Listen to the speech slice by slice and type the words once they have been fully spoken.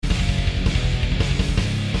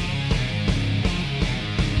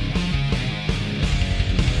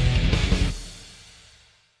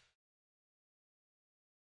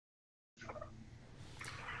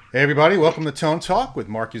Hey everybody, welcome to Tone Talk with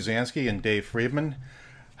Mark Uzansky and Dave Friedman.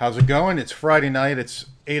 How's it going? It's Friday night. It's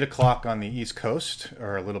 8 o'clock on the East Coast,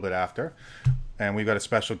 or a little bit after. And we've got a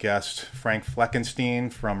special guest, Frank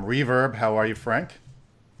Fleckenstein from Reverb. How are you, Frank?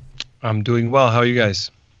 I'm doing well. How are you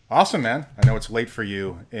guys? Awesome, man. I know it's late for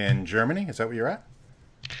you in Germany. Is that where you're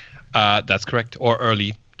at? That's correct. Or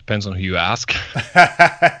early. Depends on who you ask.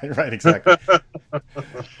 Right, exactly.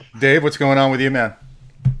 Dave, what's going on with you, man?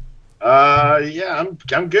 Yeah,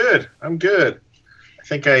 I'm good. I'm good. I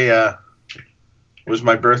think it was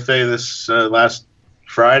my birthday this last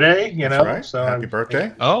Friday, you know. Right. So Happy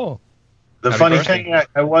birthday. Oh. The Happy funny birthday. thing,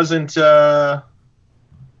 I wasn't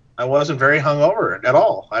very hungover at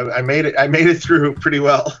all. I made it through pretty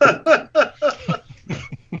well.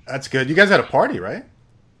 That's good. You guys had a party, right?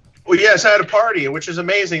 Well, yes, I had a party, which is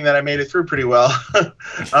amazing that I made it through pretty well.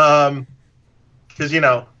 Because you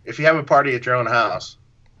know, if you have a party at your own house,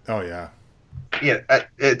 Oh, yeah.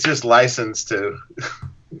 it's just licensed to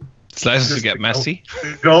It's nice to Just get messy.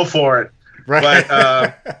 go for it. Right.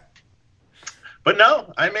 But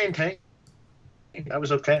no, I maintained. I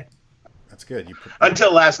was okay That's good.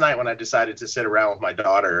 until last night when I decided to sit around with my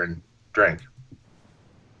daughter and drink.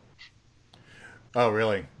 Oh,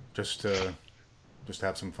 really? Just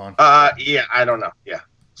have some fun? Yeah, I don't know. Yeah,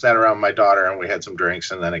 sat around with my daughter and we had some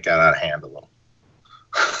drinks, and then it got out of hand a little.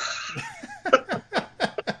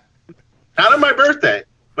 Not on my birthday,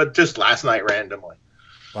 but just last night randomly.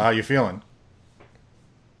 Well, how you feeling?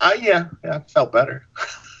 Yeah, felt better.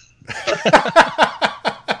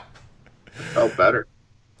 Felt better.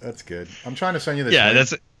 That's good. I'm trying to send you this. Yeah, link.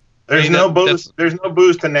 that's There's I mean, no that- booze. There's no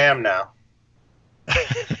booze to Nam now.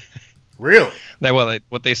 Really? Now, well,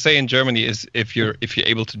 what they say in Germany is if you're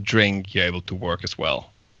able to drink, you're able to work as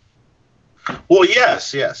well. Well,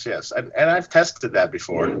 yes, and I've tested that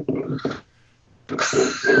before.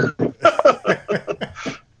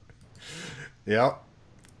 Yeah.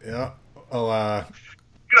 Oh,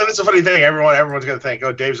 You know, that's a funny thing. Everyone's going to think,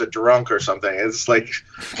 oh, Dave's a drunk or something. It's like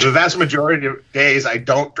the vast majority of days I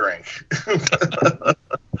don't drink.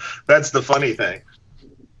 That's the funny thing.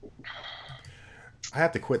 I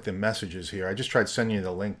have to quit the messages here. I just tried sending you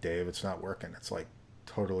the link, Dave. It's not working. It's like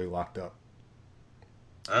totally locked up.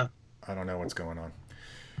 Huh? I don't know what's going on.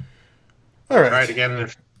 All right. All right, again.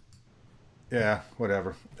 Yeah,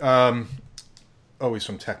 whatever. Always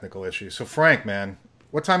some technical issues. So, Frank, man,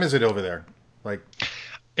 what time is it over there? Like,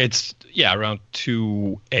 It's around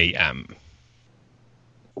 2 a.m.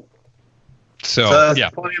 So that's yeah,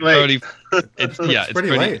 plenty late. early. It's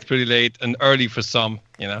pretty late. It's pretty late and early for some,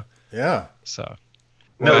 you know. yeah. So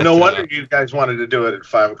No wonder you guys wanted to do it at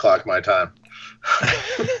 5 o'clock my time.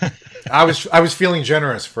 I was feeling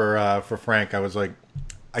generous for Frank. I was like,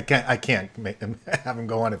 I can't make him have him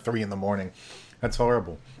go on at 3 a.m. That's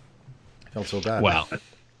horrible. I felt so bad. Wow.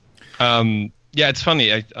 Yeah, it's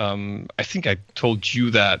funny. I think I told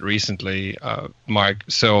you that recently, Mark.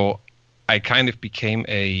 So I kind of became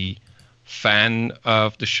a fan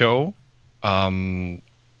of the show,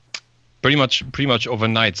 pretty much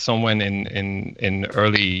overnight, somewhere in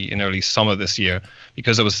early summer this year,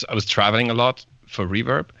 because I was traveling a lot for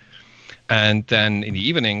Reverb, and then in the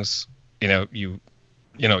evenings, you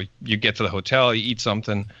get to the hotel, you eat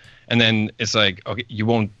something, and then it's like, okay, you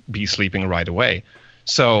won't be sleeping right away.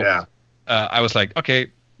 So Yeah. I was like, okay,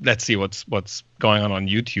 let's see what's going on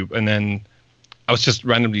YouTube. And then I was just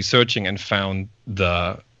randomly searching and found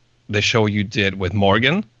the show you did with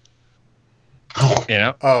Morgan. You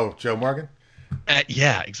know? Oh, Joe Morgan?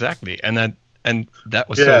 Yeah, exactly. And that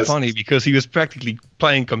was Yes. so funny because he was practically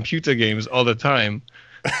playing computer games all the time.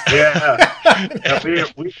 Yeah. Yeah,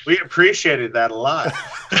 we appreciated that a lot.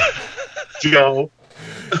 Joe.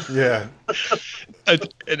 Yeah.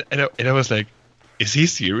 And I was like, is he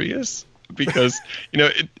serious? Because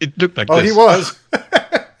it looked like Oh, this. he was.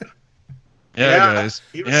 Yeah, guys.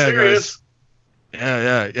 He was Yeah, serious.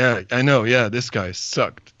 guys. Yeah. I know. Yeah, this guy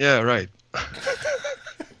sucked. Yeah, right.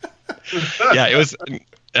 Yeah,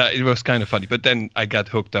 it was kind of funny. But then I got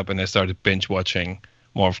hooked up and I started binge watching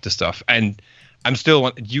more of the stuff. And I'm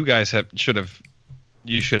still you guys should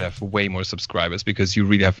have way more subscribers because you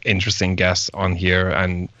really have interesting guests on here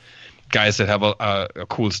and guys that have a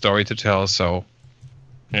cool story to tell. So,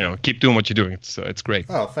 keep doing what you're doing. It's great.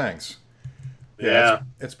 Oh, thanks. Yeah.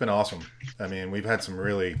 It's been awesome. I mean, we've had some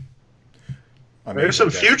really amazing There's some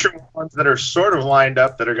guests. future ones that are sort of lined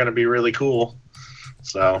up that are going to be really cool.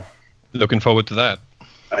 So Looking forward to that.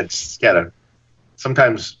 I just gotta.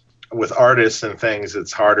 Sometimes with artists and things,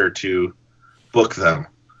 it's harder to book them.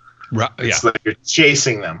 Yeah, It's like you're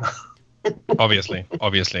chasing them. obviously,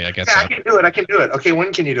 I guess Yeah, I that. can do it. Okay,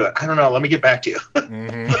 when can you do it? I don't know. Let me get back to you.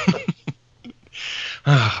 Mhm.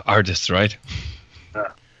 Artists, right?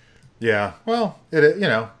 Yeah. Well,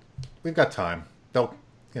 we've got time. They'll,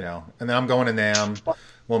 and then I'm going to NAMM.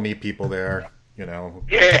 We'll meet people there.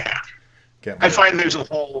 Yeah. Get I find there's a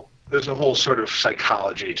whole sort of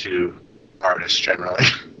psychology to artists generally.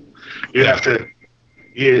 You have to.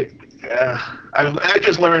 I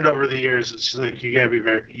just learned over the years. It's like you gotta be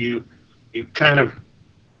you kind of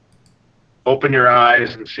open your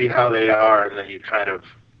eyes and see how they are, and then you kind of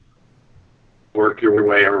work your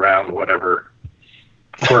way around whatever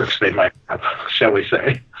quirks they might have, shall we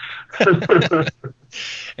say.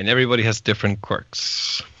 And everybody has different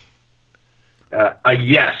quirks.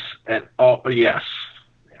 Yes, and all yes.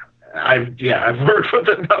 I've worked with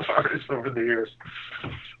enough artists over the years,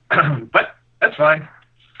 but that's fine.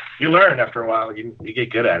 You learn after a while. You get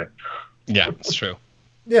good at it. Yeah, it's true.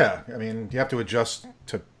 Yeah, I mean, you have to adjust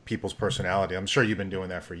to people's personality. I'm sure you've been doing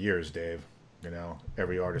that for years, Dave.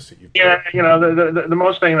 Every artist that you've... Yeah, the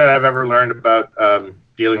most thing that I've ever learned about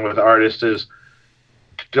dealing with artists is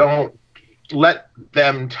don't let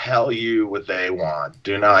them tell you what they want.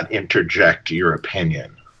 Do not interject your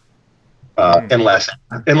opinion unless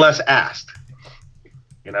asked.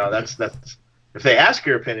 That's if they ask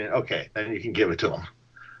your opinion, okay, then you can give it to them.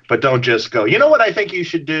 But don't just go, you know what I think you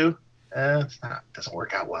should do? It doesn't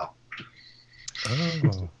work out well.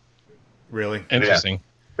 Oh, really? Interesting.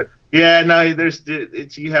 Yeah, no,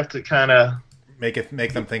 you have to kind of make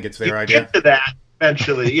them think it's their idea. Get to that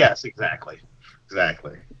eventually. Yes, exactly.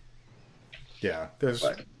 Yeah, there's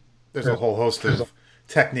a whole host of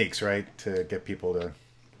techniques, right, to get people to...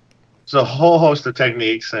 It's a whole host of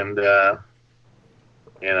techniques, and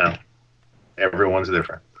everyone's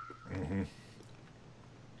different. Mm-hmm.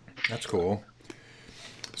 That's cool.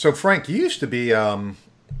 So, Frank, you used to be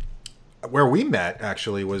where we met.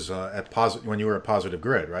 Actually, was when you were at Positive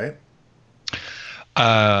Grid, right?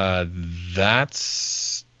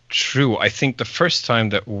 That's true. I think the first time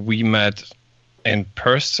that we met in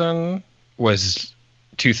person was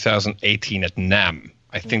 2018 at NAMM.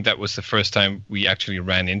 I think that was the first time we actually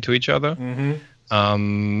ran into each other.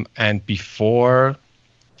 Mm-hmm. And before,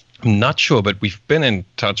 I'm not sure, but we've been in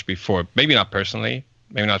touch before. Maybe not personally,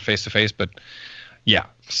 maybe not face to face, but yeah.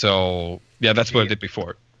 So yeah, that's what I did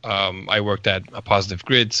before. I worked at a Positive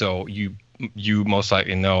Grid, so you most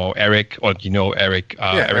likely know Eric, or Eric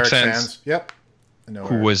Eric Sands. Yep. I know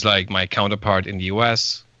who Eric. was like my counterpart in the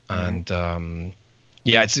US. Mm-hmm. And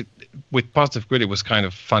it's with Positive Grid, it was kind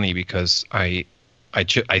of funny because I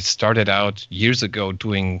started out years ago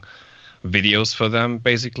doing videos for them,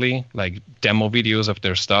 basically like demo videos of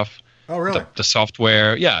their stuff. Oh, really? The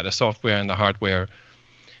software, the software and the hardware.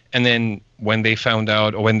 And then when they found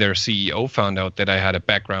out, or when their CEO found out that I had a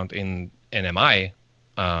background in NMI,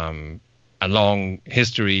 a long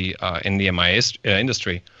history in the MI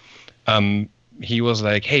industry, he was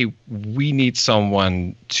like, "Hey, we need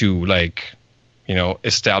someone to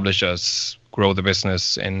establish us, grow the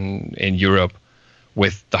business in Europe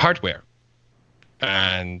with the hardware."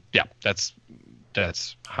 And yeah, that's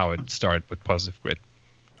how it started with Positive Grid.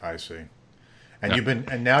 I see.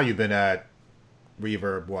 And now you've been at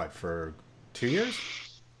Reverb for 2 years?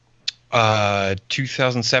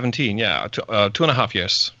 2017, 2.5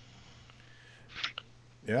 years.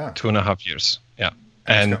 Yeah. 2.5 years. Yeah.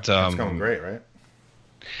 It's going great, right?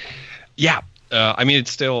 Yeah. I mean,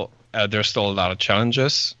 it's still there's still a lot of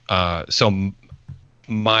challenges. So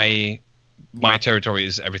my territory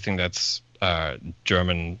is everything that's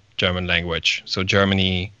German language. So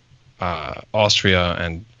Germany, Austria,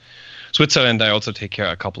 and Switzerland. I also take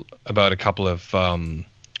care about a couple of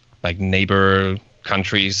neighbor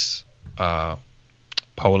countries,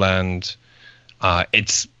 Poland.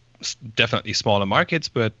 It's definitely smaller markets,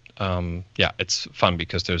 but it's fun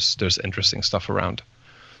because there's interesting stuff around.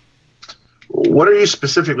 What are you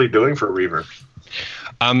specifically doing for Reverb?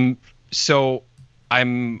 So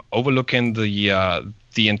I'm overlooking the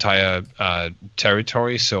entire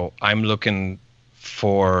territory. So I'm looking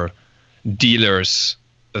for dealers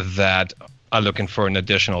that are looking for an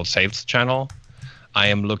additional sales channel. I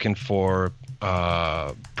am looking for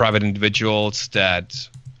private individuals that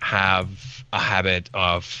have a habit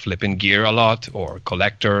of flipping gear a lot, or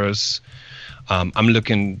collectors. I'm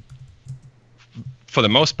looking, for the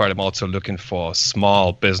most part, I'm also looking for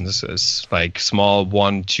small businesses, like small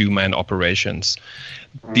 1-2 man operations.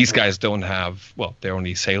 Mm-hmm. These guys don't have, their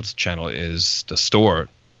only sales channel is the store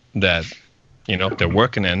that they're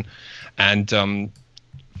working in. And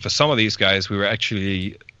for some of these guys, we were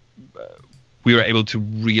able to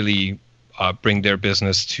really bring their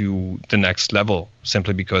business to the next level,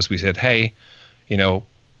 simply because we said, hey,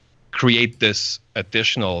 create this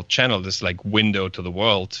additional channel, this window to the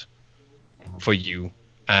world, for you.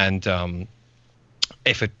 And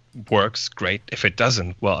if it works, great. If it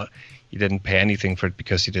doesn't, well, you didn't pay anything for it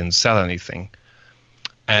because you didn't sell anything.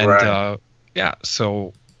 And Right.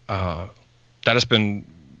 so that has been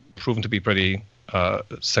proven to be pretty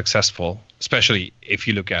successful, especially if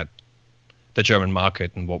you look at the German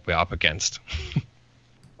market and what we're up against.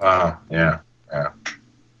 Yeah. Yeah.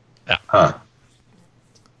 Yeah. Huh.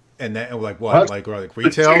 And then, like what? What? Like So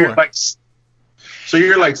retail?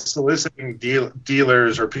 you're like, soliciting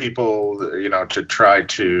dealers or people, to try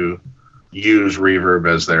to use Reverb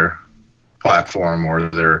as their platform,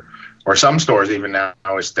 or some stores even now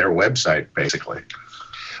it's their website basically.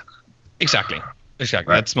 Exactly.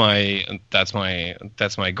 Right. That's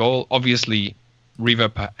my goal. Obviously,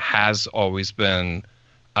 Reverb has always been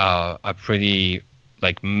a pretty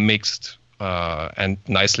like mixed and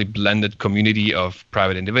nicely blended community of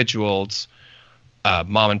private individuals,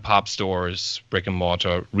 mom and pop stores, brick and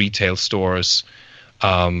mortar retail stores,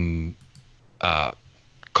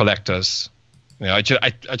 collectors. I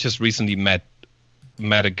just recently met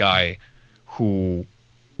a guy who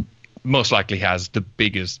most likely has the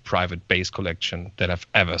biggest private bass collection that I've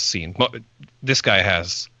ever seen. This guy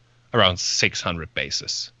has around 600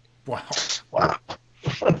 basses. Wow. Wow.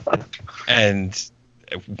 And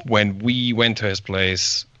when we went to his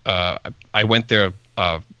place, I went there.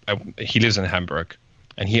 He lives in Hamburg,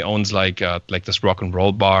 and he owns like this rock and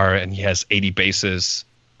roll bar, and he has 80 basses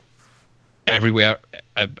everywhere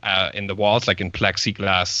in the walls, like in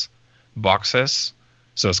plexiglass boxes.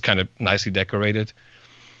 So it's kind of nicely decorated.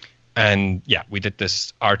 And yeah, we did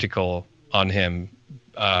this article on him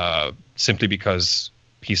simply because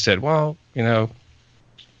he said, well, I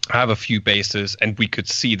have a few basses, and we could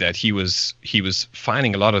see that he was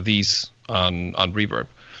finding a lot of these on Reverb.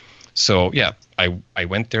 So yeah, I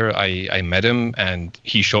went there, I met him, and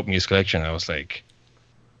he showed me his collection. I was like,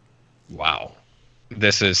 wow,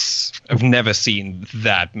 I've never seen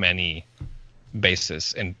that many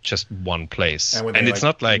basses in just one place. And it's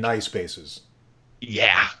not like nice bases.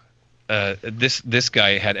 yeah. This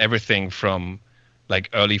guy had everything from like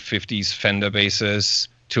early 50s Fender basses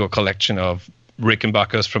to a collection of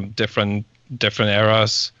Rickenbackers from different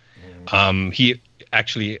eras. He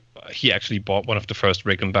actually bought one of the first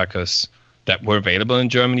Rickenbackers that were available in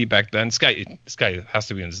Germany back then. This guy has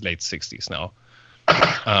to be in his late 60s now.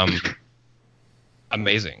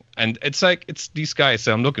 Amazing. And it's these guys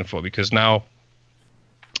that I'm looking for, because now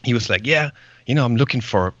he was like, yeah, I'm looking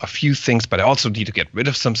for a few things, but I also need to get rid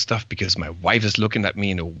of some stuff because my wife is looking at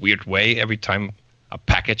me in a weird way every time a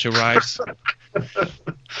package arrives.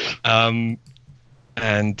 So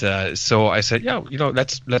I said, yeah,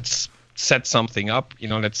 let's set something up.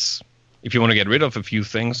 If you want to get rid of a few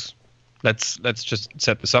things, let's just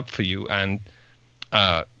set this up for you. And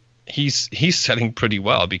he's selling pretty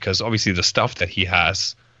well, because obviously the stuff that he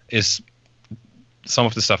has some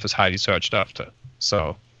of the stuff is highly searched after.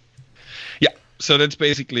 So yeah, so that's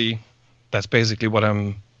basically what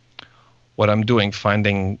I'm doing,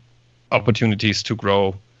 finding opportunities to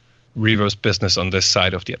grow Reverb's business on this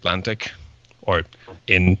side of the Atlantic, or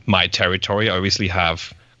in my territory. I obviously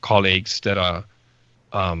have colleagues that are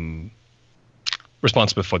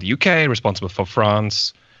responsible for the UK, responsible for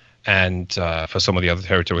France, and for some of the other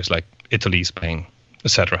territories like Italy, Spain,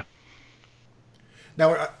 etc.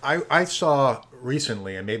 Now, I saw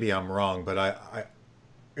recently, and maybe I'm wrong, but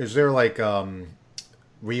is there like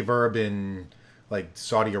Reverb in like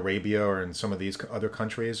Saudi Arabia or in some of these other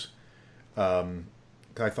countries?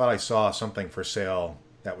 I thought I saw something for sale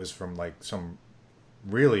that was from like some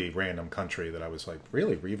really random country that I was like,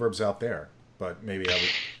 really, Reverb's out there? But maybe I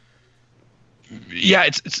would. Yeah,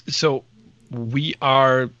 it's so we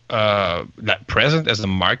are present as a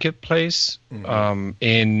marketplace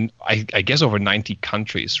in I guess over 90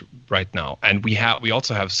 countries right now, and we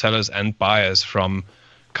also have sellers and buyers from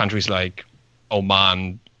countries like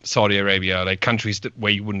Oman, Saudi Arabia, like countries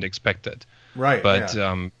where you wouldn't expect it. Right. But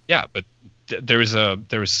but there is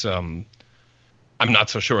I'm not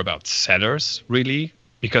so sure about sellers really,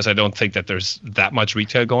 because I don't think that there's that much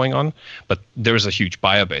retail going on, but there is a huge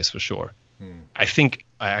buyer base for sure. I think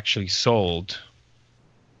I actually sold.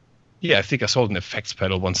 Yeah, I think I sold an effects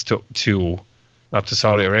pedal once to not to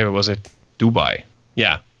Saudi Arabia. Was it Dubai?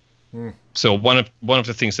 Yeah. So one of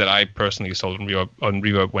the things that I personally sold on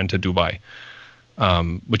Reverb went to Dubai,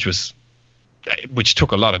 which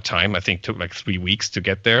took a lot of time. I think it took like 3 weeks to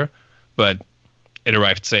get there, but it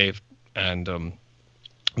arrived safe, and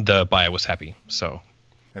the buyer was happy. So.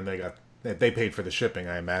 And they paid for the shipping,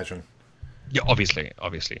 I imagine. Yeah, obviously.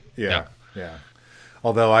 Yeah.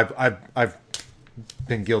 Although I've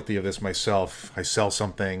been guilty of this myself. I sell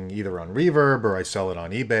something either on Reverb or I sell it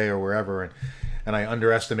on eBay or wherever, and I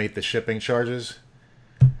underestimate the shipping charges,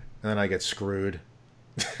 and then I get screwed.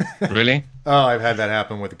 Really? Oh, I've had that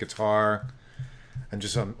happen with a guitar, and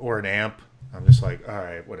just or an amp. I'm just like, all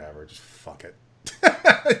right, whatever, just fuck it.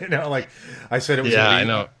 You know, like I said, it was. Yeah, gonna be, I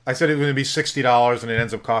know. I said it was going to be $60, and it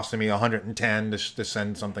ends up costing me $110 to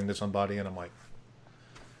send something to somebody, and I'm like,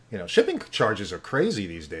 you know, shipping charges are crazy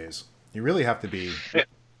these days. You really have to be.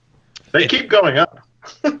 They keep going up.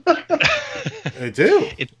 They do.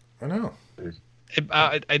 I know.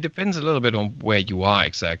 It depends a little bit on where you are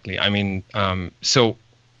exactly. I mean,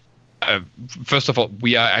 first of all,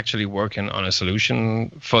 we are actually working on a solution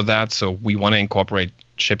for that. So we want to incorporate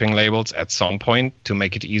shipping labels at some point to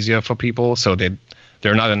make it easier for people, so they're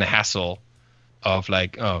not in the hassle of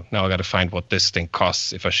like, oh, now I got to find what this thing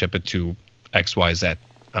costs if I ship it to XYZ.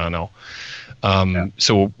 I don't know.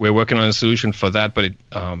 So we're working on a solution for that. But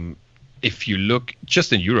if you look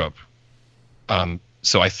just in Europe,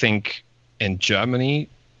 so I think in Germany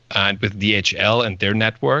and with DHL and their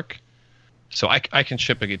network, so I can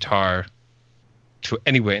ship a guitar to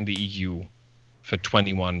anywhere in the EU for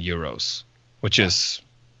 21 euros, which is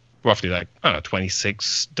roughly like, I don't know,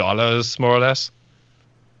 $26 more or less.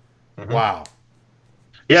 Wow.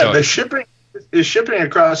 Yeah, So- the shipping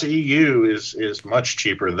across the EU is much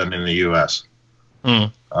cheaper than in the US.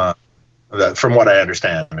 Mm. From what I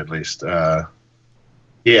understand, at least.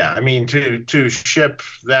 Yeah, I mean to ship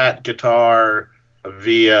that guitar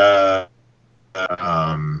via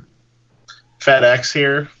FedEx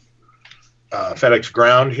here, FedEx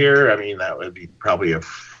Ground here. I mean, that would be probably a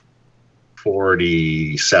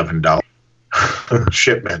 $47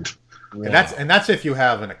 shipment. And that's if you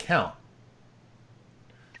have an account.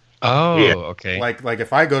 Oh, Yeah. okay. Like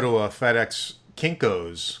if I go to a FedEx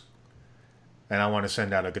Kinko's and I want to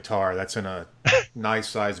send out a guitar that's in a nice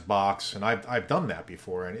sized box, and I've done that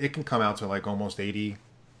before, and it can come out to like almost $80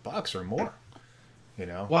 or more. You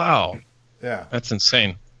know? Wow, Yeah. that's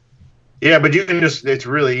insane. Yeah, but you can it's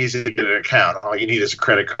really easy to get an account. All you need is a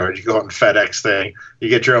credit card. You go on the FedEx thing, you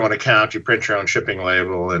get your own account, you print your own shipping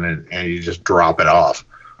label, and you just drop it off,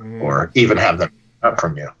 or even have them up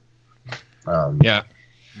from you. Yeah.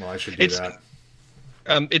 Well, I should do It's- that.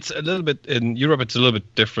 It's a little bit in Europe. It's a little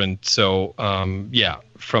bit different. So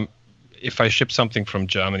if I ship something from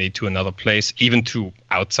Germany to another place, even to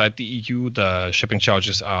outside the EU, the shipping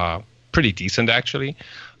charges are pretty decent actually.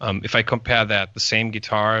 If I compare that, the same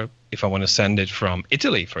guitar, if I want to send it from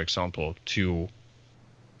Italy, for example, to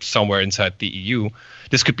somewhere inside the EU,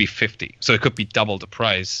 this could be 50. So it could be double the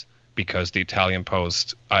price because the Italian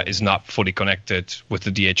post is not fully connected with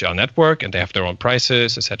the DHL network, and they have their own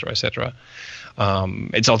prices, etc., etc.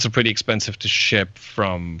 It's also pretty expensive to ship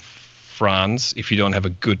from France if you don't have a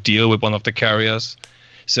good deal with one of the carriers.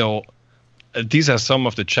 So these are some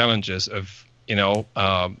of the challenges of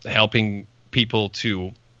helping people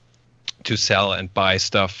to sell and buy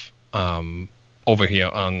stuff over here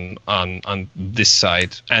on this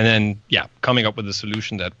side, and then coming up with a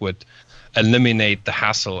solution that would eliminate the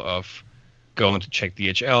hassle of going to check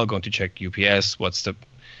DHL, going to check UPS, what's the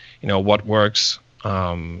what works.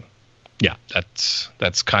 That's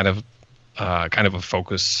kind of a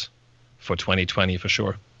focus for 2020 for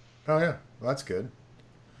sure. Oh yeah, well, that's good.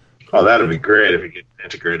 Oh, that would be great if it get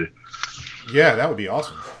integrated. Yeah, that would be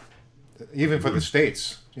awesome. Even for the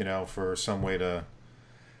States, for some way to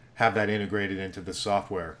have that integrated into the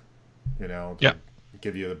software, to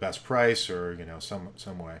give you the best price or, some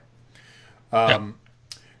way. Going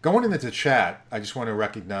into the chat, I just want to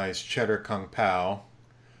recognize Cheddar Kung Pao.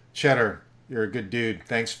 Cheddar, you're a good dude.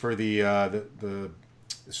 Thanks for the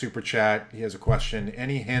super chat. He has a question.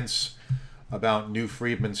 Any hints about new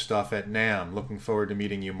Friedman stuff at NAMM? Looking forward to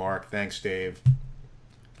meeting you, Mark. Thanks, Dave.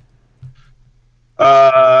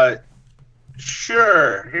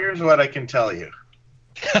 Sure. Here's what I can tell you.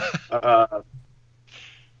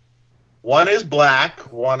 One is black,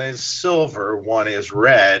 one is silver, one is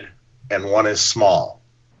red, and one is small.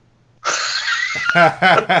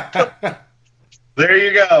 There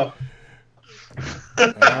you go.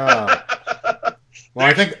 Well,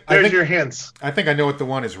 I think your hints. I think I know what the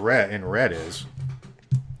one is red is,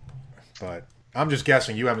 but I'm just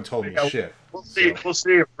guessing. You haven't told me shit. We'll see. So. We'll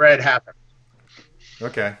see if red happens.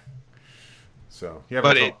 Okay. So yeah,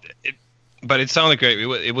 but it sounded great.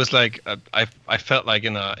 It was like I felt like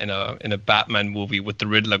in a Batman movie with the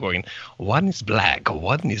Riddler going, one is black,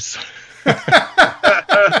 one is.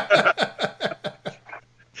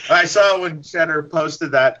 I saw when Cheddar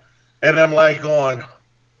posted that, and I'm like going,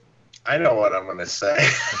 I know what I'm going to say.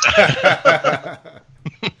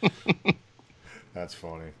 That's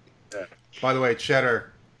funny. By the way,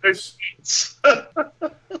 Cheddar,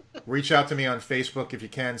 reach out to me on Facebook if you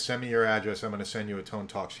can. Send me your address. I'm going to send you a Tone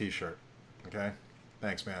Talks t-shirt. Okay?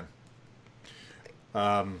 Thanks, man.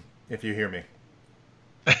 If you hear me.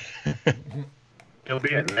 He'll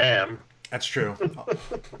be at NAMM. That's true.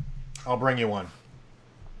 I'll bring you one.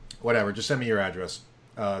 Whatever. Just send me your address.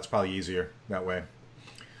 It's probably easier that way.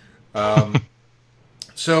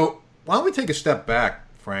 So why don't we take a step back,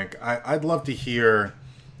 Frank? I'd love to hear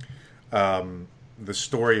the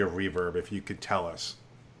story of Reverb, if you could tell us.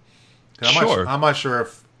 Sure. I'm not sure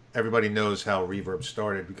if everybody knows how Reverb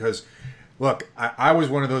started, because, look, I was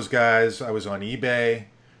one of those guys. I was on eBay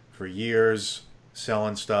for years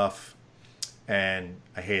selling stuff, and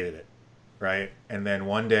I hated it, right? And then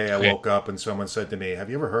one day I woke up and someone said to me, have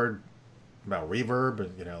you ever heard about Reverb?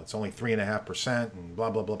 And, it's only 3.5% and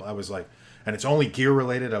blah, blah, blah. I was like, and it's only gear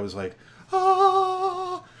related. I was like,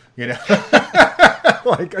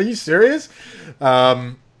 like, are you serious?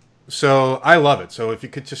 So I love it. So if you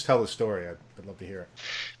could just tell the story, I'd love to hear it.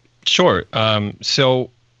 Sure.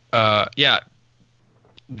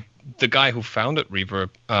 The guy who founded Reverb,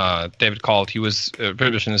 David Cald, he was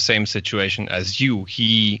pretty much in the same situation as you.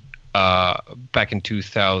 He, back in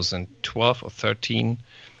 2012 or 13,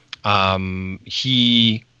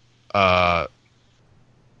 he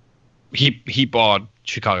bought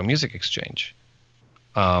Chicago Music Exchange.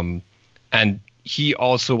 And he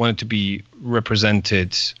also wanted to be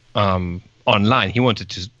represented online. He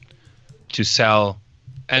wanted to sell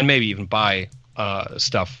and maybe even buy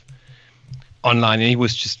stuff online, and he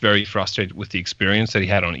was just very frustrated with the experience that he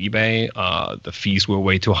had on eBay. The fees were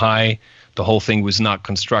way too high. The whole thing was not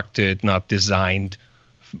constructed, not designed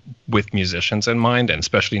with musicians in mind, and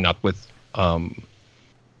especially not with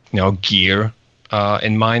gear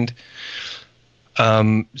in mind.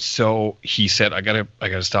 So he said, I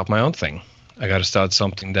gotta start my own thing. I gotta start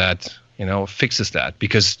something that fixes that,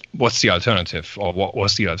 because what's the alternative, or what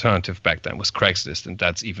was the alternative back then, was Craigslist, and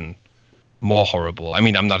that's even more horrible. I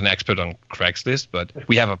mean, I'm not an expert on Craigslist, but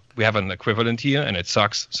we have an equivalent here, and it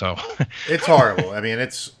sucks. So it's horrible. I mean,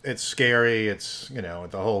 it's scary. It's the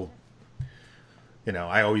whole.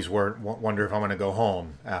 I always wonder if I'm going to go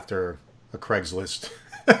home after a Craigslist.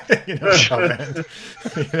 Event.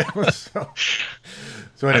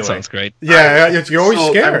 So anyway, that sounds great. Yeah, you're always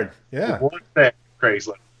scared. Yeah. One thing,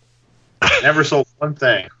 Craigslist. Never sold one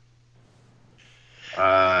thing.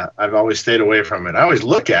 I've always stayed away from it. I always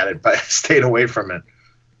look at it, but I stayed away from it.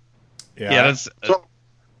 Yeah, that's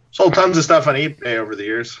sold tons of stuff on eBay over the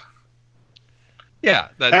years. Yeah,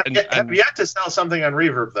 I've yet to sell something on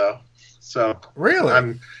Reverb though. So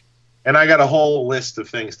really, and I got a whole list of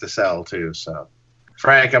things to sell too. So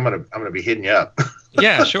Frank, I'm gonna be hitting you up.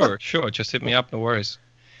 Yeah, sure. Just hit me up. No worries.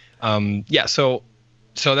 So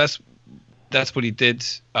that's what he did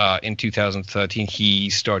in 2013. He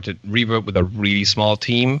started Reverb with a really small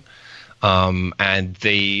team, and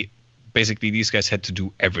these guys had to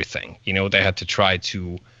do everything. They had to try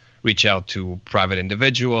to reach out to private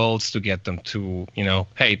individuals to get them to,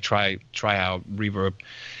 hey, try out Reverb.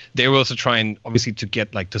 They were also trying, obviously, to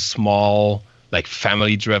get like the small, like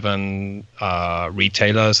family-driven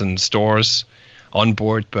retailers and stores on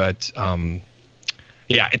board, but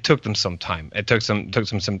yeah, it took them some time. It took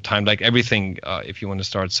them some time. Like everything, if you want to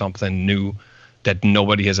start something new that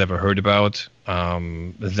nobody has ever heard about,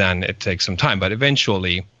 then it takes some time. But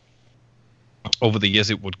eventually, over the years,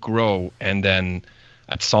 it would grow, and then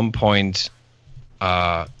at some point,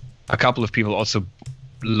 a couple of people also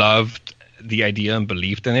loved the idea and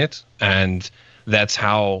believed in it, and that's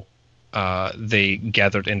how they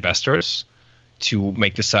gathered investors to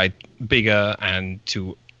make the site bigger and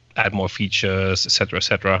to add more features, etc.,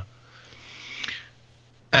 etc.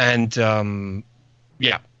 And and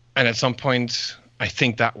at some point, I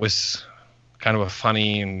think that was kind of a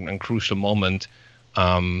funny and crucial moment.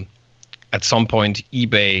 At some point,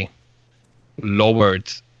 eBay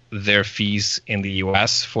lowered their fees in the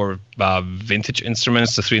US for vintage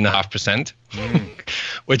instruments to 3.5%,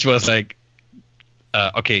 which was like,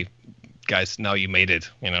 okay, guys, now you made it.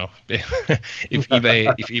 If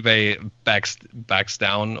eBay backs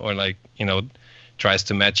down or tries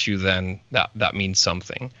to match you, then that means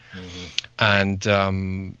something. And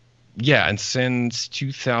and since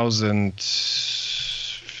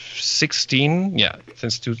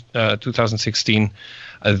 2016,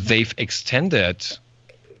 they've extended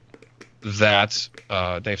that.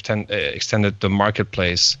 Extended the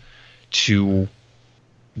marketplace to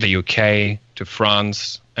the UK, to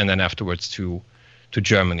France, and then afterwards to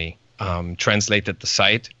Germany. Translated the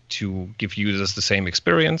site to give users the same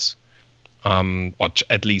experience, or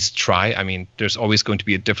at least try. I mean, there's always going to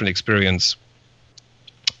be a different experience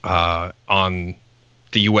on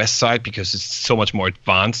the US side because it's so much more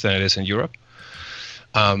advanced than it is in Europe.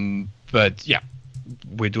 But yeah,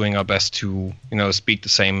 we're doing our best to, speak the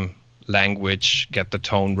same language, get the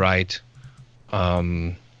tone right,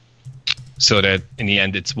 so that in the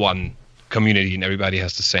end it's one community and everybody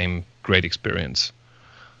has the same great experience.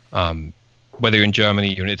 Whether you're in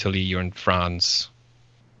Germany, you're in Italy, you're in France,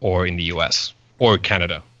 or in the US, or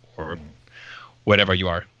Canada, or wherever you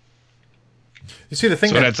are. You see the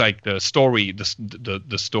thing. So that's like the story,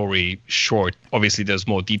 the story short. Obviously, there's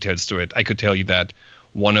more details to it. I could tell you that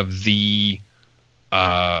one of the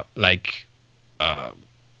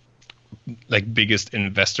biggest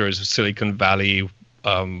investors of Silicon Valley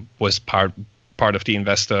was part of the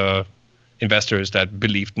investors that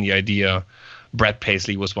believed in the idea. Brad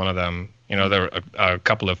Paisley was one of them. There are a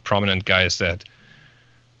couple of prominent guys that,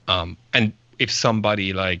 and if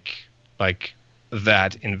somebody like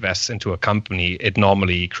that invests into a company, it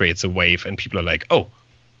normally creates a wave, and people are like, "Oh,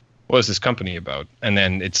 what is this company about?" And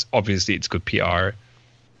then it's good PR,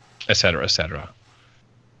 et cetera, et cetera.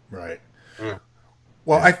 Right.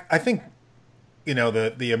 Well, I think,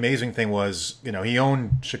 the amazing thing was, he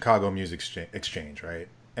owned Chicago Music Exchange, right?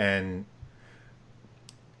 And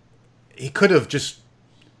he could have just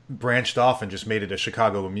branched off and just made it a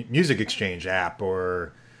Chicago Music Exchange app,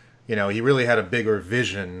 or, he really had a bigger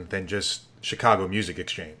vision than just Chicago Music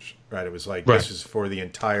Exchange, right? It was like, right. This is for the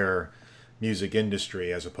entire music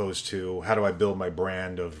industry, as opposed to how do I build my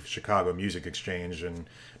brand of Chicago Music Exchange and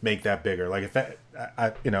make that bigger. Like, if that,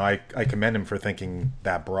 I commend him for thinking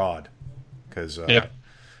that broad, because it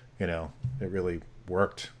really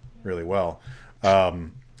worked really well.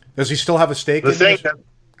 Does he still have a stake? The thing that,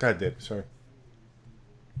 go ahead, Dave. Sorry.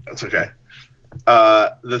 That's okay.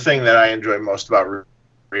 The thing that I enjoy most about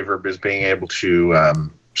Reverb is being able to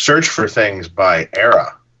search for things by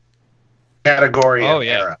era, category, and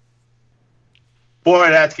era. Boy,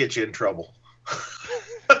 that gets you in trouble.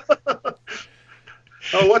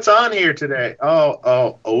 Oh, what's on here today?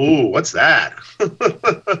 Oh, what's that?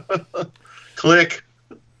 Click.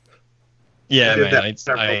 Yeah, I did man. that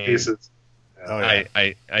several pieces. Oh, yeah.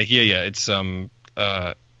 I hear you. It's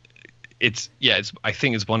I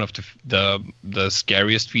think it's one of the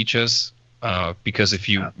scariest features, because if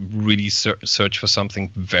you really search for something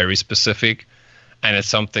very specific, and it's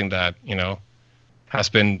something that has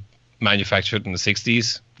been manufactured in the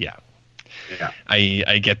 60s,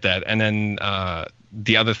 I get that. And then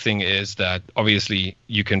the other thing is that obviously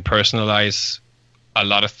you can personalize a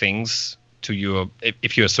lot of things to your.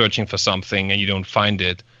 If you're searching for something and you don't find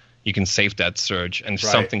it, you can save that search, and if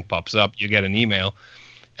something pops up, you get an email.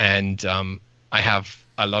 And I have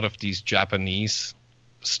a lot of these Japanese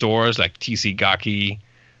stores like TC Gaki,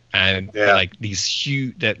 and like these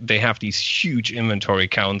huge, that they have these huge inventory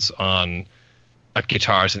counts on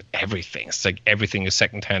guitars and everything. It's like everything is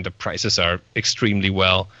secondhand. The prices are extremely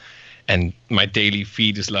well, and my daily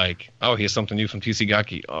feed is like, oh, here's something new from TC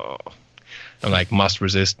Gaki. Oh, I'm like, must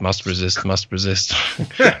resist. It's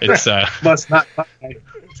must not buy.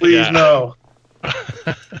 Please no.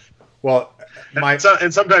 Well, and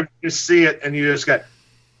sometimes you just see it and you just go,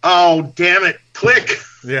 oh, damn it, click.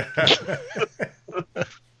 Yeah.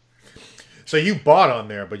 So you bought on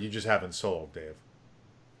there, but you just haven't sold, Dave.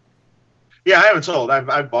 Yeah, I haven't sold.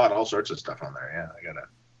 I've bought all sorts of stuff on there. Yeah, I got a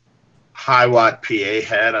high watt PA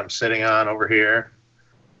head I'm sitting on over here.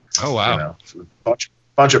 Oh wow!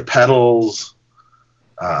 Bunch of pedals.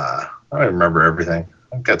 I don't remember everything.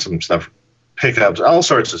 I've got some stuff, pickups, all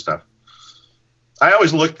sorts of stuff. I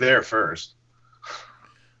always look there first.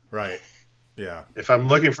 Right. Yeah. If I'm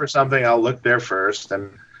looking for something, I'll look there first,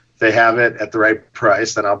 and if they have it at the right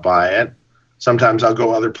price, then I'll buy it. Sometimes I'll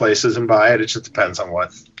go other places and buy it. It just depends on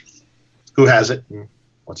who has it and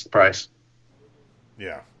what's the price.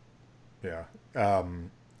 Yeah. Yeah.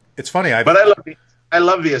 It's funny. But I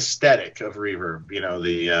love the aesthetic of Reverb.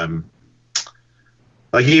 The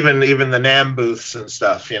like even the NAMM booths and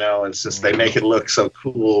stuff. It's just they make it look so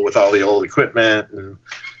cool with all the old equipment, and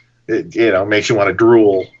it makes you want to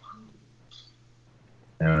drool.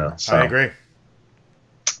 So. I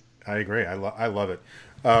agree. I love it.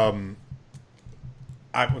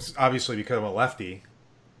 I was obviously, because I'm a lefty,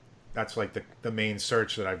 that's like the main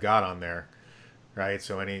search that I've got on there, right?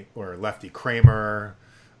 So or lefty Kramer,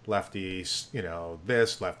 lefty,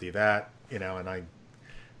 this, lefty that, and I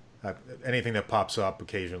anything that pops up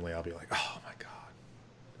occasionally, I'll be like, oh my god,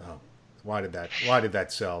 oh, why did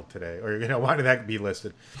that sell today, or why did that be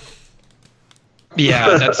listed?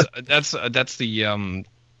 Yeah, that's the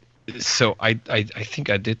so I think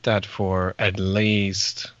I did that for at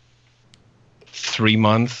least 3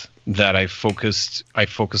 months that I focused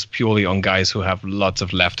purely on guys who have lots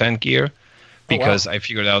of left-hand gear, because I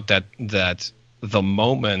figured out that the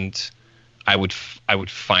moment I would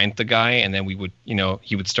find the guy, and then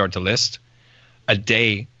he would start the list. A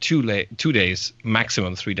day, 2 days,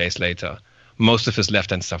 maximum 3 days later, most of his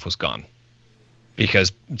left-hand stuff was gone,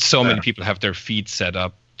 because so many people have their feed set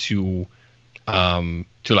up to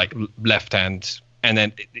like left-hand, and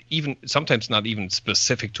then even sometimes not even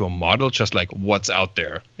specific to a model, just like what's out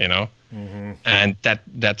there, Mm-hmm. and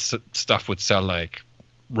that stuff would sell like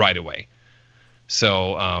right away.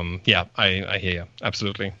 So yeah, I hear you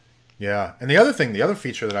absolutely. Yeah, and the other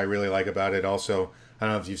feature that I really like about it also, I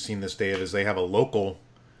don't know if you've seen this, Dave, is they have a local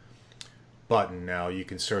button now. You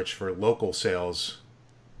can search for local sales.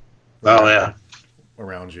 Oh yeah,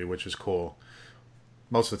 around you, which is cool.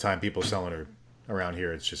 Most of the time, people selling it around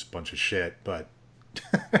here, it's just a bunch of shit. But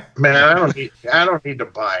man, I don't need to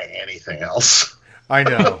buy anything else. I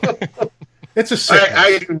know. It's a sickness.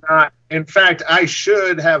 I do not. In fact, I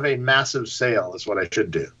should have a massive sale. Is what I should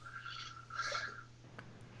do.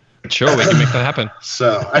 Sure, we can make that happen.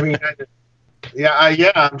 So, I mean,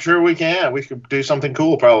 I'm sure we can. We could do something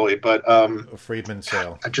cool, probably. But a Friedman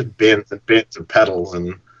sale. I just bins and bins of pedals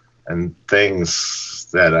and things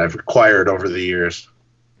that I've acquired over the years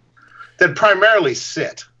that primarily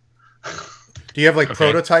sit. Do you have like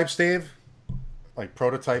prototypes, Dave? Like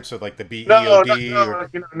prototypes of like the BEOD?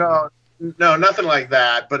 No, nothing like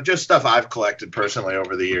that. But just stuff I've collected personally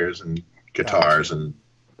over the years, and guitars, and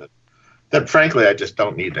that frankly I just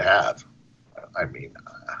don't need to have. I mean,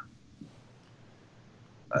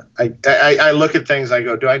 I look at things, I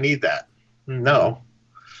go, do I need that? No.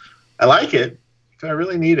 I like it. Do I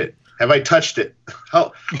really need it? Have I touched it?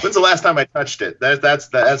 When's the last time I touched it? That's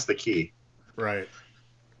the key. Right.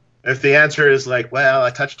 If the answer is like, well,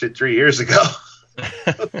 I touched it 3 years ago,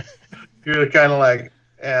 you're kind of like,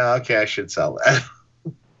 yeah, okay, I should sell that.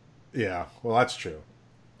 Yeah, well, that's true.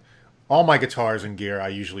 All my guitars and gear, I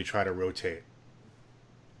usually try to rotate.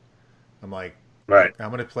 I'm like, right, I'm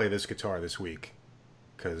going to play this guitar this week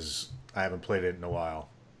because I haven't played it in a while.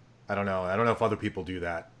 I don't know if other people do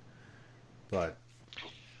that, but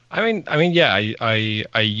I mean, yeah.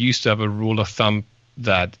 I used to have a rule of thumb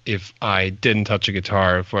that if I didn't touch a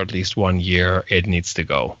guitar for at least 1 year, it needs to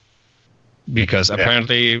go, because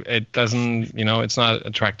apparently it doesn't. It's not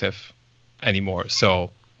attractive anymore.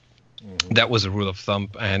 So that was a rule of thumb,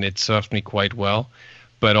 and it served me quite well.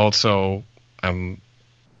 But also, I don't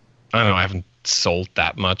know. I haven't sold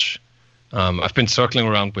that much. I've been circling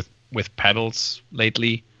around with pedals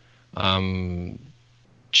lately.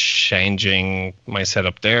 Changing my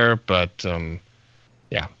setup there, but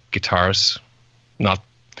yeah, guitars, not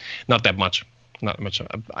that much, not much.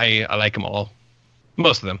 I like them all,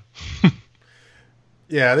 most of them.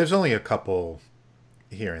 Yeah, there's only a couple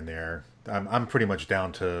here and there. I'm pretty much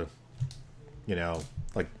down to,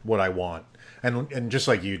 like what I want, and just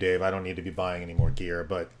like you, Dave, I don't need to be buying any more gear,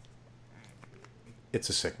 but it's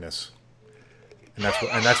a sickness, and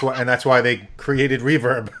that's why they created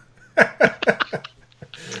Reverb.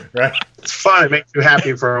 Right. It's fun. It makes you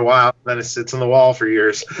happy for a while, then it sits on the wall for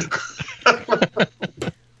years.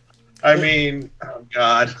 I mean, oh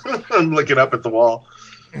God, I'm looking up at the wall.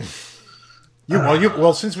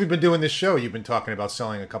 Well, since we've been doing this show, you've been talking about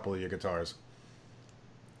selling a couple of your guitars.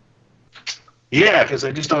 Yeah, because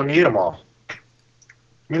I just don't need them all. I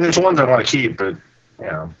mean, there's ones I want to keep, but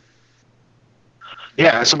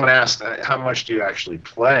yeah. Someone asked, how much do you actually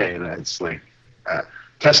play? And it's like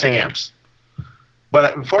testing amps.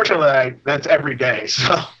 But unfortunately, that's every day.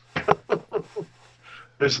 So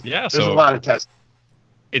there's a lot of testing.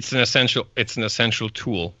 It's an essential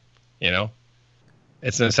tool,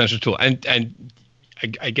 It's an essential tool, and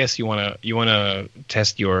I guess you wanna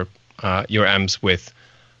test your amps with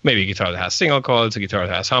maybe a guitar that has single coils, a guitar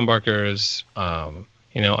that has humbuckers,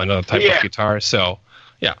 another type of guitar. So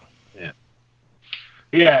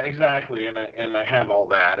yeah, exactly, and I have all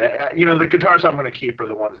that. The guitars I'm going to keep are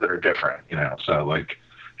the ones that are different. So like,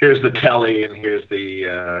 here's the Telly, and here's the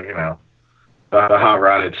the hot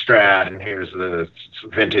rodded Strat, and here's the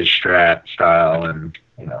vintage Strat style, and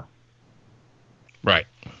Right.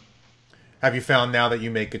 Have you found now that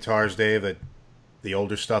you make guitars, Dave, that the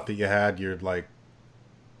older stuff that you had, you're like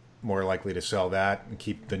more likely to sell that and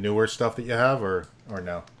keep the newer stuff that you have, or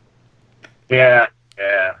no? Yeah.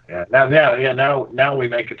 Now we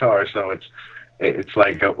make guitars, so it's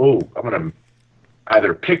like, I'm gonna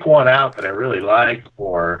either pick one out that I really like,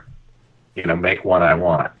 or make one I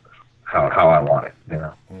want, how I want it.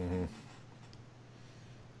 Mm-hmm.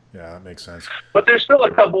 Yeah, that makes sense. But there's still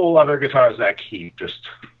a couple other guitars that I keep, just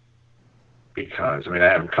because I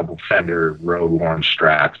have a couple Fender Road Worn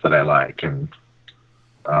Strats that I like, and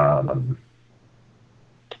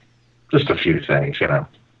just a few things, I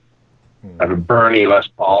have a Bernie Les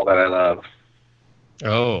Paul that I love.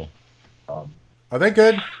 Oh, Are they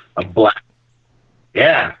good? A black.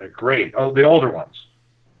 Yeah, they're great. Oh, the older ones.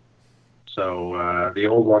 So the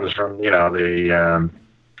old ones from the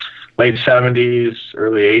late '70s,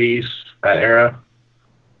 early '80s, that era.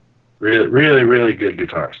 Really, really, really good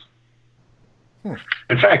guitars. In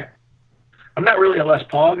fact, I'm not really a Les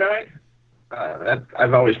Paul guy.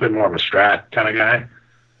 I've always been more of a Strat kind of guy,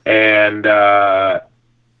 and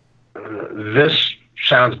this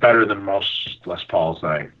sounds better than most Les Pauls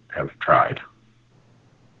I have tried.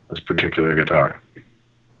 This particular guitar.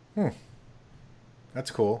 That's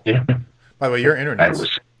cool. Yeah. By the way, your internet.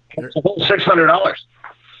 It's a whole $600.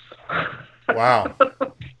 Wow.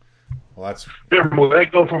 Well, that's. They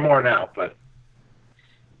go for more now, but.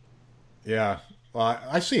 Yeah. Well,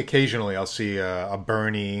 I see occasionally. I'll see a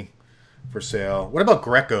Bernie for sale. What about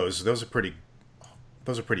Grecos? Those are pretty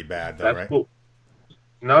bad, though, That's right? cool.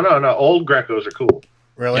 No. Old Grecos are cool.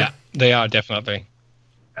 Really? yeah, they are definitely.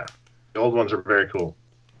 Yeah. The old ones are very cool.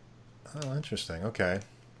 Oh, interesting. Okay.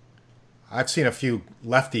 I've seen a few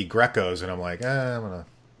lefty Grecos, and I'm like, I'm gonna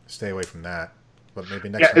stay away from that. But maybe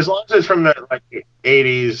next. Yeah, as long as it's from the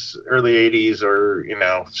 '80s, early '80s, or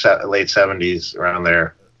late '70s, around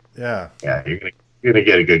there. Yeah. Yeah, you're gonna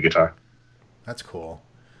get a good guitar. That's cool.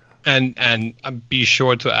 And be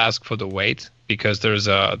sure to ask for the weight, because there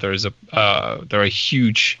are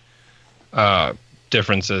huge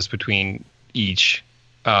differences between each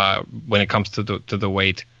when it comes to the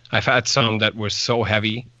weight. I've had some that were so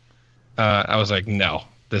heavy, I was like, no,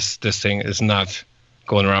 this thing is not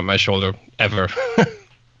going around my shoulder ever.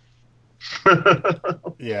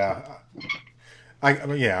 Yeah. I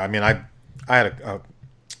had a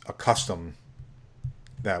custom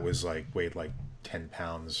that was weighed 10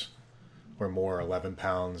 pounds or more, 11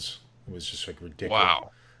 pounds. It was just ridiculous.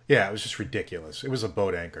 Wow. Yeah, it was just ridiculous. It was a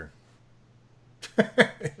boat anchor.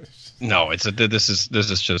 No, this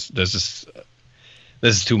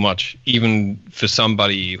is too much, even for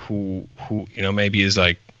somebody who maybe is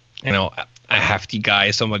a hefty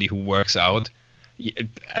guy, somebody who works out.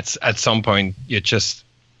 At some point, you're just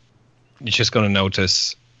gonna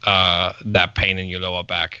notice that pain in your lower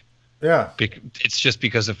back. Yeah. It's just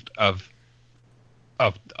because of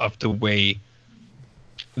the way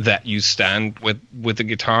that you stand with the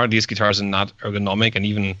guitar. These guitars are not ergonomic, and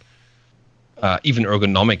even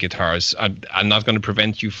ergonomic guitars are not going to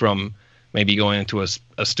prevent you from maybe going into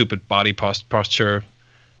a stupid body posture.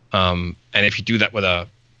 And if you do that with a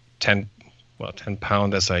 10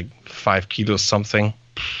 pound, that's 5 kilos something.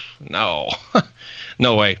 No,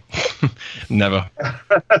 no way. Never.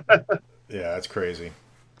 Yeah, that's crazy.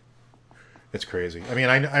 It's crazy. I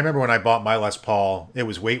remember when I bought my Les Paul, it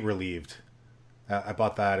was weight relieved. I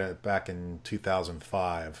bought that back in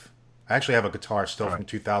 2005. I actually have a guitar still from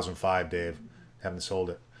 2005, Dave. Haven't sold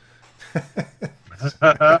it.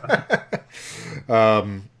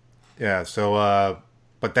 Yeah, so,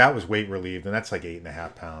 but that was weight relieved, and that's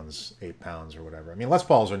 8.5 pounds, 8 pounds or whatever. Les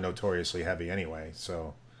Pauls are notoriously heavy anyway,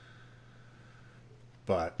 so.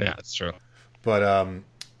 But. Yeah, that's true. But,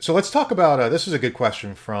 so let's talk about, this is a good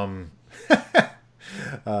question from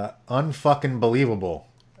Unfucking Believable.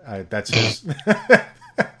 That's his.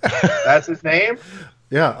 That's his name?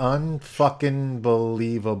 Yeah, Unfucking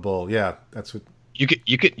Believable. Yeah, that's what. You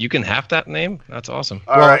can have that name. That's awesome.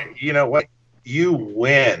 All right, you know what? You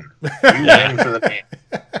win. You win for the name.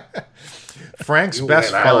 Frank's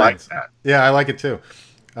Best Finds. I like that. Yeah, I like it too.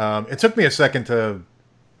 It took me a second to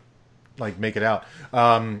make it out.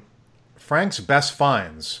 Frank's Best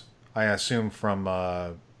Finds, I assume from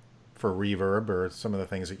for Reverb, or some of the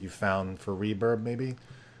things that you found for Reverb, maybe.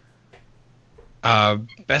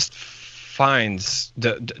 Best finds.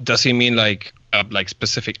 Does he mean like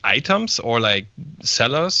specific items, or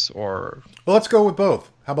sellers, or? Well, let's go with both.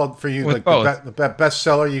 How about for you, the best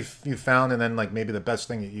seller you found, and then maybe the best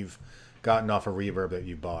thing that you've gotten off of Reverb that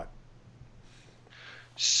you bought.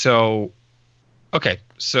 So, okay.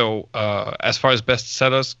 So as far as best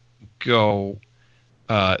sellers go,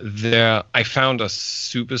 there I found a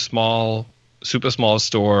super small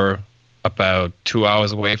store about 2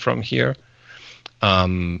 hours away from here.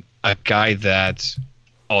 A guy that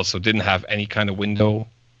also didn't have any kind of window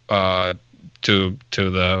to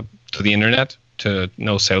the internet, to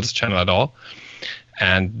no sales channel at all.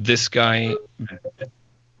 And this guy,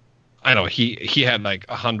 I know he had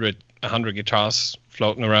 100 guitars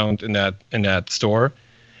floating around in that store,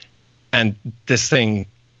 and this thing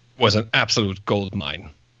was an absolute gold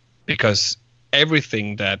mine, because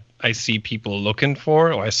everything that I see people looking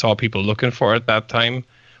for, or I saw people looking for at that time,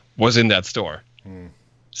 was in that store.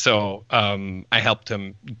 So I helped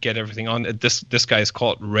him get everything on. This guy is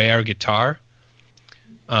called Rare Guitar.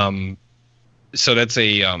 So that's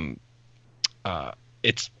a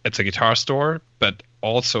it's a guitar store, but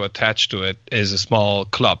also attached to it is a small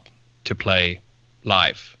club to play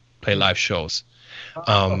live shows.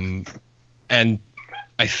 And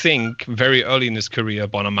I think very early in his career,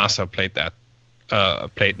 Bonamassa played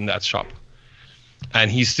in that shop, and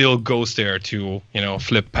he still goes there to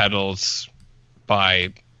flip pedals,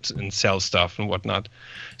 buy and sell stuff and whatnot.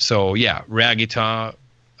 So yeah, Rare Guitar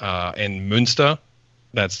in Münster.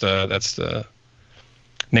 That's the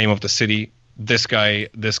name of the city. This guy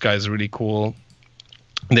is really cool.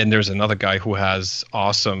 And then there's another guy who has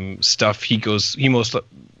awesome stuff. He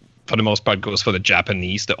for the most part goes for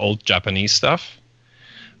the old Japanese stuff,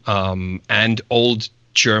 and old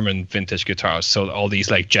German vintage guitars. So all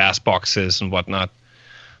these like jazz boxes and whatnot.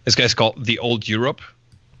 This guy's called The Old Europe.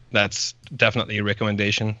 That's definitely a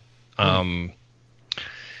recommendation.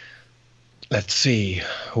 Let's see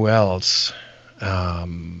who else.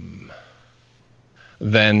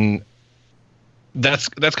 Then that's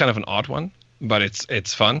kind of an odd one, but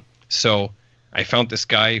it's fun. So I found this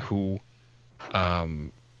guy who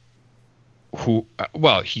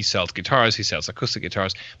he sells guitars, he sells acoustic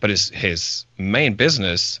guitars, but his main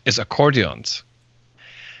business is accordions.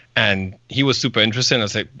 And he was super interested. And I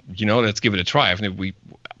said, let's give it a try.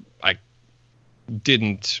 I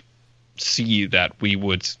didn't see that we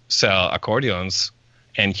would sell accordions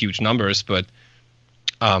in huge numbers, but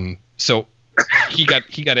so he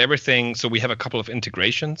got everything. So we have a couple of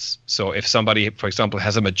integrations. So if somebody, for example,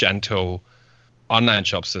 has a Magento online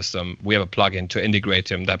shop system, we have a plugin to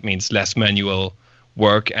integrate him. That means less manual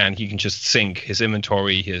work, and he can just sync his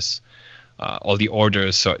inventory, his all the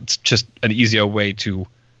orders. So it's just an easier way to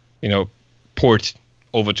port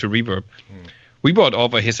over to Reverb. We brought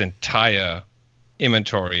over his entire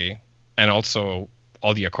inventory and also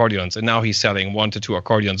all the accordions, and now he's selling 1 to 2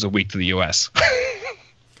 accordions a week to the US.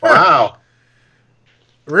 Wow.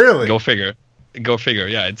 Really? Go figure.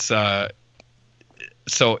 Yeah, it's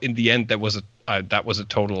so in the end that was a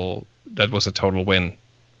total win,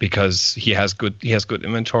 because he has good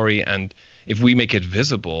inventory, and if we make it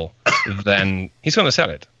visible, then he's going to sell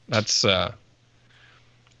it.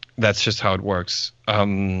 That's just how it works.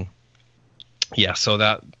 Yeah, so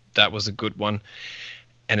that was a good one.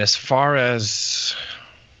 And as far as,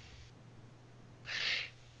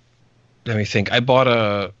 let me think, I bought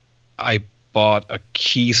a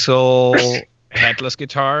Kiesel headless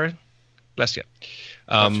guitar. Bless you.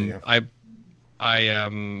 I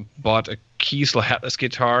bought a Kiesel headless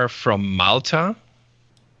guitar from Malta,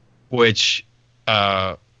 which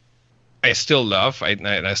I still love.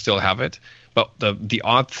 I still have it. But the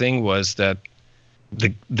odd thing was that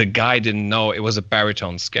the guy didn't know it was a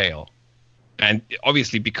baritone scale, and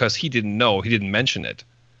obviously because he didn't know, he didn't mention it.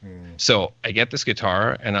 So I get this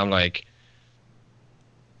guitar and I'm like,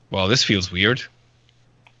 well, this feels weird.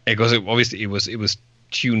 Because it was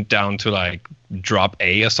tuned down to like drop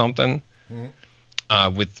A or something,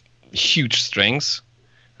 with huge strings.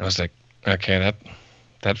 I was like, okay,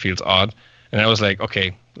 that feels odd. And I was like,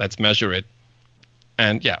 okay, let's measure it.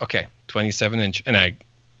 And yeah, okay, 27-inch. And I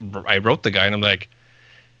wrote the guy and I'm like,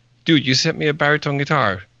 dude, you sent me a baritone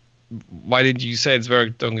guitar. Why did you say it's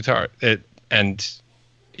baritone guitar? And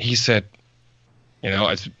he said,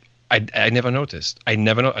 I never noticed. I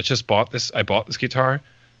just bought this. I bought this guitar.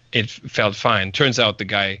 It felt fine. Turns out the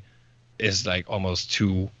guy is like almost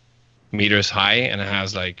 2 meters high and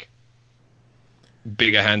has like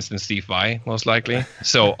bigger hands than Steve Vai, most likely.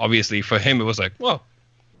 So obviously for him it was like, well,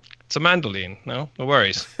 it's a mandolin. No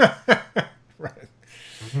worries. Right.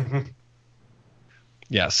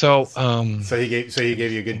 Yeah. So so he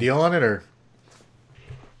gave you a good deal on it, or?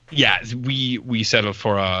 Yeah, we settled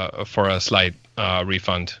for a slight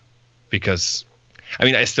refund, because I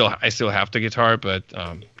mean I still have the guitar, but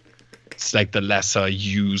it's like the lesser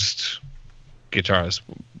used guitars.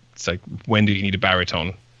 It's like, when do you need a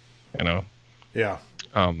baritone? Yeah.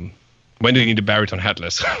 When do you need a baritone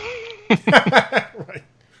headless? Right.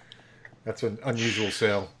 That's an unusual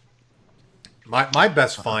sale. My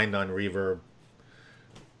best find on Reverb,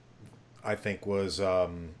 I think, was I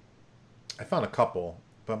found a couple,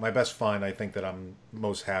 but my best find, I think, that I'm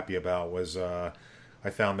most happy about was I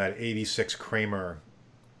found that 86 Kramer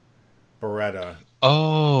Beretta.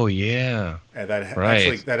 Oh yeah. And that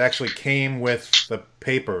right. actually came with the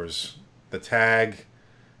papers, the tag,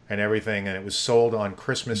 and everything, and it was sold on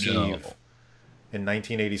Christmas Eve in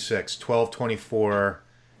 1986,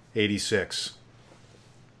 12/24/86.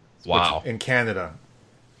 Wow. In Canada.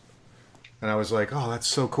 And I was like, oh, that's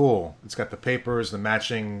so cool. It's got the papers, the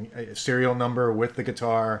matching serial number with the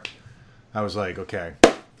guitar. I was like, okay,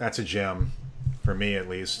 that's a gem, for me at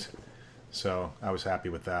least. So I was happy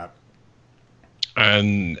with that.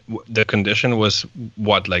 And the condition was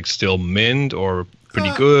what, like still mint or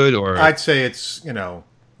pretty good? Or I'd say it's,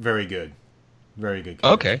 very good. Very good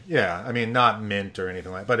condition. Okay. Yeah, I mean, not mint or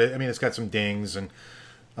anything like that. But, it's got some dings and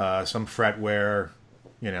some fret wear.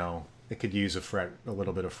 It could use a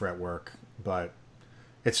little bit of fret work. But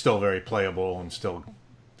it's still very playable and still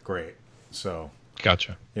great. So,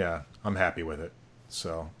 gotcha. Yeah, I'm happy with it.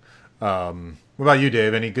 So, what about you,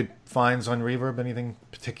 Dave? Any good finds on Reverb? Anything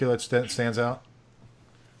particular that stands out?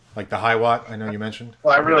 Like the Hiwatt, I know you mentioned.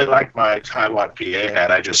 Well, I really like my Hiwatt PA head.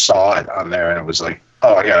 I just saw it on there, and it was like,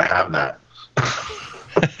 oh, I gotta have that.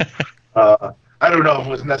 I don't know if it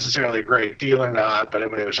was necessarily a great deal or not, but it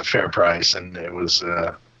was a fair price, and it was.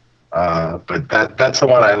 But that's the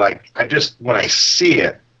one I like. When I see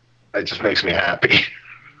it, it just makes me happy.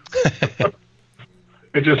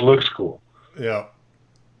 It just looks cool. Yeah,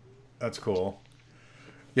 that's cool.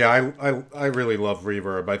 Yeah, I really love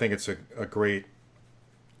Reverb. I think it's a great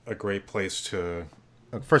place to.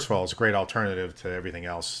 First of all, it's a great alternative to everything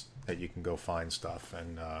else that you can go find stuff.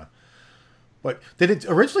 And but did it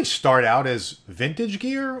originally start out as vintage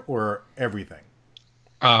gear or everything?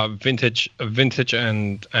 Vintage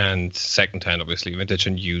and secondhand, obviously. Vintage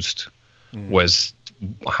and used was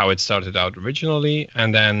how it started out originally,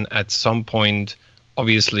 and then at some point,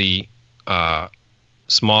 obviously,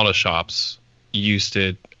 smaller shops used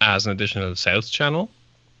it as an additional sales channel,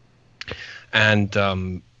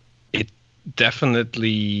 and it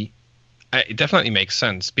definitely makes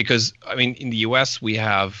sense because in the US we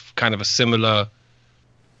have kind of a similar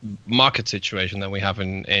market situation than we have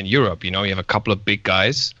in Europe. You have a couple of big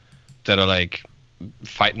guys that are like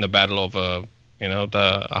fighting the battle over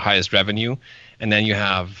the highest revenue, and then you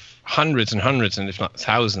have hundreds and hundreds and if not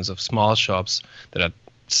thousands of small shops that are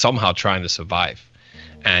somehow trying to survive.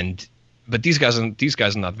 But these guys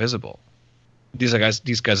are not visible. These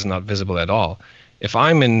guys are not visible at all. If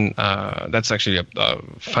I'm in that's actually a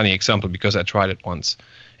funny example because I tried it once.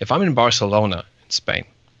 If I'm in Barcelona in Spain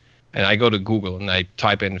and I go to Google and I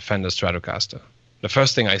type in Fender Stratocaster, the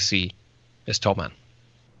first thing I see is Thomann.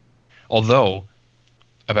 Although,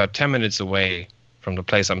 about 10 minutes away from the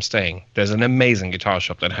place I'm staying, there's an amazing guitar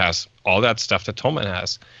shop that has all that stuff that Thomann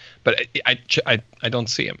has. But I don't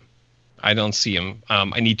see him. I don't see him.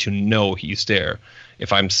 I need to know he's there.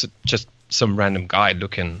 If I'm just some random guy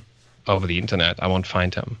looking over the internet, I won't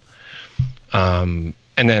find him. And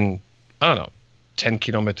then, I don't know, 10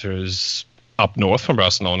 kilometers up north from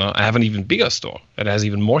Barcelona, I have an even bigger store that has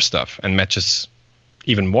even more stuff and matches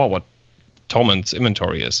even more what Thomann's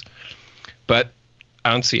inventory is. But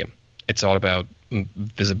I don't see him. It's all about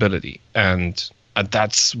visibility, and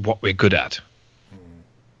that's what we're good at.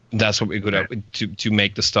 That's what we're good at, to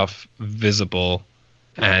make the stuff visible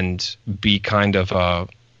and be kind of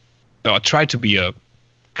try to be a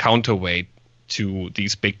counterweight to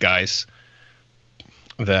these big guys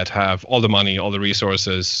that have all the money, all the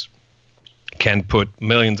resources, can put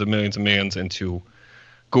millions and millions and millions into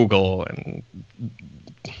Google and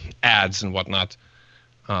ads and whatnot.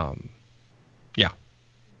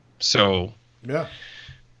 So yeah,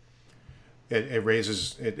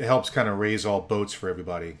 it helps kind of raise all boats for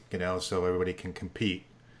everybody, so everybody can compete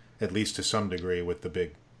at least to some degree with the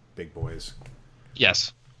big boys.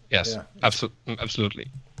 Yes, yeah. Absolutely.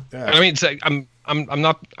 Yeah. I mean, it's like, I'm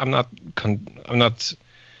not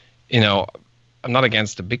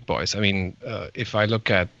against the big boys. I mean, if I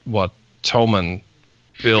look at what Thomann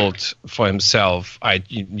built for himself,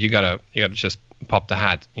 you gotta just pop the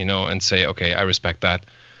hat, and say, okay, I respect that,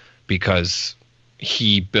 because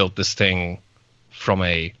he built this thing from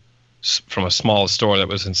a small store that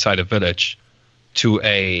was inside a village to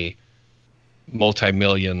a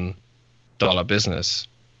multi-million-dollar business.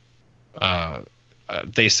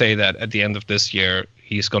 They say that at the end of this year,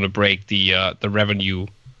 he's going to break the revenue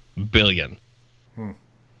billion.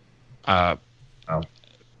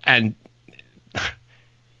 And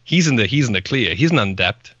he's in the clear. He's not in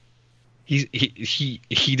debt.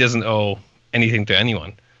 He doesn't owe anything to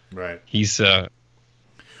anyone. Right. He's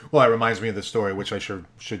well, that reminds me of the story, which I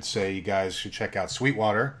should say you guys should check out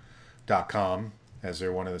Sweetwater.com, as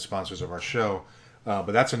they're one of the sponsors of our show.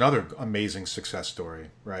 But that's another amazing success story,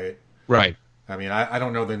 right? Right. I mean, I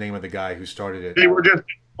don't know the name of the guy who started it. They were just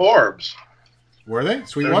Forbes. Were they?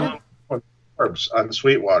 Sweetwater? Forbes on the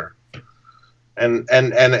Sweetwater. And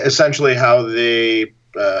essentially how they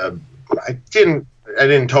I didn't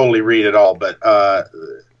totally read it all, but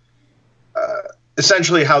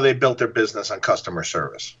essentially how they built their business on customer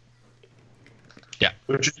service. Yeah.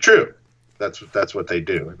 Which is true. That's what they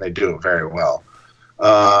do, and they do it very well.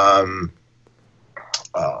 And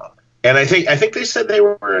I think they said they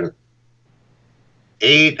were an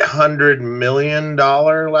 $800 million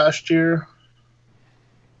last year.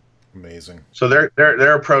 Amazing. So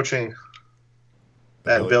they're approaching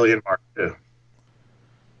that billion mark too.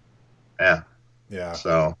 Yeah. Yeah.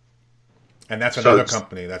 So. And that's another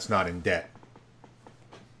company that's not in debt.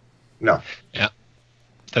 No. Yeah.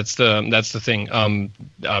 That's the thing.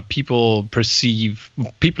 People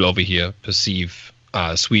over here perceive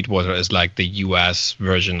Sweetwater as like the U.S.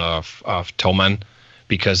 version of Thomann,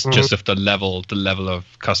 because just of the level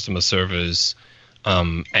of customer service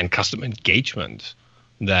and customer engagement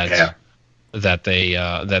that they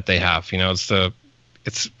have. You know,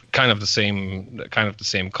 it's kind of the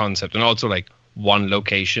same concept, and also like one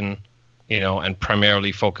location, you know, and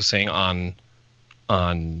primarily focusing on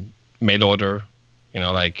mail order, you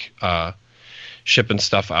know, like shipping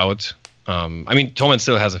stuff out. I mean, Thomann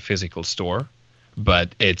still has a physical store,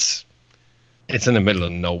 but it's in the middle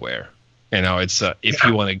of nowhere. You know, it's if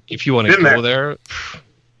you want to go there,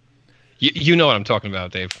 you know what I'm talking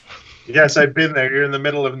about, Dave. Yes, I've been there. You're in the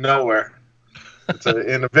middle of nowhere. It's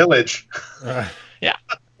in a village. Yeah.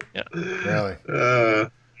 Really?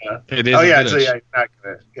 It is. Oh yeah, so you're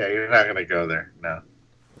not gonna go there. No.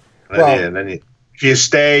 Well, if you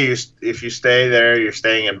stay there, you're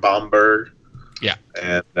staying in Bamberg. Yeah.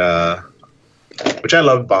 And which I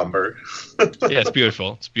love Bamberg. Yeah, it's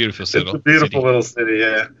beautiful. It's a beautiful city. It's a beautiful little city.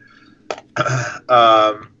 Yeah.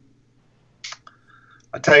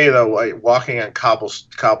 I tell you though, like, walking on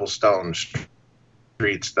cobblestone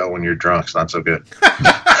streets though when you're drunk is not so good.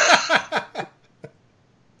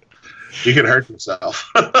 You can hurt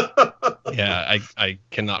yourself. Yeah, I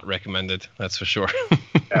cannot recommend it. That's for sure.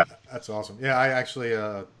 Yeah, that's awesome. Yeah, I actually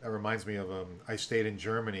that reminds me of I stayed in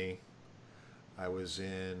Germany. I was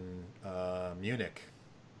in Munich.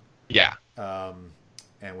 Yeah.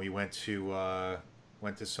 And we went to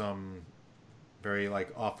some very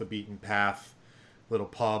like off the beaten path little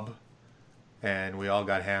pub, and we all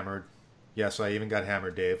got hammered. Yes, I even got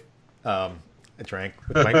hammered, Dave. I drank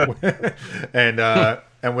with Mike.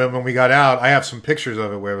 And when we got out, I have some pictures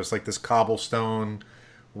of it where it was like this cobblestone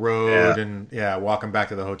road, and walking back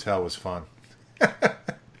to the hotel was fun.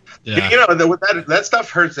 Yeah. You know, that stuff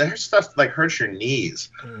hurts. That stuff like hurts your knees.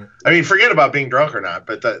 I mean, forget about being drunk or not,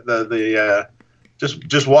 but the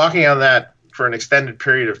just walking on that for an extended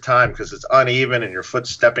period of time because it's uneven and your foot's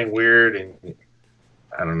stepping weird, and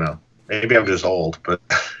I don't know. Maybe I'm just old, but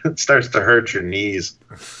it starts to hurt your knees.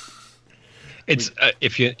 It's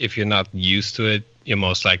if you're not used to it, you're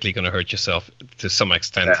most likely going to hurt yourself to some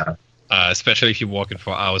extent, especially if you're walking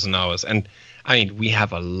for hours and hours. And I mean, we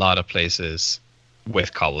have a lot of places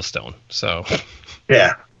with cobblestone, so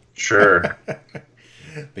yeah, sure.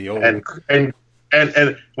 The old and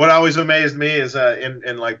what always amazed me is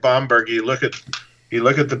in like Bamberg, you look at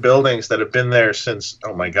the buildings that have been there since,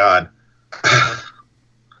 oh my God,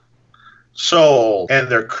 so old, and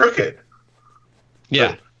they're crooked.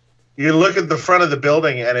 Yeah. You look at the front of the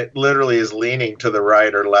building, and it literally is leaning to the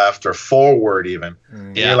right or left or forward even.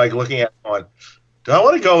 Yeah. You're like looking at it going, do I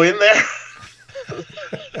want to go in there?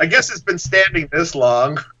 I guess it's been standing this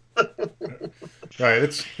long. Right,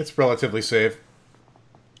 it's relatively safe.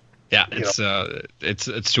 Yeah, it's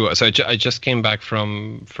true. So I just came back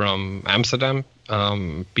from Amsterdam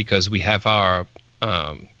because we have our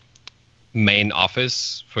main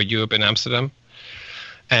office for Europe in Amsterdam,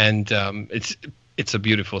 and it's a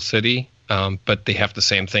beautiful city, but they have the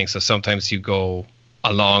same thing. So sometimes you go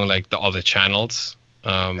along like the other channels,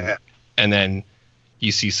 and then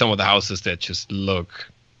you see some of the houses that just look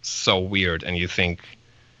so weird, and you think,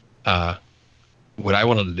 would I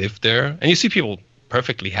want to live there? And you see people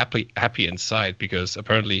perfectly happy inside, because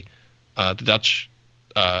apparently the Dutch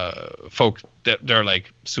folk, they're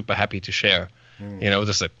like super happy to share. You know,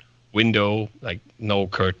 there's a window, like no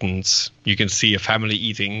curtains. You can see a family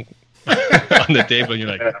eating on the table, and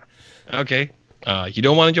you're like, okay, you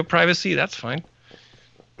don't want your privacy? That's fine.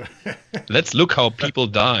 Let's look how people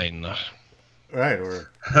dine. Right, or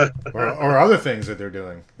other things that they're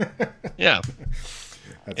doing. Yeah.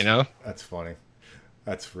 That's funny.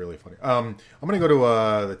 That's really funny. I'm going to go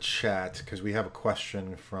to the chat because we have a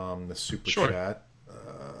question from the super chat.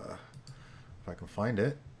 If I can find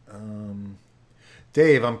it.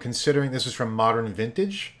 Dave, I'm considering, this is from Modern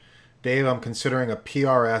Vintage. Dave, I'm considering a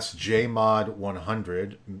PRS JMod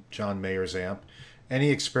 100, John Mayer's amp. Any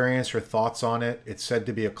experience or thoughts on it? It's said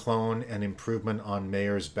to be a clone and improvement on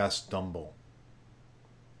Mayer's best Dumble.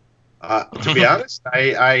 To be honest,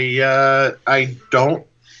 I don't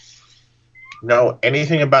know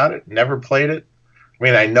anything about it. Never played it. I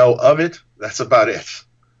mean, I know of it. That's about it.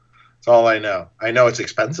 That's all I know. I know it's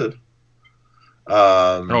expensive.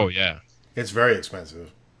 Oh yeah, It's very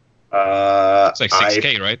expensive. it's like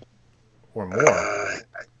 6K, right? Or more.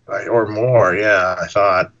 Or more, yeah, I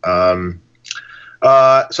thought.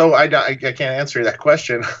 So I can't answer that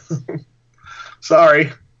question.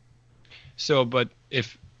 Sorry. So, but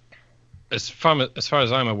if, as far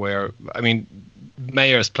as I'm aware, I mean,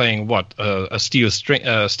 Mayer is playing what, a steel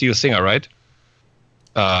singer, right?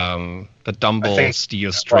 The Dumble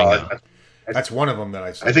steel stringer. That's one of them that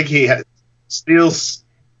I said. I think he had steel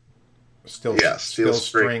Steel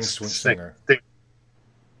string singer.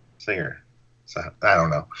 Singer. So, I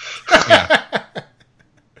don't know. Yeah.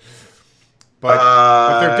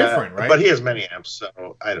 But they're different, right? But he has many amps,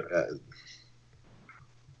 so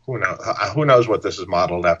who knows? Who knows what this is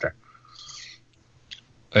modeled after?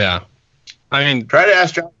 Yeah. I mean, Try to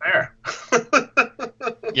ask John Mayer.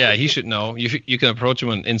 yeah, he should know. You can approach him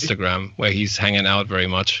on Instagram, where he's hanging out very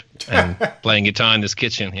much and playing guitar in his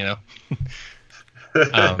kitchen.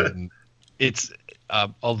 It's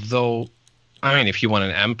although, I mean, if you want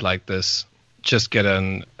an amp like this, just get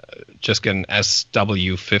an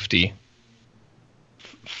SW50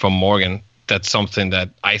 from Morgan. That's something that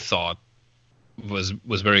I thought was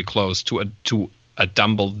very close to a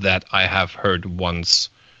Dumble that I have heard once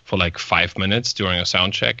for like 5 minutes during a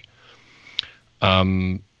sound check.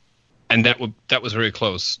 And that was very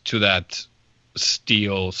close to that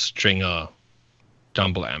steel stringer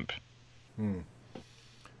Dumble amp. And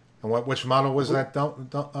which model was that,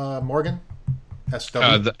 Morgan? SW?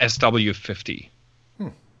 The SW50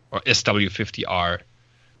 or SW50R.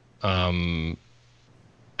 And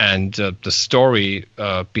the story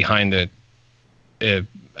behind it,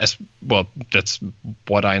 as well, that's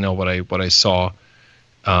what I know. What I saw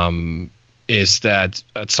is that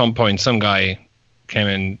at some point some guy came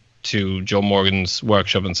in to Joe Morgan's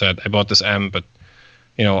workshop and said, "I bought this amp, but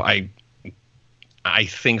I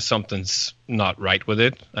think something's not right with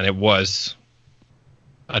it," and it was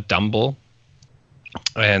a Dumble.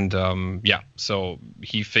 And so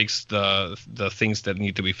he fixed the things that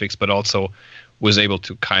need to be fixed, but also was able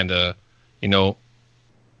to kind of,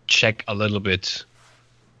 check a little bit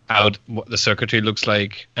out what the circuitry looks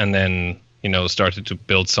like, and then started to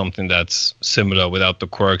build something that's similar without the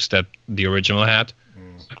quirks that the original had.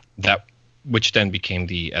 That which then became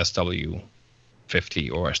the SW50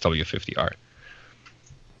 or SW50R.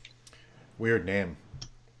 Weird name.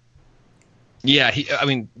 Yeah,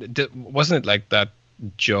 wasn't it like that?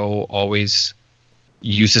 Joe always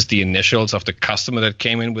uses the initials of the customer that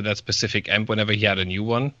came in with that specific amp whenever he had a new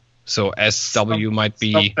one. So SW might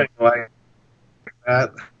be something like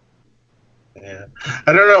that. Yeah,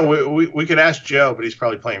 I don't know. We could ask Joe, but he's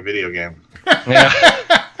probably playing video game. Yeah.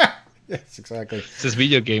 Yes, exactly. It's his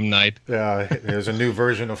video game night. Yeah, there's a new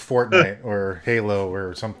version of Fortnite or Halo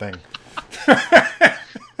or something.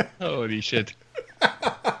 Holy shit!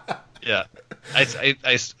 Yeah,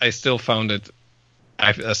 I still found it.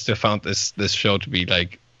 I still found this show to be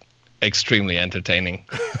like extremely entertaining.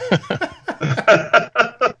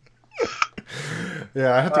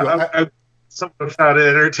 Yeah, I have to go. Someone found it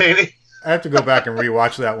entertaining. I have to go back and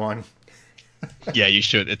rewatch that one. Yeah, you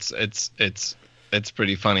should. It's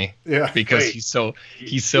pretty funny. Yeah, because Wait,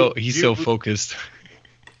 he's so focused.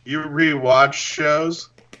 You rewatch shows?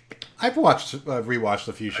 I've rewatched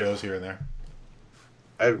a few shows here and there.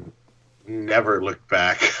 I've never looked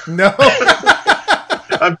back. No.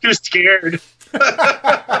 I'm too scared.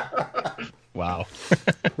 Wow.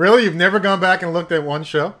 Really? You've never gone back and looked at one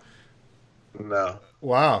show? No.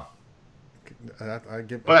 Wow. But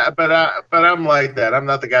I'm like that. I'm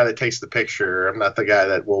not the guy that takes the picture. I'm not the guy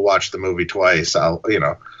that will watch the movie twice. I'll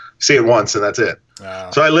see it once and that's it.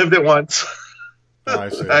 So I lived it once. I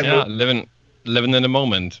see. Yeah, living in the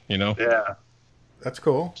moment. Yeah. That's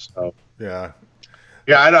cool. So Yeah.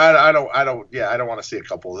 yeah, I don't want to see a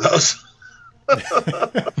couple of those.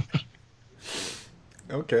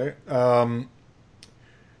 Okay.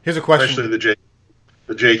 Here's a question. Especially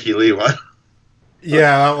the Jakey Lee one.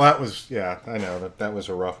 Yeah, that was. Yeah, I know that was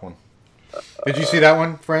a rough one. Did you see that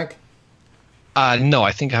one, Frank? No,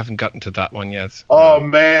 I think I haven't gotten to that one yet. Oh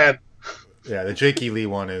man. Yeah, the Jakey Lee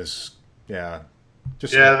one is. Yeah.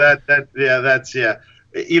 Just That's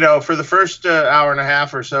for the first hour and a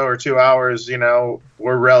half or so, or 2 hours,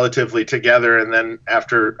 we're relatively together, and then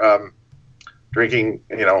after drinking,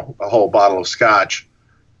 a whole bottle of scotch,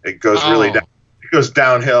 it goes really down. It goes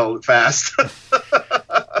downhill fast.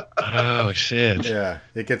 Oh shit! Yeah,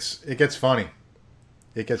 it gets funny.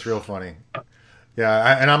 It gets real funny.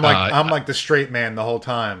 Yeah, and I'm like the straight man the whole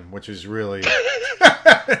time, which is really.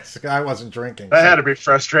 I wasn't drinking. That had to be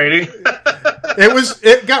frustrating.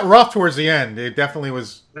 It got rough towards the end. It definitely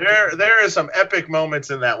was. There is some epic moments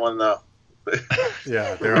in that one, though.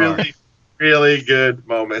 Yeah, there really, really good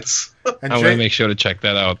moments. And I'm going to make sure to check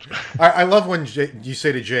that out. I love when you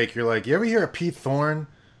say to Jake, you're like, you ever hear of Pete Thorne?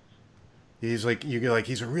 He's like, you're like,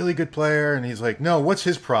 he's a really good player, and he's like, no, what's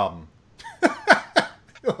his problem?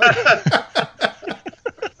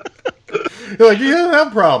 You're like, you don't have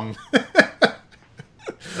a problem.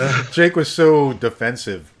 Jake was so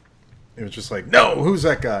defensive. It was just like, no, who's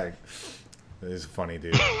that guy? He's a funny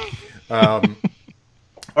dude. Or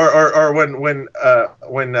when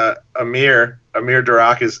Amir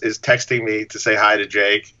Durak is texting me to say hi to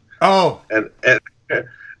Jake. Oh, and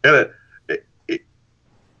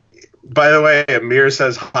by the way, Amir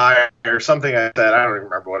says hi or something like that. I don't even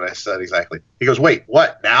remember what I said exactly. He goes, "Wait,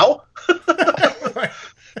 what now?"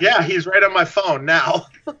 Yeah, he's right on my phone now.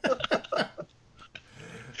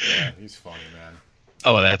 Yeah, he's funny, man.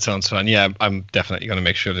 Oh, that sounds fun. Yeah, I'm definitely going to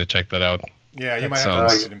make sure to check that out. Yeah, you might have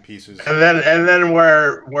to watch it in pieces. And then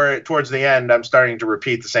where towards the end, I'm starting to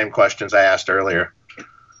repeat the same questions I asked earlier.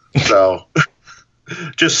 So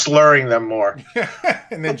just slurring them more.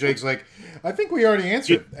 And then Jake's like, I think we already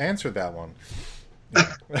answered that one.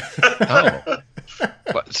 Oh,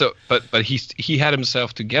 but he had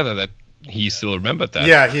himself together that he still remembered that.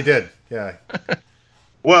 Yeah, he did. Yeah.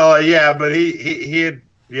 Well, yeah, but he had,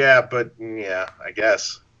 yeah, but yeah, I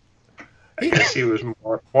guess he was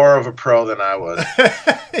more of a pro than I was.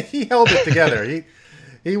 He held it together.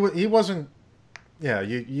 He wasn't. Yeah,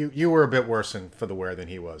 you were a bit worse for the wear than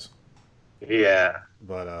he was. Yeah,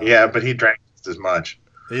 but but he drank just as much.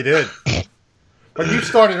 He did. But you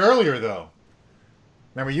started earlier, though.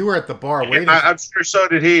 Remember, you were at the bar waiting. I'm sure so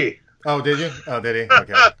did he. Oh, did you? Oh, did he?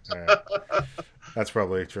 Okay. All right. That's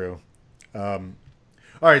probably true. All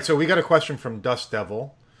right, so we got a question from Dust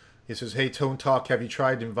Devil. He says, hey, Tone Talk, have you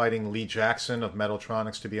tried inviting Lee Jackson of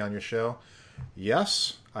Metaltronics to be on your show?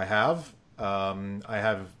 Yes, I have.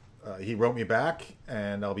 He wrote me back,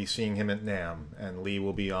 and I'll be seeing him at NAMM, and Lee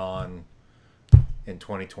will be on in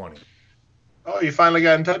 2020. Oh, you finally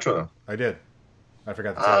got in touch with him. I did. I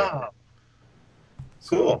forgot to tell you.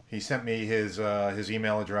 So cool. He sent me his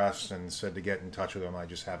email address and said to get in touch with him. I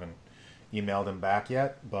just haven't emailed him back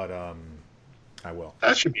yet, but I will.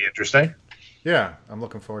 That should be interesting. Yeah, I'm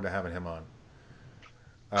looking forward to having him on.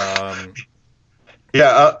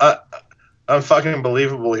 Unfucking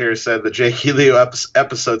Unbelievable here said the Jake Helio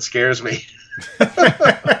episode scares me.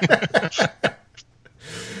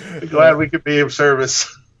 Glad we could be of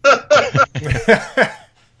service.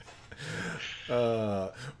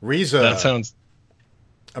 Riza. That sounds.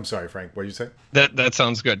 I'm sorry, Frank. What did you say? That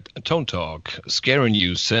sounds good. Tone Talk, scaring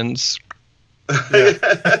you since.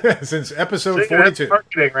 Yeah. Since episode 42.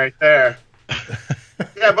 Marketing right there.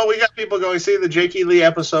 Yeah, but we got people going, see, the Jake E. Lee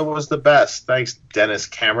episode was the best. Thanks, Dennis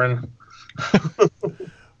Cameron.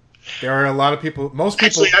 There are a lot of people. Most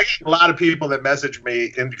people. Actually, I get a lot of people that message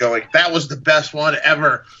me and going, that was the best one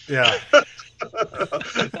ever. Yeah.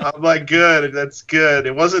 I'm like, good. That's good.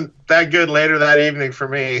 It wasn't that good later that evening for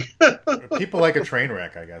me. People like a train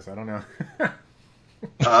wreck, I guess. I don't know.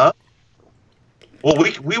 Huh? Well,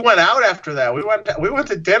 we went out after that. We went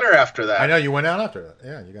to dinner after that. I know you went out after that.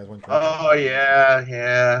 Yeah, you guys went. Oh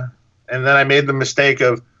yeah. And then I made the mistake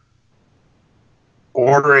of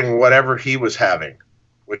ordering whatever he was having,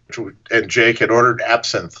 and Jake had ordered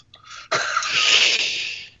absinthe.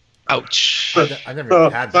 Ouch! I've never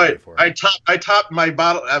even had that before. I topped my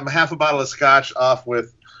bottle, half a bottle of scotch off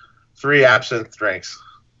with 3 absinthe drinks.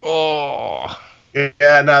 Oh. Yeah,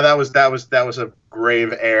 no, that was a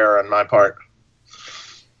grave error on my part.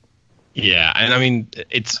 Yeah, and I mean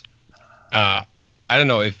it's I don't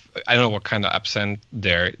know what kind of absinthe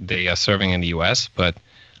they are serving in the US, but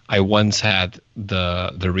I once had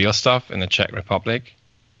the real stuff in the Czech Republic. Yeah.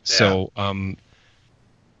 So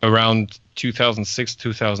around 2006,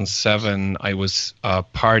 2007, I was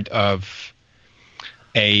part of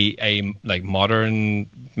a like modern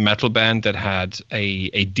metal band that had a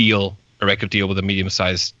record deal with a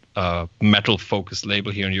medium-sized metal focused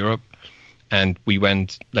label here in Europe. And we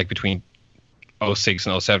went like between 2006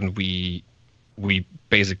 and 2007, we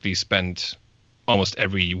basically spent almost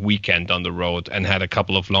every weekend on the road and had a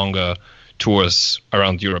couple of longer tours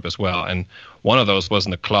around Europe as well. And one of those was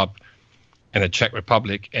in a club in the Czech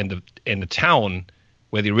Republic in the town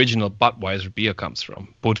where the original Budweiser beer comes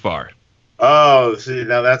from, Budvar. Oh, see,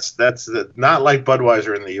 now that's not like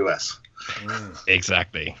Budweiser in the U.S.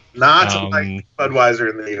 Exactly. Not like Budweiser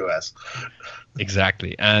in the U.S.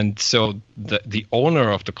 Exactly. And so the owner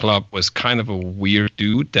of the club was kind of a weird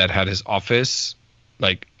dude that had his office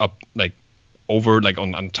like over like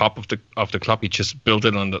on top of the club. He just built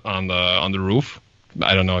it on the roof.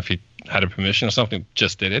 I don't know if he had a permission or something.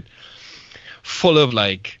 Just did it, full of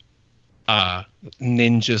like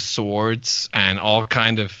ninja swords and all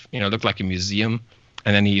kind of, looked like a museum.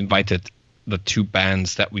 And then he invited the 2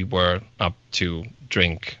 bands that we were up to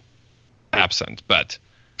drink absinthe, but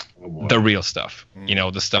the real stuff,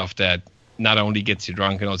 the stuff that not only gets you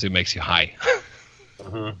drunk and also makes you high.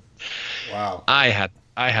 Wow. I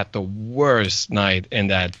had the worst night in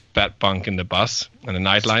that bed bunk in the bus and the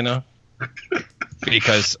nightliner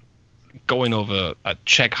because going over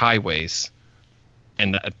Czech highways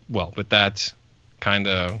and with that kind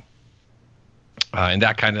of in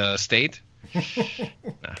that kind of state.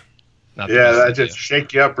 That just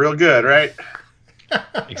shake you up real good, right?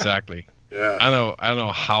 Exactly. Yeah. I don't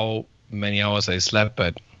know how many hours I slept,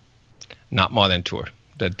 but not more than 2.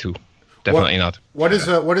 Definitely not. What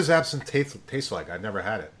does absinthe taste like? I've never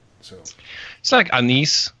had it. So it's like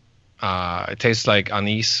anise. It tastes like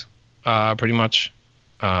anise, pretty much.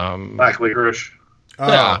 Black licorice. Oh,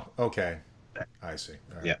 yeah. Okay. I see.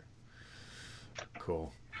 All right. Yeah.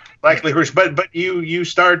 Cool. Black licorice, but you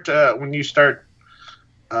start when you start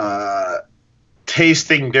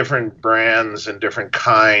tasting different brands and different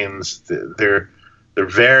kinds. They're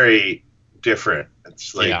very different.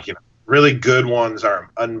 It's like really good ones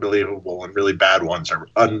are unbelievable, and really bad ones are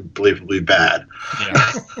unbelievably bad.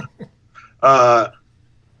 Yeah.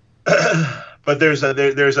 But there's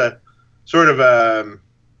a sort of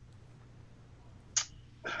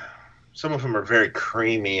some of them are very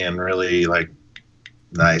creamy and really like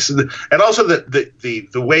nice, and also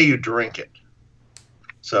the way you drink it.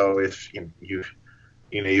 So if you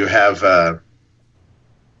have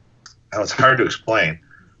it's hard to explain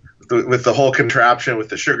with the whole contraption with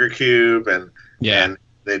the sugar cube and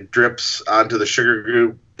it drips onto the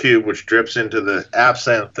sugar cube, which drips into the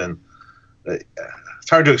absinthe, and it's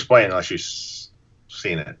hard to explain unless you've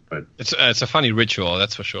seen it. But it's a funny ritual,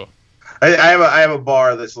 that's for sure. I have a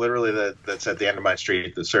bar that's literally that's at the end of my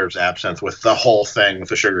street that serves absinthe with the whole thing, with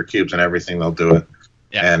the sugar cubes and everything. They'll do it,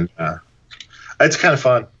 and it's kind of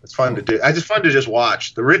fun. It's fun to do. It's fun to just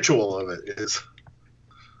watch. The ritual of it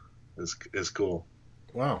is cool.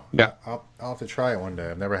 Wow. Yeah. I'll have to try it one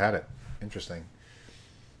day. I've never had it. Interesting.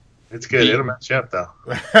 It's good. It'll mess you up though.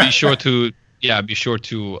 Be sure to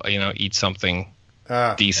eat something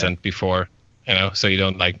decent before, so you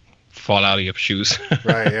don't like fall out of your shoes.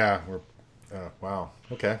 Right. Yeah. Wow.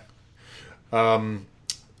 Okay.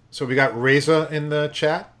 So we got Reza in the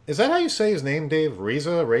chat. Is that how you say his name, Dave?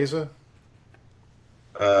 Reza?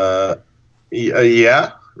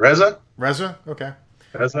 Yeah. Reza? Okay.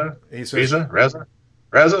 Reza? He says, Reza?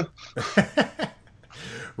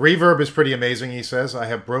 Reverb is pretty amazing, he says. I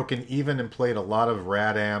have broken even and played a lot of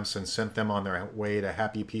rad amps and sent them on their way to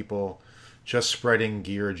happy people just spreading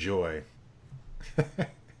gear joy.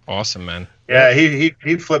 Awesome, man. Yeah,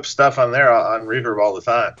 he flips stuff on there on Reverb all the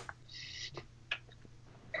time.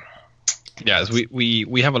 Yeah,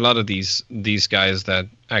 we have a lot of these guys that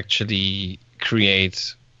actually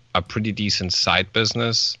create a pretty decent side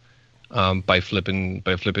business by flipping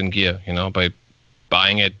gear, by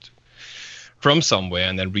buying it from somewhere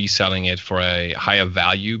and then reselling it for a higher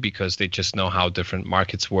value because they just know how different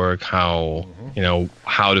markets work, how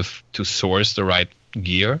how to source the right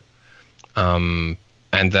gear, and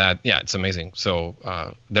that it's amazing. So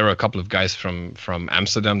there are a couple of guys from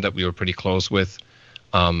Amsterdam that we were pretty close with,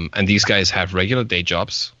 and these guys have regular day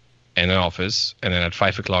jobs in an office, and then at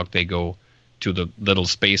 5 o'clock they go to the little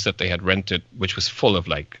space that they had rented, which was full of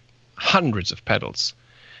like hundreds of pedals,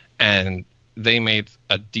 and they made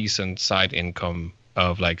a decent side income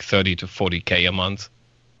of like 30 to 40K a month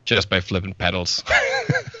just by flipping pedals.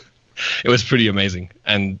 It was pretty amazing,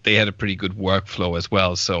 and they had a pretty good workflow as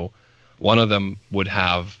well. So one of them would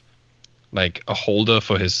have like a holder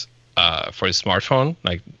for his smartphone,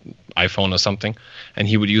 like iPhone or something, and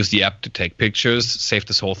he would use the app to take pictures, save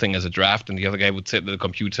this whole thing as a draft, and the other guy would sit at the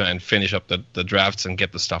computer and finish up the drafts and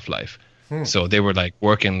get the stuff live. So they were like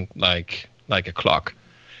working like a clock.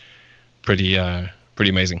 Pretty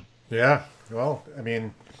amazing. Yeah. Well, I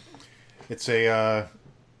mean, it's a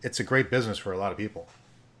great business for a lot of people.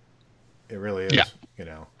 It really is. Yeah.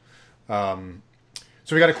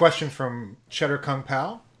 So we got a question from Cheddar Kung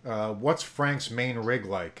Pao. What's Frank's main rig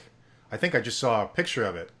like? I think I just saw a picture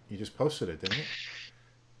of it. You just posted it, didn't you?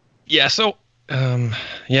 Yeah. So, I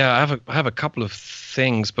have a couple of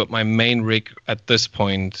things, but my main rig at this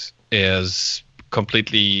point is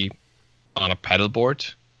completely on a pedal board.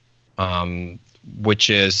 Which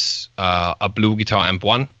is a Blue Guitar Amp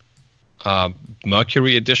 1,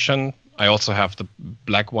 Mercury edition. I also have the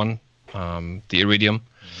black one, the Iridium.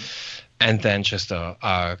 and then just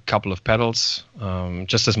a couple of pedals.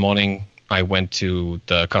 Just this morning, I went to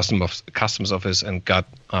the customs office and got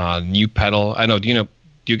a new pedal. I know. Do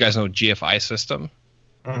you guys know GFI system?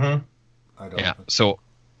 Mm-hmm. I don't. Yeah. So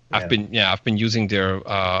I've been using their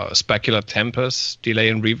Specular Tempest delay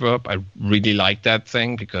and reverb. I really like that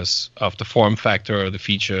thing because of the form factor, the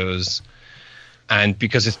features, and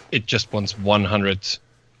because it just wants 100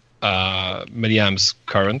 milliamps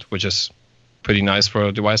current, which is pretty nice for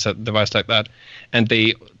a device like that. And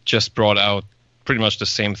they just brought out pretty much the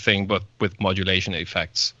same thing but with modulation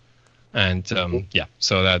effects. And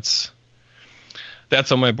so that's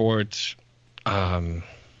on my board.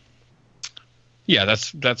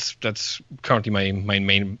 That's currently my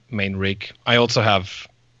main rig. I also have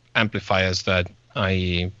amplifiers that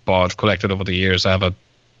I collected over the years. I have a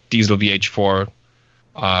Diesel VH4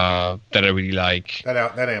 that I really like. That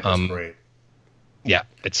amp is great. Yeah,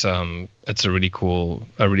 it's a really cool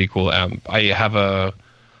amp. I have a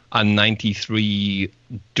 93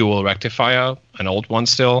 dual rectifier, an old one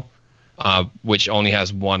still, which only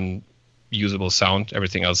has one usable sound.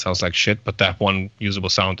 Everything else sounds like shit, but that one usable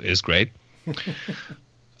sound is great.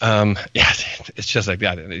 It's just like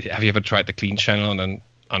that. Have you ever tried the clean channel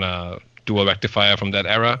on a dual rectifier from that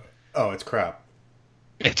era? Oh, it's crap.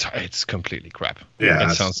 It's completely crap. Yeah,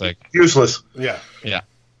 it sounds like useless. Yeah,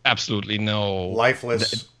 absolutely no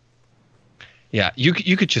lifeless. You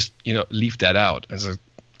could just leave that out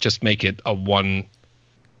just make it a one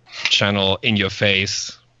channel in your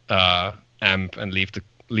face amp and leave the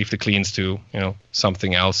cleans to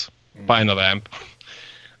something else. Buy another amp.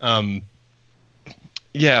 That's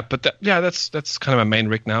kind of my main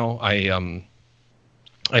rig now. I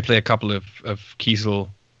play a couple of Kiesel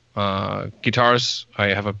guitars. I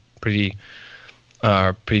have a pretty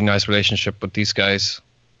nice relationship with these guys.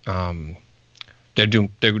 They're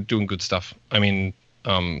doing good stuff. I mean,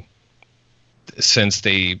 since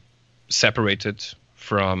they separated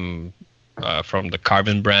from the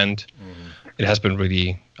Carbon brand, it has been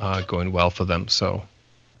really going well for them. So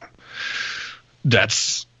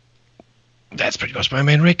that's pretty much my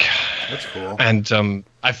main rig. That's cool. And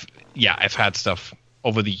I've had stuff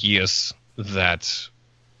over the years that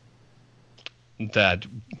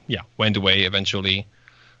went away eventually,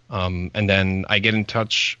 and then I get in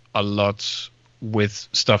touch a lot with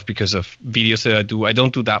stuff because of videos that I do. I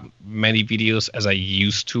don't do that many videos as I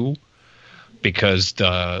used to because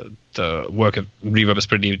the work of Reverb is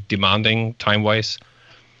pretty demanding time wise.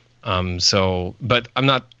 But I'm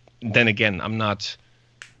not. Then again,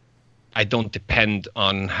 I don't depend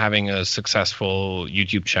on having a successful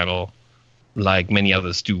YouTube channel like many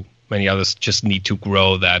others do. Many others just need to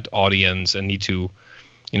grow that audience and need to,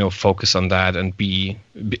 focus on that and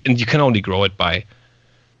and you can only grow it by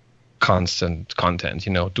constant content,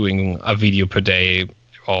 doing a video per day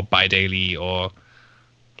or bi-daily or,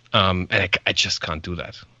 and I just can't do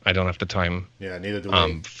that. I don't have the time. Yeah, neither do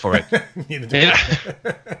we. For it. Neither do we.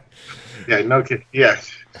 Yeah, no kidding. Yes.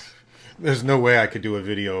 There's no way I could do a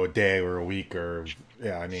video a day or a week or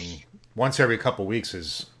once every couple weeks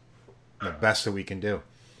is the best that we can do.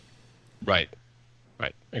 Right,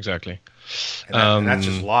 exactly. And that's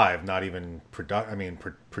just live, not even product.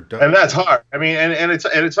 And that's hard. And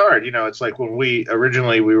it's hard. It's like when we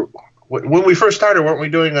first started, weren't we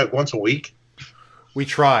doing it once a week? We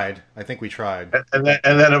tried. I think we tried. And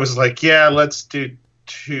then it was like, yeah, let's do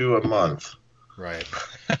 2 a month. Right.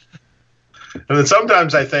 And then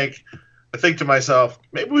sometimes I think to myself,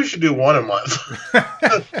 maybe we should do 1 a month.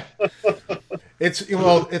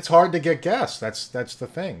 It's hard to get guests. That's the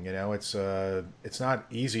thing. It's not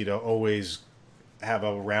easy to always have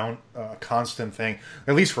a constant thing.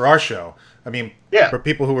 At least for our show. For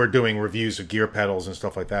people who are doing reviews of gear pedals and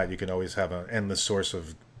stuff like that, you can always have an endless source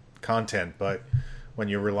of content. But when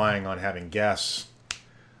you're relying on having guests,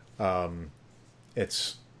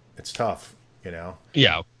 it's tough.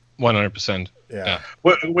 Yeah, 100%. Yeah.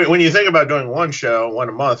 When you think about doing 1 show, 1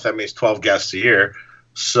 a month, that means 12 guests a year.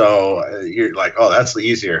 So you're like, oh, that's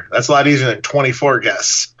easier. That's a lot easier than 24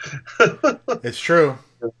 guests. It's true.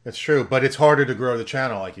 But it's harder to grow the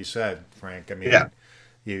channel, like you said, Frank.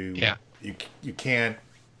 You can't.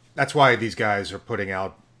 That's why these guys are putting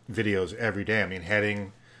out videos every day.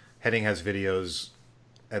 Heading has videos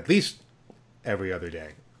at least every other day.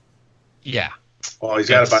 Yeah. Well, he's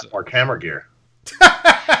got to buy more camera gear.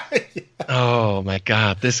 Oh my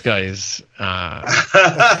God, this guy is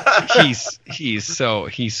he's so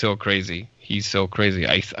crazy. He's so crazy.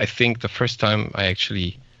 I think the first time I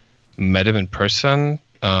actually met him in person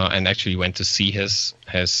and actually went to see his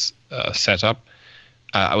setup,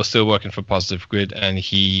 I was still working for Positive Grid, and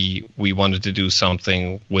we wanted to do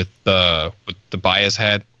something with the bias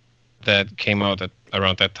head that came out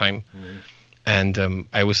around that time, and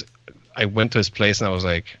I went to his place and I was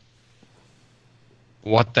like,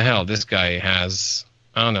 what the hell? This guy has,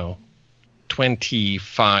 I don't know,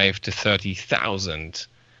 25 to 30,000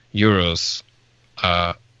 euros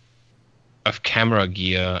of camera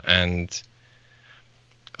gear and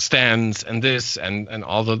stands and this and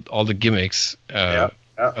all the gimmicks. I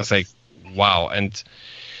was like, wow. And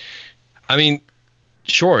I mean,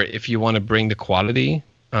 sure, if you want to bring the quality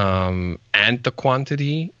and the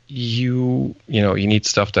quantity, you need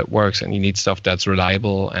stuff that works, and you need stuff that's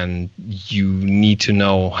reliable, and you need to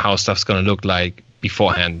know how stuff's going to look like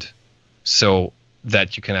beforehand, so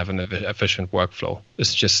that you can have an efficient workflow.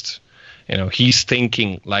 It's just, he's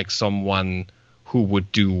thinking like someone who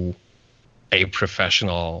would do a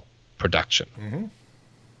professional production,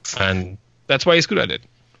 and that's why he's good at it.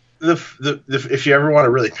 If you ever want to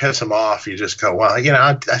really piss him off, you just go, well, I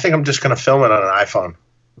think I'm just going to film it on an iPhone.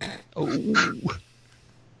 Oh.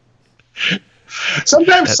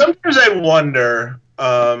 Sometimes I wonder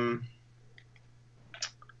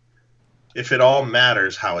if it all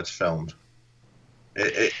matters how it's filmed.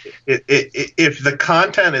 If the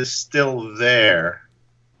content is still there,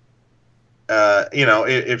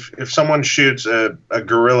 if someone shoots a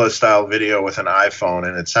guerrilla style video with an iPhone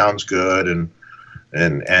and it sounds good and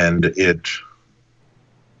it,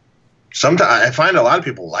 sometimes I find a lot of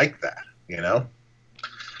people like that,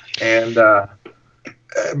 and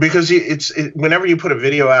because whenever you put a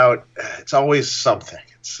video out, it's always something.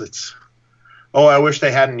 It's oh, I wish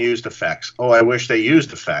they hadn't used effects. Oh, I wish they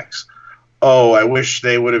used effects. Oh, I wish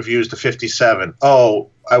they would have used a 57. Oh,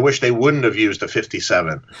 I wish they wouldn't have used a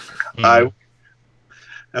 57. I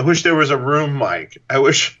wish there was a room mic.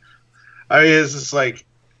 It's just like,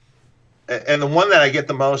 and the one that I get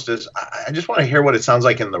the most is I just want to hear what it sounds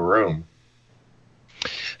like in the room.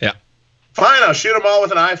 Yeah. Fine, I'll shoot them all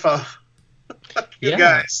with an iPhone. You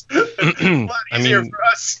guys. It's a lot easier for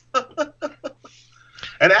us.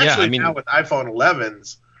 And actually now with iPhone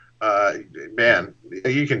 11s, man,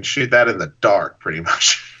 you can shoot that in the dark pretty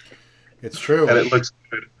much. It's true. And it looks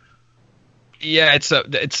good. Yeah, it's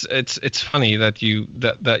funny that you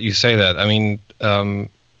say that. I mean,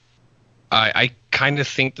 I kind of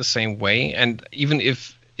think the same way, and even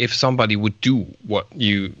if somebody would do what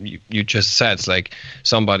you just said, it's like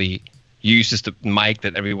somebody uses the mic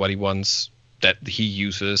that everybody wants that he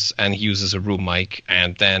uses, and he uses a room mic,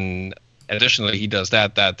 and then additionally he does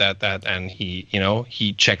that, and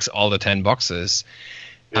he checks all the 10 boxes.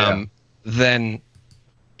 Then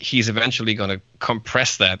he's eventually going to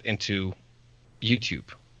compress that into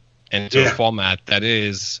YouTube, into a format that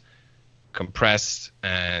is compressed,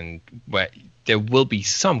 and where there will be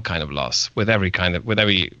some kind of loss with every kind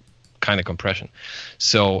of compression.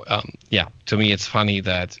 So to me it's funny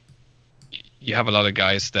that you have a lot of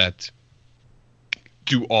guys that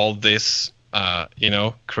do all this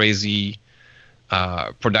crazy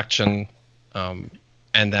production, and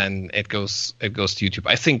then it goes to YouTube.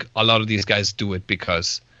 I think a lot of these guys do it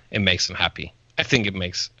because it makes them happy. I think it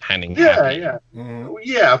makes Henning happy.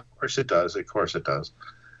 Yeah, of course it does.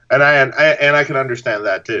 And I can understand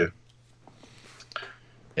that too.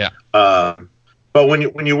 Yeah. But when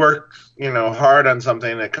you work, hard on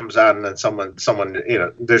something that comes out, and then someone,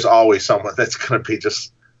 there's always someone that's going to be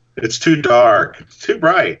just, it's too dark, it's too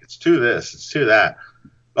bright, it's too this, it's too that.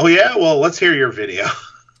 Oh yeah, well, let's hear your video.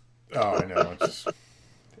 Oh, I know.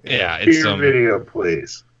 It's your video,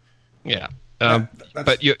 please. Yeah.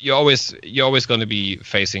 But you're always going to be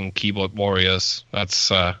facing keyboard warriors.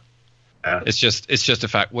 That's it's just a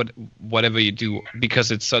fact. Whatever you do,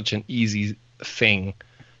 because it's such an easy thing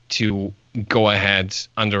to go ahead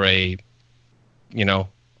under a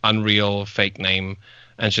Unreal fake name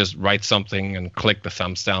and just write something and click the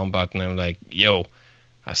thumbs down button and like, yo,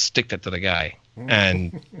 I stick that to the guy,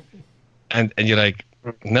 and you're like,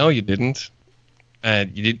 no, you didn't,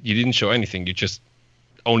 and you didn't show anything. You just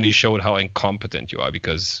only showed how incompetent you are,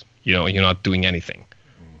 because you're not doing anything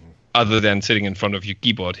other than sitting in front of your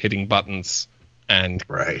keyboard, hitting buttons and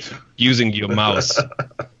using your mouse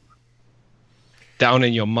down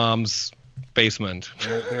in your mom's basement.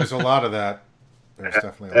 There's a lot of that. There's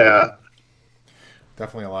definitely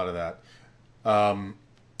a lot of that.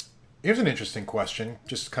 Here's an interesting question.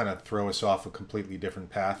 Just kind of throw us off a completely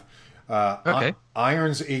different path. Okay.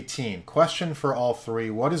 Irons 18. Question for all three.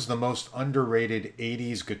 What is the most underrated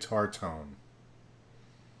 80s guitar tone?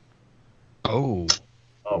 Oh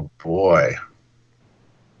boy.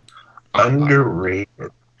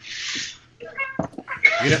 Underrated.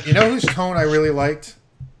 You know whose tone I really liked?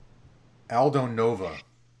 Aldo Nova.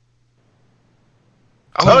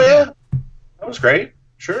 Oh yeah. That was great.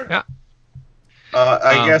 Sure. Yeah.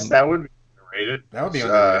 I guess that would be underrated. That would be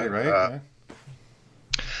underrated, right? Yeah.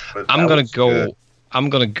 But I'm that gonna was go. good. I'm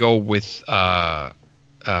gonna go with Ty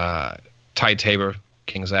Tabor,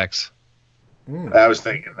 King's X. I was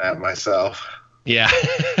thinking that myself. Yeah.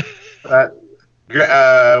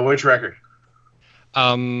 Which record?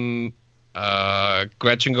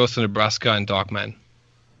 Gretchen Goes to Nebraska and Dogman.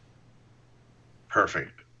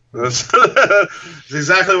 Perfect. That's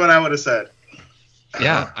exactly what I would have said.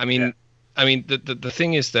 Yeah, I mean, the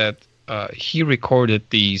thing is that he recorded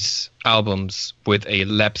these albums with a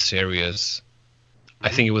lap series. I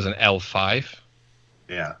think it was an L5.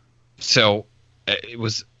 Yeah. So it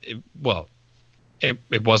wasn't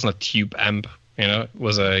a tube amp, it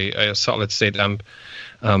was a solid state amp,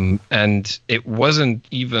 and it wasn't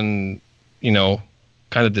even, kind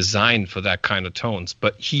of designed for that kind of tones.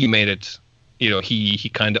 But he made it, he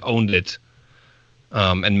kind of owned it,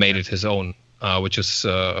 and made it his own, which is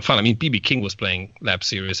fun. I mean, BB King was playing lap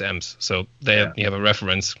series amps, so there you have a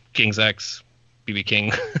reference. King's X, BB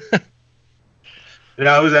King.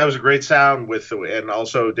 That was a great sound and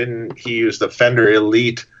also didn't he use the Fender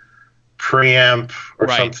Elite preamp or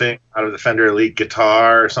something out of the Fender Elite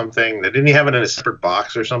guitar or something? Didn't he have it in a separate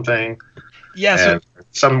box or something? Yeah,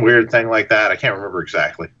 some weird thing like that. I can't remember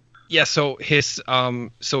exactly. Yeah, so his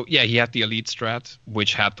he had the Elite Strat,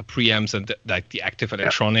 which had the preamps and the active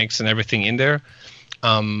electronics and everything in there.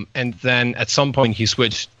 And then at some point he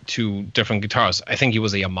switched to different guitars. I think he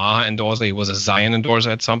was a Yamaha endorser, he was a Zion endorser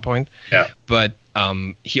at some point. Yeah. But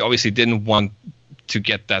he obviously didn't want to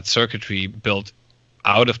get that circuitry built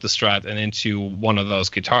out of the Strat and into one of those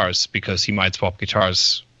guitars because he might swap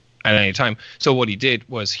guitars at any time. So what he did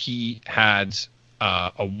was he had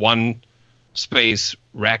a one space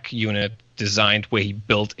rack unit designed where he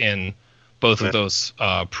built in both of those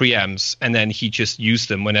preamps, and then he just used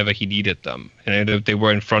them whenever he needed them, and they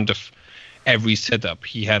were in front of every setup.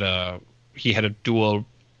 He had a dual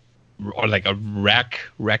or like a rack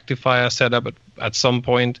rectifier setup at some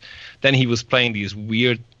point. Then he was playing these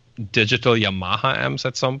weird digital Yamaha amps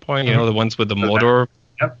at some point, the ones with the motor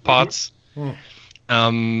pots.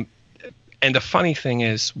 And the funny thing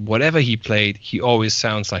is, whatever he played, he always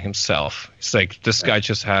sounds like himself. It's like this guy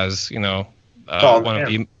just has, one of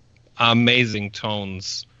the amazing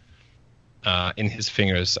tones in his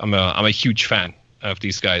fingers. I'm a huge fan of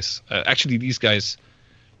these guys. Actually, these guys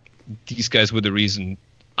were the reason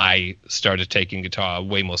I started taking guitar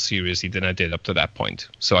way more seriously than I did up to that point.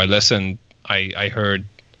 So I listened. I heard.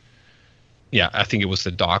 Yeah, I think it was the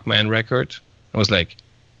Dogman record. I was like,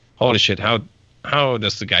 holy shit! How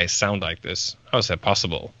does the guy sound like this? How is that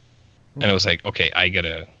possible? And I was like, okay, I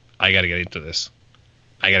gotta get into this.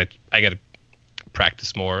 I gotta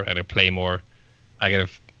practice more. I gotta play more. I gotta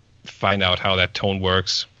find out how that tone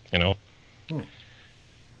works.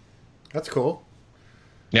 That's cool.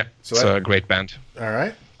 Yeah, so it's a great band. All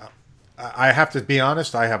right. I have to be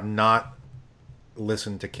honest. I have not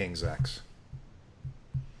listened to King's X.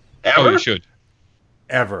 Ever? Oh, you should.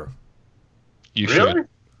 Ever. You Really? should.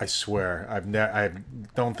 I swear, I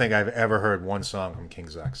don't think I've ever heard one song from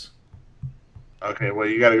King's X. Okay, well,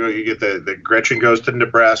 you got to go. You get the Gretchen Goes to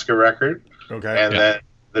Nebraska record, Okay, and then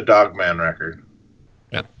the Dogman record.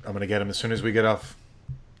 Yeah, I'm gonna get them as soon as we get off.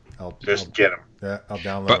 Just get them. Yeah, I'll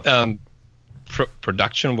download. But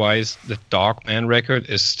production-wise, the Dogman record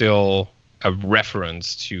is still a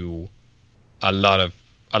reference to a lot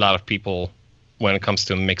of people when it comes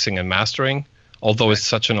to mixing and mastering. Although it's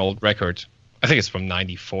such an old record. I think it's from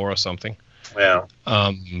 '94 or something. Yeah.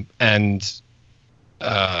 And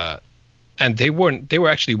they were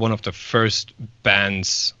actually one of the first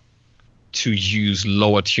bands to use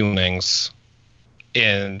lower tunings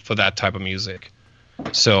for that type of music.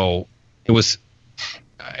 So it was,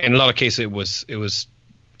 in a lot of cases, it was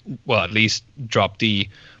well, at least drop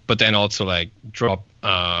D, but then also like drop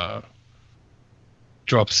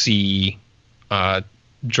C,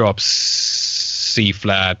 drop C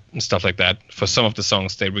flat and stuff like that. For some of the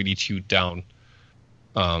songs, they really tuned down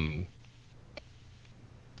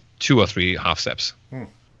 2 or 3 half steps.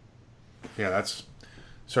 Yeah, that's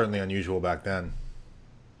certainly unusual back then.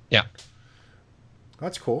 Yeah,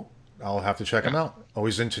 That's cool. I'll have to check them out.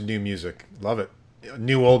 Always into new music. Love it.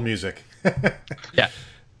 New old music. yeah,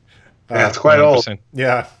 Yeah, it's quite old. 100%.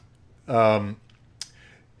 Yeah.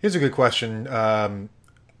 Here's a good question.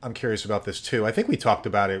 I'm curious about this too. I think we talked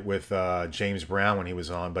about it with James Brown when he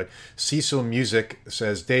was on, but Cecil Music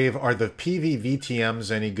says, Dave, are the PV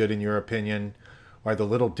VTMs any good in your opinion? Are the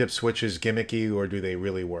little dip switches gimmicky or do they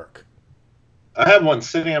really work? I have one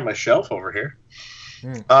sitting on my shelf over here,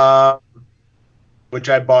 which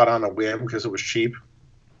I bought on a whim because it was cheap.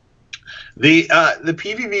 The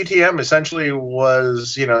PVVTM essentially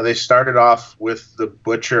was, they started off with the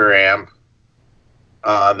Butcher amp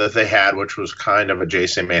that they had, which was kind of a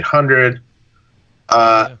JSIM 800.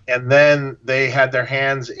 And then they had their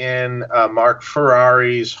hands in Mark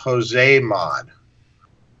Ferrari's Jose mod.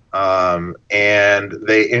 And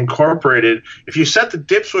they incorporated, if you set the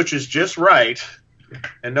dip switches just right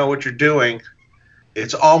and know what you're doing,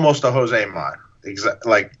 it's almost a Jose mod,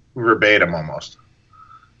 like verbatim almost.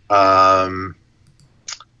 But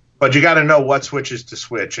you got to know what switches to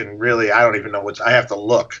switch, and really, I don't even know I have to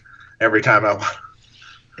look every time I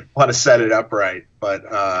want to set it up right. But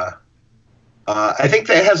I think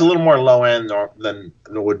that it has a little more low end than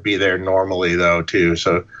would be there normally, though, too.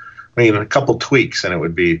 So, I mean, a couple tweaks and it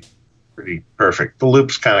would be pretty perfect. The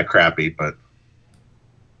loop's kind of crappy, but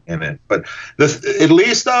in it. But at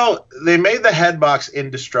least, though, they made the head box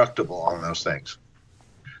indestructible on those things.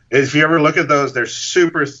 If you ever look at those, they're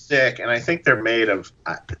super thick, and I think they're made of.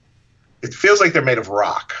 It feels like they're made of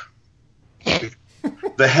rock.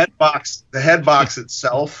 The head box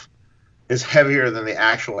itself is heavier than the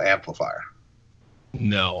actual amplifier.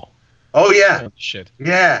 No. Oh yeah. Oh, shit.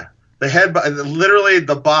 Yeah. Literally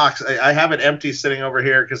the box. I have it empty sitting over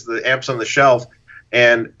here because the amp's on the shelf,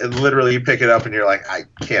 and literally you pick it up and you're like, I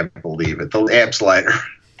can't believe it. The amp's lighter.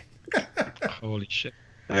 Holy shit.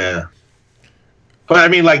 Yeah. But I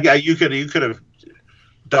mean, like, you could have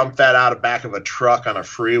dumped that out of back of a truck on a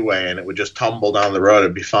freeway and it would just tumble down the road.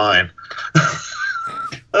 It'd be fine.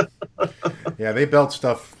 Yeah, they built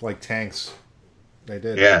stuff like tanks. They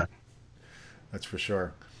did. Yeah. That's for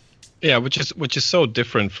sure. Yeah, which is so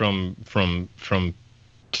different from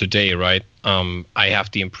today, right? I have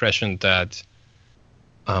the impression that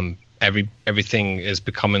everything is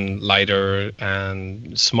becoming lighter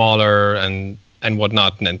and smaller and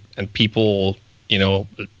whatnot, and people,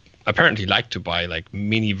 apparently like to buy like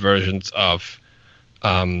mini versions of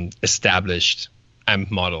established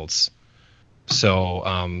amp models. So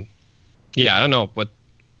yeah, I don't know, but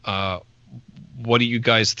what do you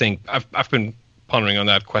guys think? I've been pondering on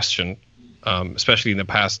that question, especially in the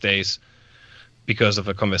past days, because of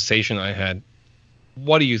a conversation I had.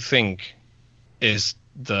 What do you think is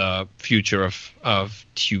the future of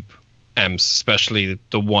tube amps, especially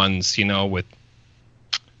the ones with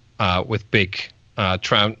big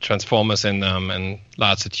transformers in them and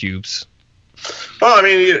lots of tubes? Well, I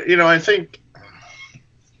mean, I think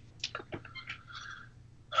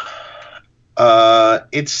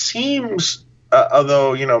it seems,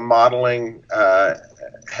 although modeling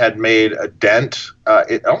had made a dent,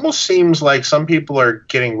 it almost seems like some people are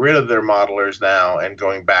getting rid of their modelers now and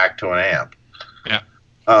going back to an amp. Yeah.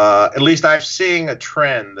 At least I'm seeing a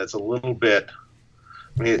trend that's a little bit.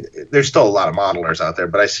 I mean, there's still a lot of modelers out there,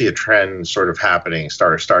 but I see a trend sort of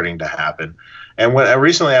starting to happen. And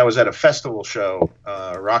recently I was at a festival show,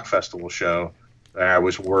 a rock festival show that I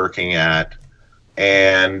was working at,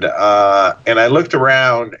 and I looked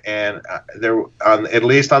around, and there, at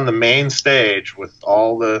least on the main stage with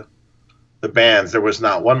all the bands, there was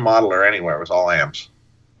not one modeler anywhere. It was all amps.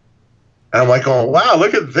 And I'm like, oh wow,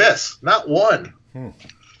 look at this! Not one.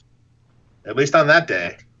 At least on that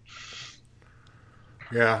day.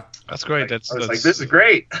 Yeah, that's great. I was like, this is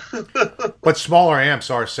great. But smaller amps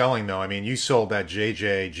are selling, though. I mean, you sold that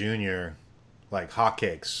JJ Junior like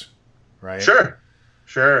hotcakes, right? Sure.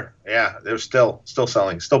 Yeah, they're still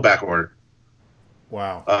selling, still back ordered.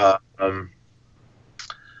 Wow.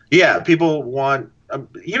 Yeah, people want,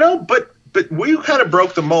 but we kind of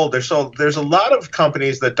broke the mold. There's a lot of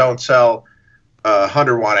companies that don't sell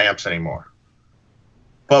 100-watt amps anymore,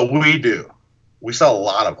 but we do. We sell a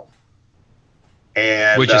lot of them.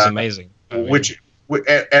 And which is amazing.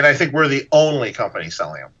 And I think we're the only company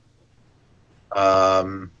selling them.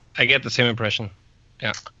 I get the same impression.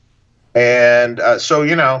 Yeah. And so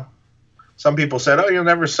some people said, "Oh, you'll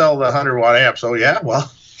never sell the 100-watt amps." Oh yeah,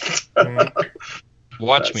 well,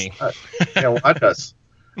 watch me. Watch us.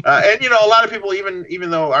 And a lot of people, even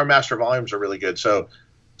though our master volumes are really good, so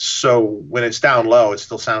when it's down low, it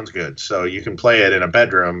still sounds good. So you can play it in a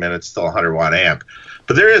bedroom, and it's still a 100-watt amp.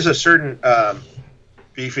 But there is a certain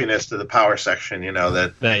beefiness to the power section,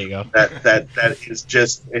 that there you go. That is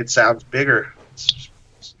just, it sounds bigger. It's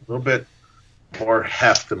a little bit more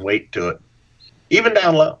heft and weight to it, even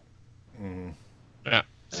down low. Yeah,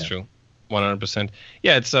 it's true, 100%.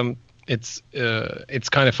 Yeah, it's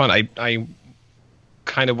kind of fun. I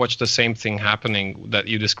kind of watched the same thing happening that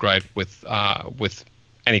you described with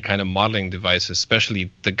any kind of modeling devices,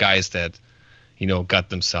 especially the guys that got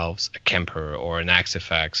themselves a Kemper or an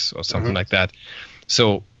Axe-Fx or something like that.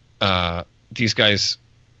 So these guys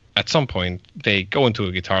at some point they go into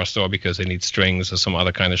a guitar store because they need strings or some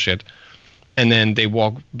other kind of shit, and then they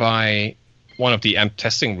walk by one of the amp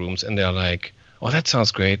testing rooms and they're like, "Oh, that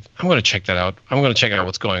sounds great. I'm going to check that out. I'm going to check out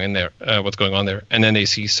what's going on there." And then they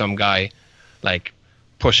see some guy like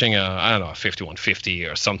pushing a 5150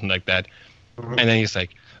 or something like that, and then he's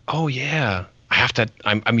like, "Oh yeah, I have that.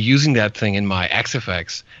 I'm using that thing in my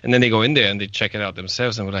XFX." And then they go in there and they check it out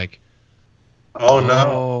themselves, and we're like, Oh no.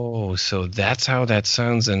 "Oh, so that's how that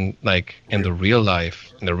sounds in the real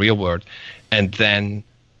life, in the real world." And then,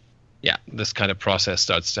 yeah, this kind of process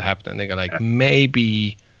starts to happen, and they go like,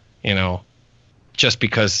 maybe, just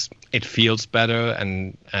because it feels better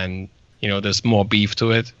and there's more beef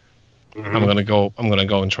to it, I'm gonna go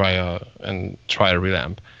and try a real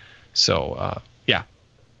amp. So yeah.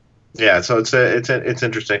 Yeah, so it's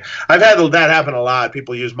interesting. I've had that happen a lot.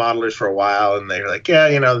 People use modelers for a while, and they're like,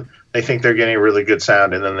 yeah, they think they're getting a really good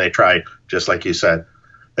sound, and then they try, just like you said,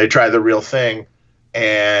 they try the real thing,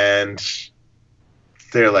 and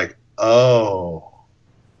they're like, oh.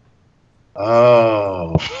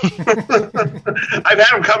 I've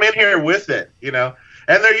had them come in here with it, and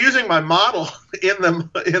they're using my model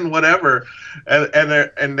in whatever,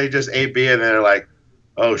 and they just A/B, and they're like,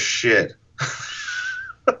 oh shit.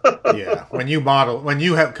 Yeah, when you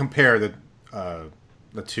have compare the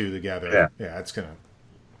two together, yeah,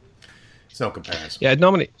 it's no comparison. Yeah,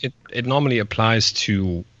 it normally applies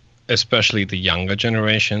to especially the younger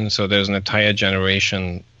generation. So there's an entire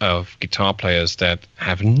generation of guitar players that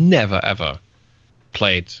have never ever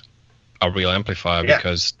played a real amplifier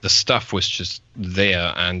because the stuff was just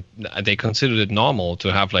there, and they considered it normal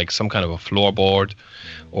to have like some kind of a floorboard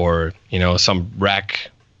or some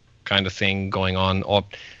rack kind of thing going on, or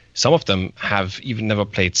some of them have even never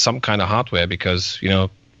played some kind of hardware because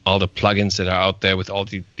all the plugins that are out there with all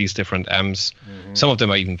these different amps, some of them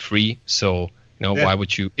are even free. So why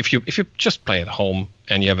would you, if you just play at home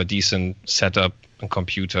and you have a decent setup and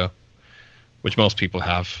computer, which most people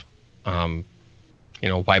have,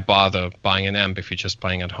 why bother buying an amp if you're just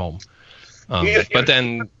playing at home? But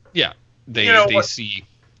then they see.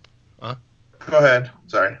 Go ahead.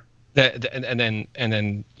 Sorry. And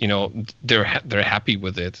then they're happy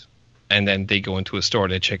with it, and then they go into a store,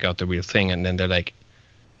 they check out the real thing, and then they're like,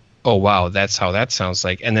 oh wow, that's how that sounds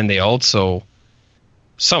like. And then they also,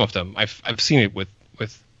 some of them, I've seen it with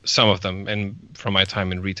some of them, and from my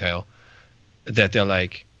time in retail, that they're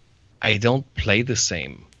like, I don't play the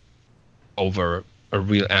same over a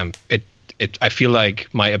real amp. I feel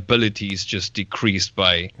like my abilities just decreased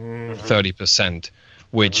by 30%,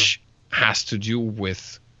 which has to do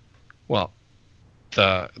with, well,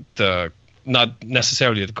 the not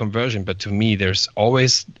necessarily the conversion, but to me, there's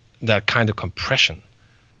always that kind of compression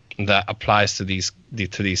that applies to these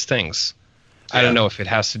things. Yeah. I don't know if it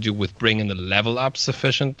has to do with bringing the level up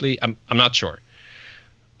sufficiently. I'm not sure.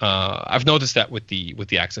 I've noticed that with the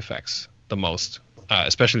XFX the most,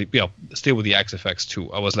 especially still with the XFX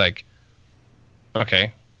 2. I was like,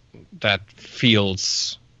 okay, that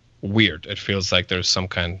feels weird. It feels like there's some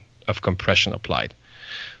kind of compression applied.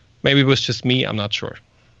 Maybe it was just me. I'm not sure.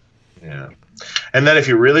 Yeah. And then if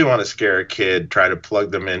you really want to scare a kid, try to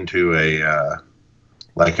plug them into a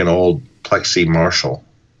like an old Plexi Marshall.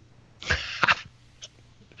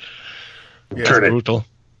 Brutal.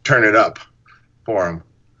 Turn it up for them,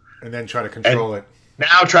 and then try to control it.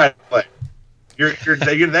 Now try to play.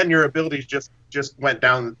 Then your abilities just went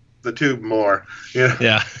down the tube more.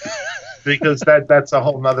 Yeah. Because that's a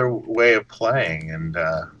whole nother way of playing, and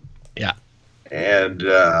yeah. And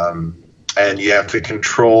you have to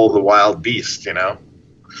control the wild beast, Yeah.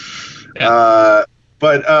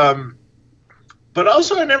 But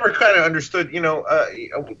also I never kind of understood, you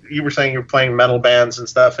were saying you're playing metal bands and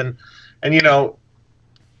stuff, and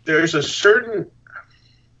there's a certain,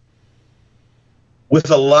 with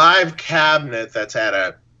a live cabinet that's at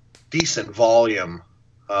a decent volume,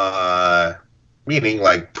 meaning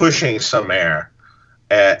like pushing some air,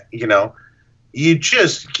 you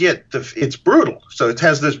just get it's brutal. So it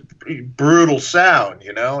has this brutal sound,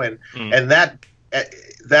 and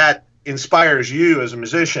that inspires you as a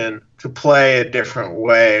musician to play a different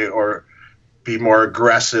way or be more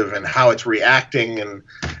aggressive in how it's reacting. And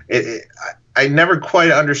I never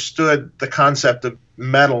quite understood the concept of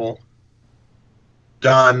metal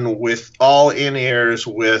done with all in-ears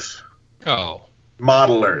with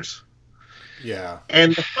modelers. Yeah.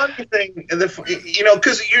 And the funny thing,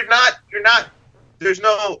 because you're not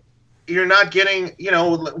getting,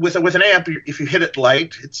 with an amp, if you hit it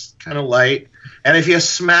light, it's kind of light, and if you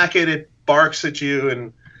smack it, it barks at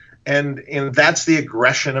you, and that's the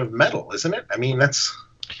aggression of metal, isn't it? I mean,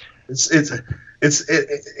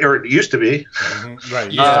 or it used to be. Mm-hmm.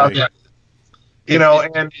 Right. Yeah. You know,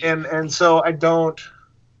 and so I don't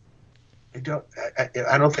think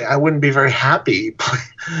I wouldn't be very happy.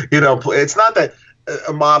 You know, it's not that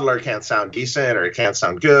a modeler can't sound decent or it can't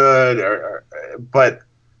sound good, but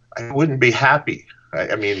I wouldn't be happy.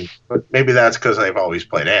 I mean, but maybe that's because I've always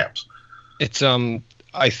played amps. It's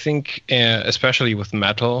I think especially with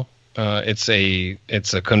metal, it's a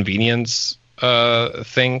convenience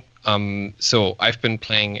thing. So I've been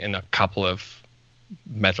playing in a couple of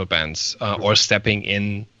metal bands or stepping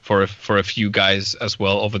in for a few guys as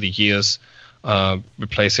well over the years,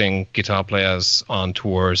 replacing guitar players on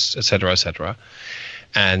tours, etc., etc.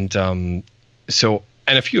 And so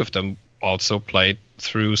a few of them also played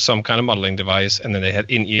through some kind of modeling device, and then they had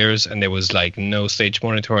in-ears, and there was like no stage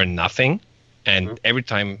monitor and nothing. And every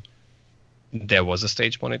time there was a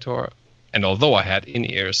stage monitor, and although I had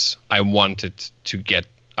in-ears, I wanted to get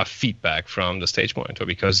a feedback from the stage monitor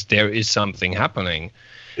because there is something happening.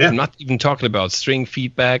 Yeah. I'm not even talking about string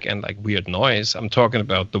feedback and like weird noise. I'm talking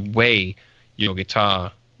about the way your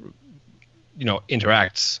guitar, you know,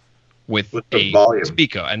 interacts with a volume.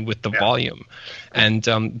 Speaker and with the volume. And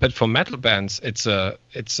but for metal bands, it's a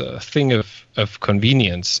thing of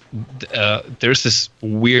convenience. There's this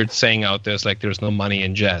weird saying out there, it's like there's no money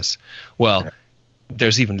in jazz. Well,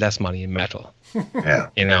 there's even less money in metal. Yeah.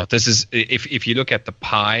 You know, this is if you look at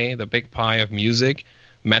the big pie of music,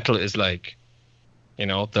 metal is like, you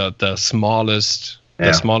know, the smallest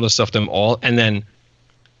of them all. And then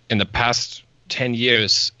in the past 10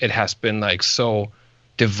 years, it has been like so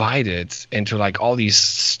divided into like all these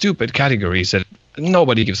stupid categories that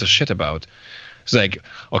nobody gives a shit about. It's like,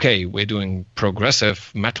 okay, we're doing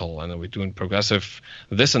progressive metal, and then we're doing progressive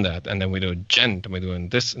this and that, and then we're doing gent, and we're doing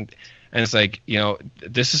this, and it's like, you know,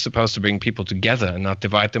 this is supposed to bring people together and not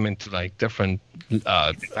divide them into like different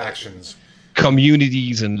factions,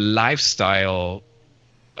 communities, and lifestyles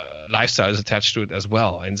attached to it as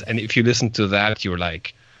well. And if you listen to that, you're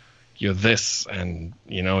like, you're this, and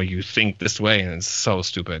you know, you think this way, and it's so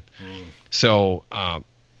stupid. So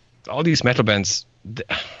all these metal bands,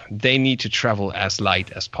 they need to travel as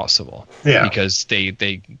light as possible, because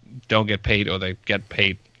they don't get paid, or they get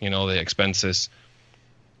paid, you know, the expenses,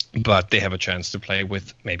 but they have a chance to play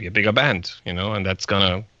with maybe a bigger band, you know, and that's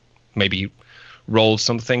gonna maybe roll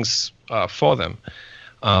some things for them.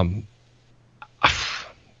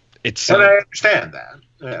 It's and I understand that.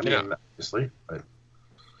 I mean, obviously,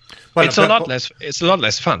 but it's a lot less. It's a lot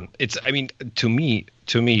less fun. It's, I mean, to me,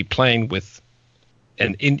 playing with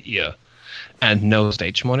an in-ear and no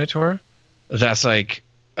stage monitor, that's like,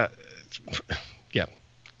 I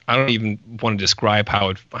don't even want to describe how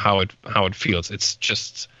it feels. It's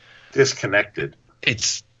just disconnected.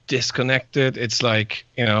 It's disconnected. It's like,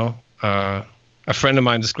 you know, a friend of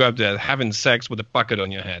mine described it as having sex with a bucket on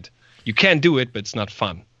your head. You can do it, but it's not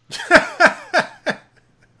fun.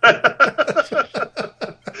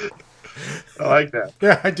 I like that.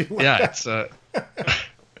 Yeah, I do. Like that.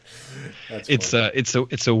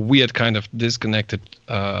 It's a weird kind of disconnected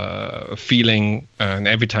feeling, and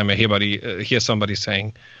every time I hear somebody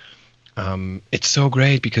saying, it's so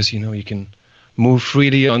great because, you know, you can move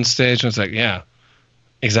freely on stage, and it's like, yeah,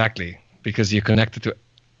 exactly, because you're connected to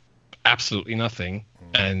absolutely nothing,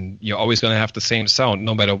 and you're always going to have the same sound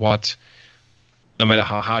no matter what, no matter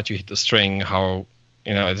how hard you hit the string, how,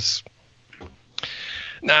 you know, it's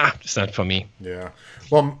not for me. Yeah.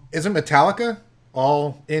 Well, isn't Metallica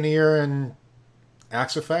all in-ear and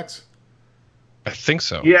Axe effects? I think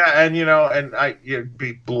so. Yeah, and, you know, and to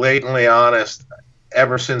be blatantly honest,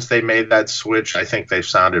 ever since they made that switch, I think they've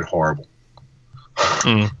sounded horrible.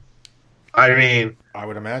 I mean, I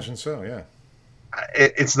would imagine so, yeah.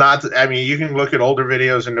 It's not, I mean, you can look at older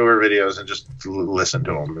videos and newer videos and just listen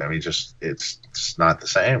to them. I mean, it's not the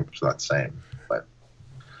same. It's not the same.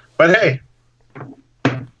 But hey.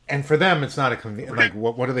 And for them, it's not a convenient. Like,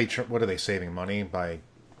 what are they saving money by?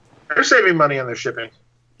 They're saving money on their shipping.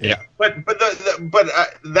 Yeah. But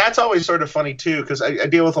that's always sort of funny too, because I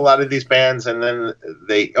deal with a lot of these bands, and then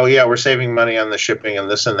we're saving money on the shipping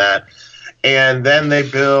and this and that, and then they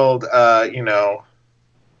build, you know,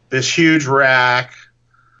 this huge rack,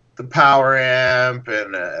 the power amp,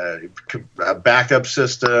 and a backup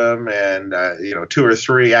system, and you know, 2 or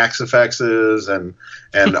 3 Axe FXs,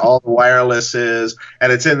 and all the wirelesses,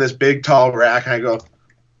 and it's in this big tall rack. And I go,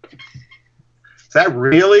 is that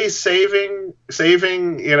really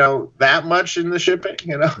saving, you know, that much in the shipping?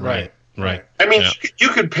 You know, right. I mean, you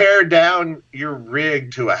could pare down your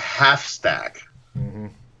rig to a half stack. Mm-hmm.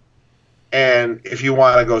 And if you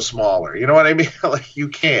want to go smaller, you know what I mean? Like, you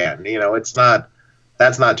can, you know, it's not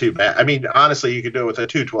That's not too bad. I mean, honestly, you could do it with a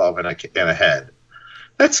 212 and a head.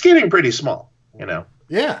 That's getting pretty small, you know.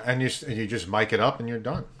 Yeah, and you just mic it up and you're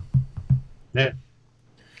done. Yeah.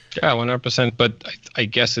 Yeah, 100%. But I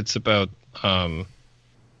guess it's about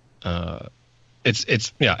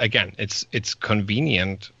it's again, it's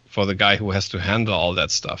convenient for the guy who has to handle all that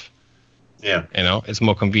stuff. Yeah. You know, it's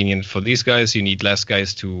more convenient for these guys. You need less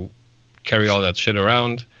guys to carry all that shit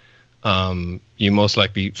around. You most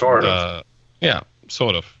likely sort of.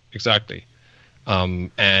 Sort of, exactly.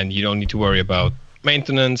 And you don't need to worry about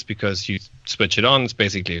maintenance because you switch it on. It's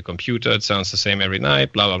basically a computer. It sounds the same every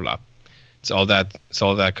night. Blah blah blah. It's all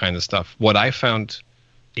that kind of stuff. What I found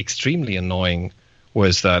extremely annoying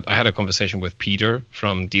was that I had a conversation with Peter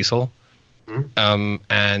from Diesel.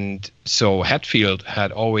 And so Hetfield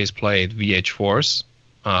had always played VH4s,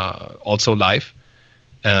 also live,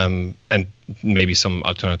 and maybe some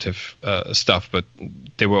alternative stuff, but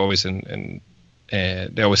they were always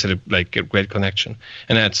they always had a great connection.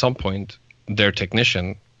 And at some point, their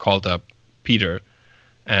technician called up Peter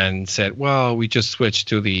and said, "Well, we just switched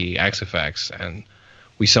to the XFX, and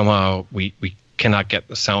we cannot get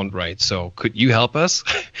the sound right. So could you help us?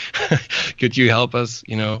 Could you help us,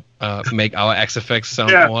 make our XFX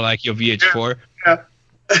sound more like your VH4?" Yeah.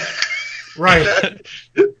 Right.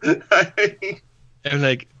 And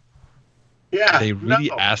like, yeah, they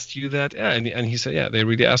really asked you that? Yeah, and he said, yeah, they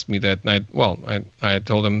really asked me that. And I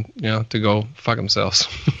told them, to go fuck themselves.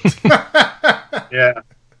 Yeah.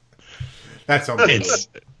 That's unbelievable.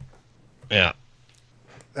 Yeah.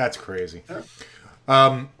 That's crazy.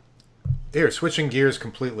 Here, switching gears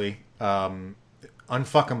completely.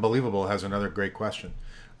 Unfucking Believable has another great question.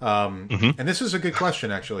 And this is a good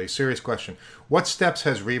question, actually. Serious question. What steps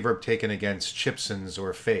has Reverb taken against chipsins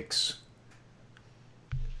or fakes?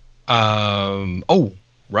 Oh,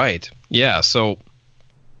 right. Yeah. So,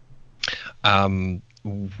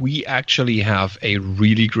 we actually have a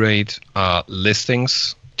really great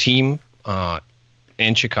listings team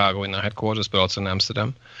in Chicago in our headquarters, but also in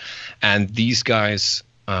Amsterdam. And these guys,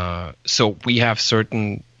 so we have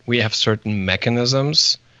certain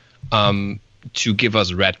mechanisms to give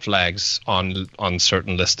us red flags on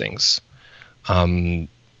certain listings.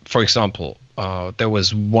 For example, there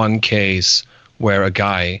was one case where a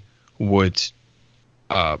guy would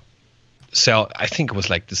sell, I think it was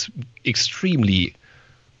like this extremely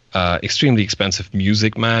expensive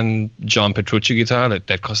Music Man John Petrucci guitar that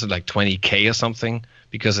costed like $20,000 or something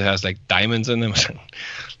because it has like diamonds in them.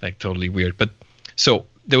 Like totally weird. But so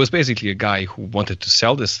there was basically a guy who wanted to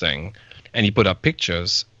sell this thing, and he put up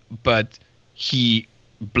pictures, but he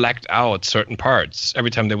blacked out certain parts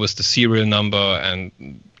every time there was the serial number, and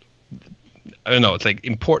I don't know, it's like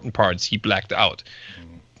important parts he blacked out,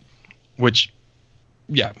 which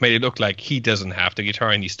made it look like he doesn't have the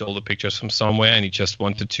guitar and he stole the pictures from somewhere and he just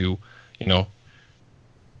wanted to,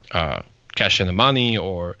 cash in the money,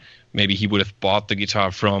 or maybe he would have bought the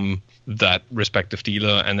guitar from that respective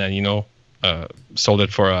dealer and then, sold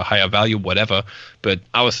it for a higher value, whatever. But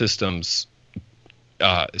our systems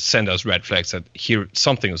send us red flags that here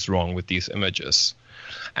something is wrong with these images.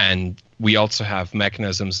 And we also have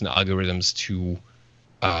mechanisms and algorithms to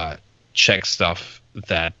check stuff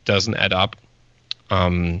that doesn't add up.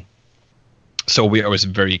 So we are always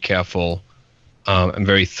very careful and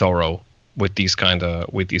very thorough with these kind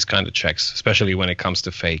of checks, especially when it comes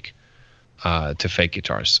to fake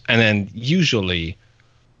guitars. And then usually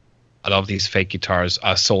a lot of these fake guitars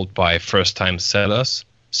are sold by first-time sellers,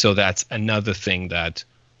 so that's another thing that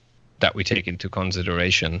we take into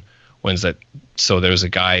consideration. So there's a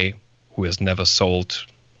guy who has never sold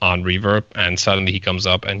on Reverb, and suddenly he comes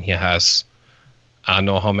up and he has I don't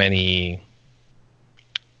know how many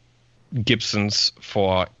Gibsons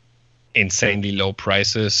for insanely low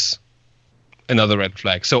prices. Another red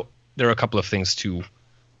flag. So there are a couple of things to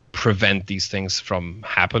prevent these things from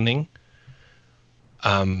happening.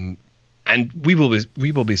 And we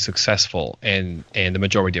will be successful in the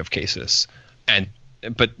majority of cases.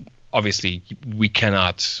 But obviously we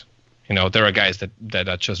cannot, there are guys that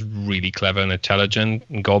are just really clever and intelligent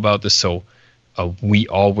and go about this. So we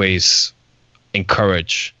always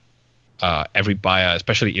encourage every buyer,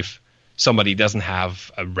 especially if somebody doesn't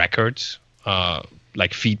have a record,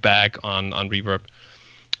 like feedback on Reverb,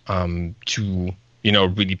 to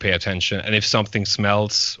really pay attention. And if something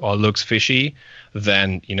smells or looks fishy,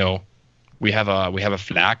 then we have a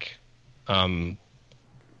flag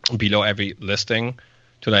below every listing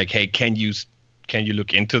to like, hey, can you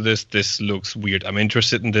look into this? This looks weird. I'm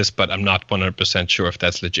interested in this, but I'm not 100% sure if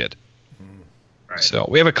that's legit. Right. So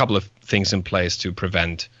we have a couple of things in place to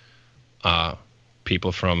prevent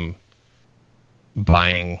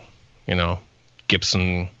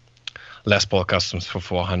Gibson Les Paul Customs for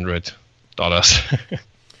 $400.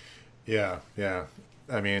 Yeah.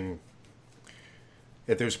 I mean,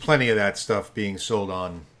 there's plenty of that stuff being sold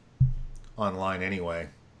online anyway,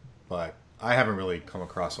 but I haven't really come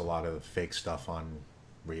across a lot of fake stuff on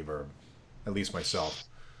Reverb, at least myself.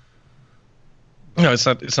 No, it's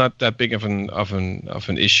not that big of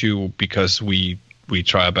an issue, because we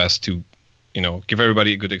try our best to, give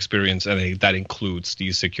everybody a good experience, and that includes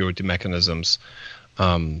these security mechanisms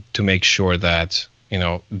to make sure that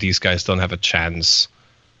these guys don't have a chance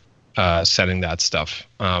selling that stuff.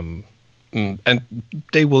 And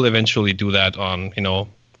they will eventually do that on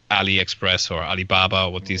AliExpress or Alibaba,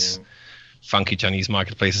 what these funky Chinese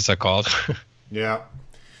marketplaces are called. Yeah,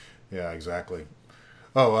 exactly.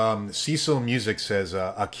 Oh, Cecil Music says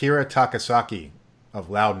Akira Takasaki of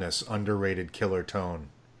Loudness, underrated killer tone.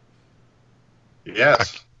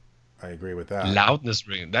 Yes. I agree with that. Loudness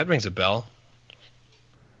rings a bell.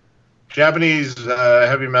 Japanese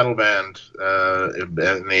heavy metal band in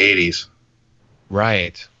the 80s.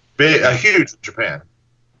 Right. Huge in Japan.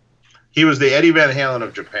 He was the Eddie Van Halen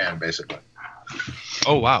of Japan, basically.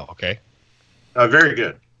 Oh, wow. Okay. Very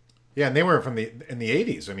good. Yeah, and they were in the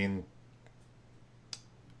 80s. I mean,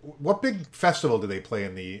 what big festival do they play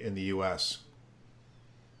in the U.S.?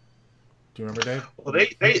 Do you remember, Dave? Well,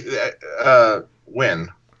 they when?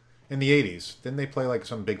 In the 80s. Didn't they play like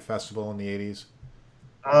some big festival in the 80s?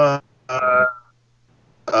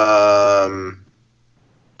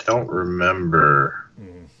 Don't remember.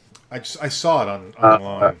 I saw it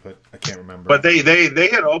online, but I can't remember. But they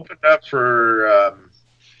had opened up for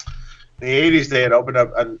the 80s. They had opened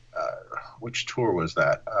up which tour was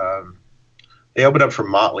that? They opened up for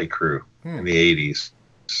Motley Crue in the 80s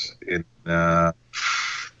in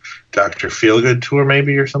Dr. Feelgood tour,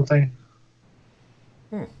 maybe, or something.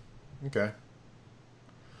 Okay.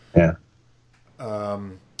 Yeah.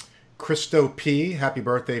 Christo P, happy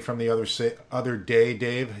birthday from the other day,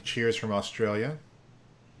 Dave. Cheers from Australia.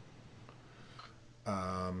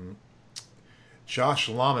 Josh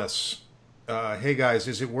Lamas, hey guys,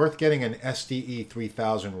 is it worth getting an SDE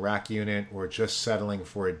 3000 rack unit or just settling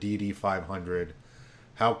for a DD 500?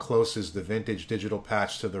 How close is the vintage digital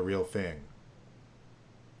patch to the real thing?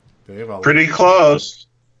 Dave, Pretty close.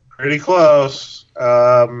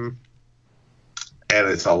 And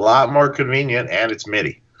it's a lot more convenient, and it's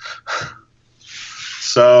MIDI.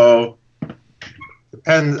 So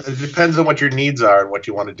it depends on what your needs are and what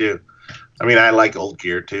you want to do. I mean, I like old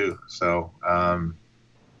gear too, so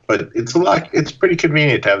but it's pretty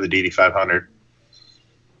convenient to have the DD500.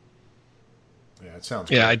 Yeah, it sounds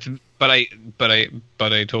great. Yeah, but I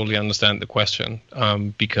totally understand the question,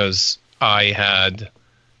 because I had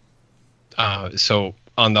so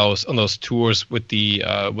on those tours with the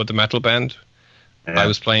metal band. Yeah. I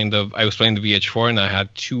was playing the VH4, and I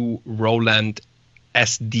had two Roland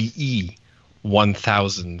SDE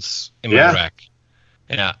 1000s in my rack.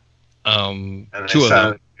 Yeah. Two of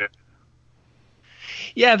them. Good.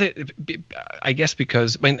 Yeah, I guess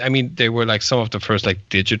because they were like some of the first like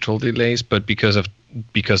digital delays, but because of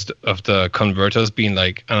the converters being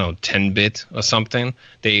like 10-bit or something,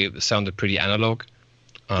 they sounded pretty analog.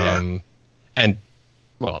 And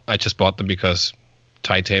well, I just bought them because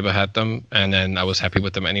Ty Tabor had them, and then I was happy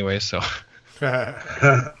with them anyway. So.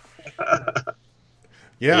 Yeah.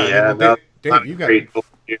 Dave, you got.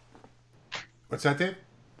 What's that, Dave?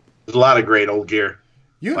 There's a lot of great old gear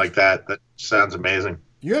like that. That sounds amazing.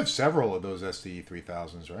 You have several of those SDE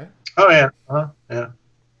 3000s, right? Oh, yeah. Yeah.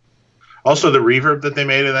 Also, the reverb that they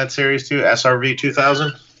made in that series, too, SRV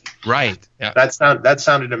 2000. Right. Yeah. That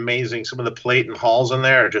sounded amazing. Some of the plate and halls in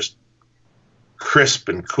there are just crisp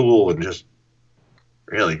and cool and just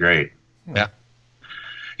really great. Yeah.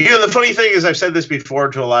 The funny thing is, I've said this before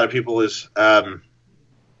to a lot of people, is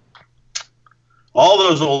all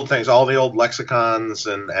those old things, all the old Lexicons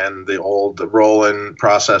and the old Roland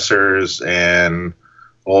processors and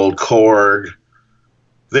old Korg,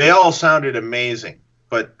 they all sounded amazing.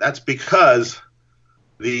 But that's because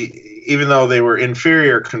even though they were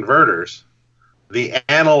inferior converters, the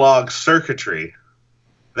analog circuitry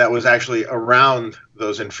that was actually around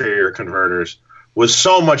those inferior converters was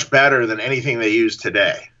so much better than anything they use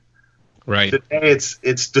today. Right. Today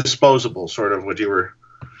it's disposable, sort of what you were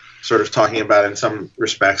sort of talking about in some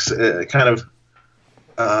respects. It's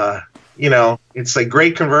like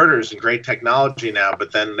great converters and great technology now,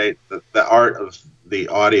 but then the art of the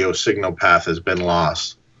audio signal path has been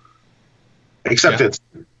lost. Except it's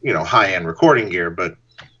high-end recording gear, but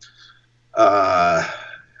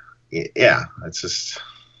it's just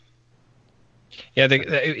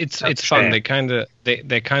it's fun. They kind of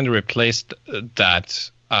replaced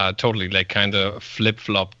that totally like kind of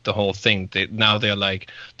flip-flopped the whole thing. Now they're like,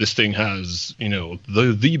 this thing has,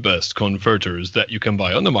 the best converters that you can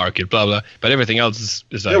buy on the market, blah blah. But everything else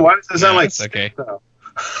is like, why does it sound like it's okay?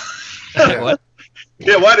 What?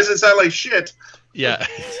 Yeah, why does it sound like shit? Yeah.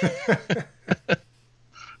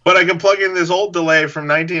 But I can plug in this old delay from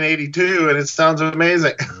 1982, and it sounds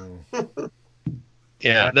amazing.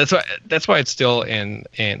 Yeah, that's why it's still in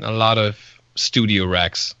a lot of studio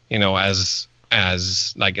racks, as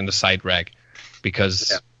like in the side rack,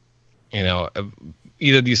 because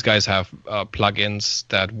either these guys have plugins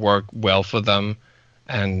that work well for them,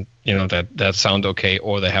 and that sound okay,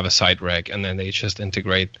 or they have a side rack and then they just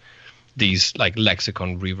integrate these like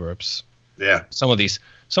Lexicon reverbs. Yeah, some of these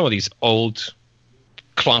old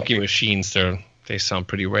clunky machines, they sound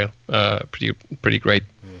pretty great.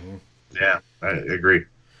 Mm-hmm. Yeah, I agree.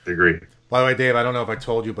 By the way, Dave, I don't know if I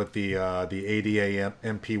told you, but the ADA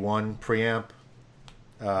MP1 preamp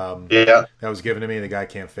that was given to me, the guy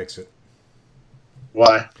can't fix it.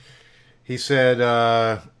 Why? He said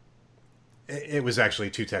it was actually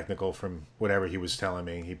too technical from whatever he was telling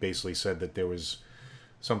me. He basically said that there was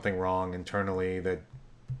something wrong internally that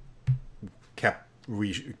kept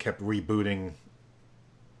rebooting,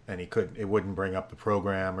 and it wouldn't bring up the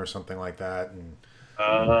program or something like that, and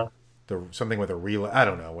something with a relay. I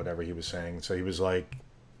don't know, whatever he was saying. So he was like,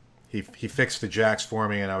 he fixed the jacks for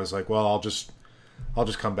me, and I was like, well, I'll just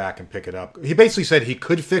come back and pick it up. He basically said he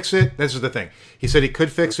could fix it. This is the thing. He said he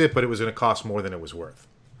could fix it, but it was going to cost more than it was worth.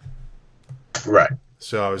 Right.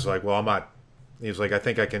 So I was like, well, I'm not. He was like, I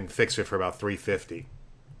think I can fix it for about $350.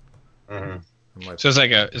 Mm-hmm. I'm like, so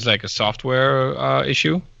it's like a software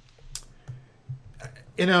issue.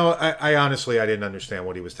 I honestly, I didn't understand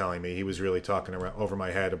what he was telling me. He was really talking over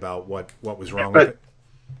my head about what was wrong with it.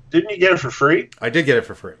 Didn't you get it for free? I did get it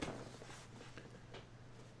for free.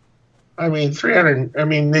 I mean, $300. I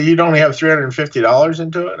mean, you'd only have $350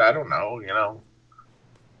 into it. I don't know.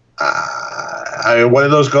 What do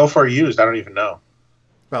those go for used? I don't even know.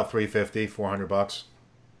 About $350, $400.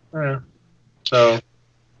 Yeah. So,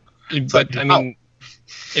 but I mean,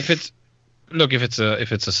 if it's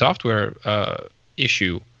a software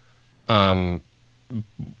issue,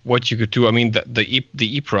 what you could do, I mean, the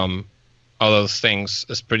EEPROM, all those things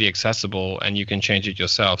is pretty accessible, and you can change it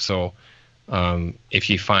yourself. So if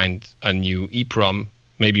you find a new EEPROM,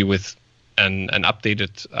 maybe with an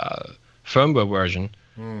updated firmware version,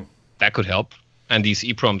 that could help. And these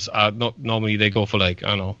EEPROMs are normally they go for like, I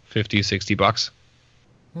don't know, $50-$60.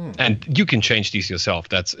 And you can change these yourself.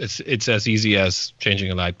 It's as easy as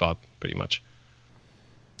changing a light bulb, pretty much.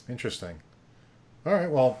 Interesting. All right,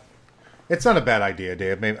 well, it's not a bad idea,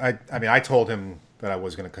 Dave. Maybe I told him that I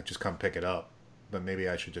was going to just come pick it up, but maybe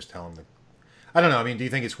I should just tell him that. I don't know. I mean, do you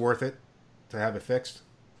think it's worth it to have it fixed?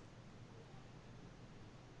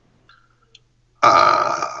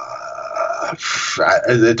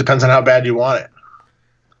 It depends on how bad you want it.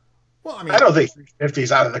 Well, I mean, I don't think $350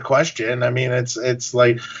 is out of the question. I mean, it's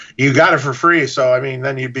like you got it for free, so I mean,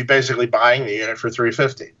 then you'd be basically buying the unit for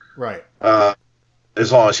 $350. Right.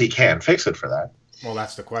 As long as he can fix it for that. Well,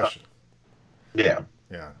 that's the question. Yeah.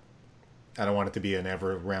 I don't want it to be an a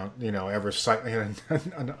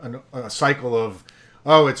cycle of,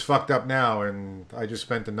 oh, it's fucked up now, and I just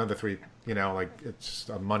spent another it's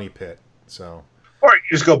a money pit. So. Or you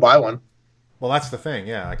just go buy one. Well, that's the thing.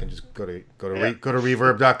 Yeah, I can just go to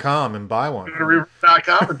Reverb.com and buy one. Go to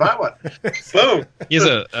Reverb.com and buy one. Boom.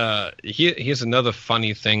 Here's another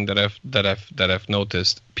funny thing that I've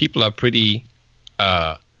noticed. People are pretty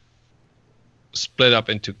split up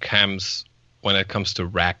into camps when it comes to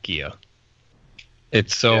rack gear.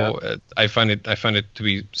 It's so I find it to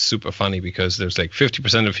be super funny, because there's like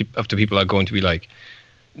 50% of the people are going to be like,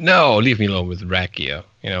 no, leave me alone with rack gear.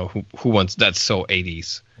 Who wants, that's so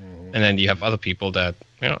 80s. Mm-hmm. And then you have other people that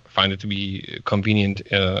find it to be convenient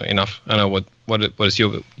enough. I don't know what is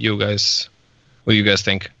what you guys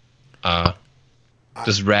think?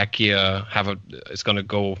 Does rack gear it's gonna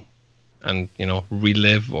go and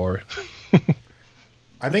relive, or?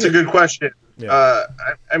 I think it's a good question. Yeah.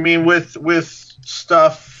 I mean, with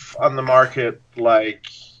stuff on the market like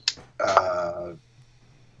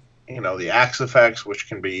the Axe-Fx, which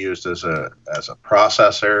can be used as a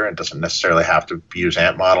processor and doesn't necessarily have to use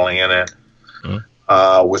amp modeling in it.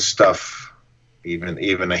 Mm-hmm. With stuff,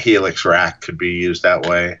 even a Helix rack could be used that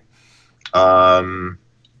way. I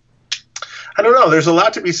don't know. There's a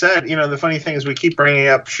lot to be said. The funny thing is we keep bringing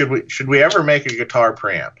up, should we ever make a guitar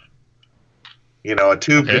preamp? A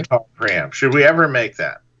tube guitar preamp. Should we ever make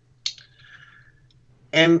that?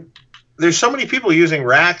 And there's so many people using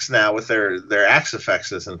racks now with their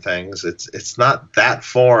Axe-Fx's and things. It's not that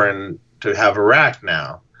foreign to have a rack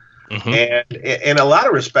now. And in a lot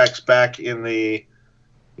of respects, back in the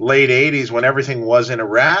late 80s, when everything was in a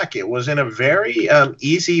rack, it was in a very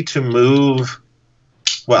easy to move,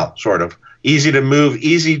 well, sort of, easy to move,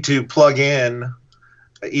 easy to plug in,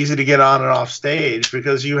 easy to get on and off stage,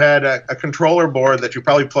 because you had a controller board that you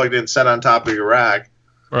probably plugged in, set on top of your rack,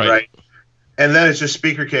 right? And then it's just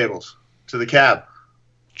speaker cables to the cab.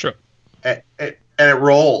 Sure. And it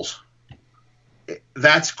rolls.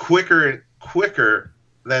 That's quicker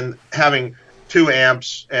than having 2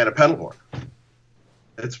 amps and a pedal board.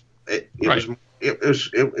 It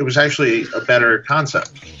was actually a better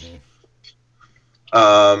concept.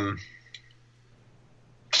 So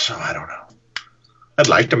I don't know. I'd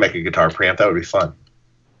like to make a guitar preamp. That would be fun.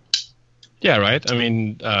 Yeah, right. I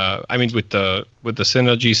mean, with the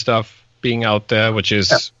synergy stuff being out there, which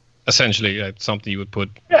is essentially something you would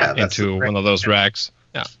put into one of those racks.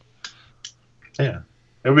 Yeah. Yeah,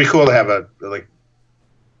 it would be cool to have a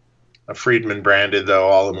Friedman branded though,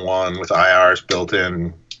 all in one with IRs built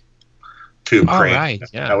in. Tube preamp. Right.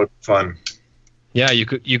 Yeah. That would be fun. Yeah, you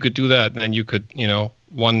could do that, and you could,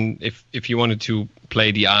 if you wanted to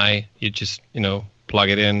play the I, you just plug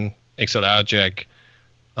it in XLR jack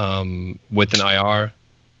with an IR,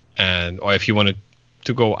 or if you wanted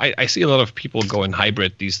to go, I see a lot of people go in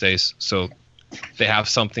hybrid these days, so they have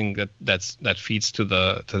something that feeds to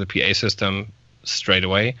the PA system straight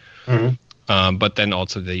away, but then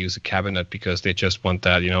also they use a cabinet because they just want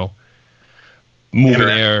that moving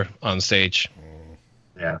air on stage.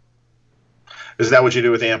 Yeah. Is that what you do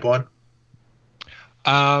with Amp One?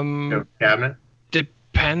 Cabinet?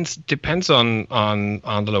 Depends on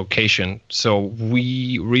the location. So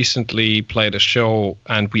we recently played a show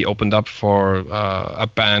and we opened up for a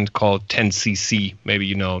band called 10cc.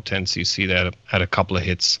 Maybe 10cc that had a couple of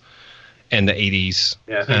hits in the 80s.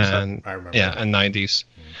 Yeah, I think so. I remember. Yeah, and 90s.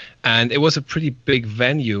 And it was a pretty big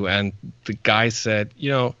venue, and the guy said,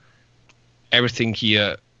 everything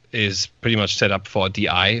here is pretty much set up for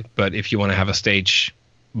DI, but if you want to have a stage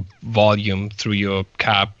volume through your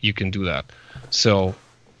cab, you can do that. So,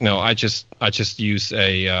 I just use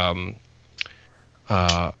a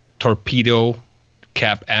Torpedo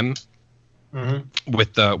Cab M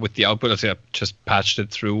with the output. I just patched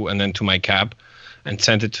it through and then to my cab and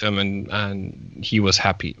sent it to him, and he was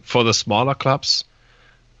happy. For the smaller clubs,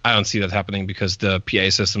 I don't see that happening because the PA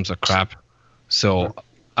systems are crap. So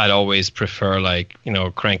I'd always prefer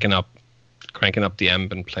cranking up the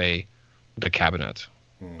amp and play the cabinet.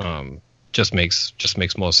 Just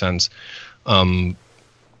makes more sense.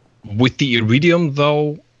 With the Iridium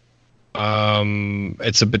though,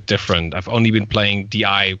 it's a bit different. I've only been playing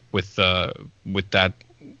DI with that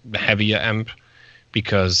heavier amp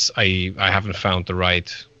because I haven't found the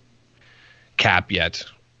right cab yet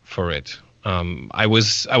for it. I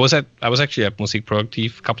was actually at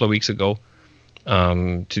Musikproduktiv a couple of weeks ago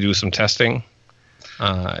to do some testing.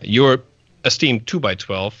 Your esteemed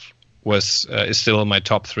 2x12 is still in my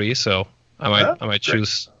top 3, so I might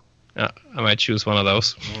choose one of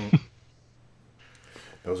those.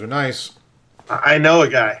 Those are nice. I know a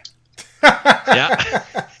guy. Yeah.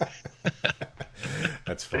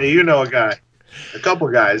 That's funny. Hey, you know a guy. A couple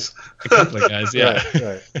of guys. A couple of guys, yeah.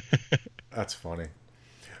 Right. That's funny.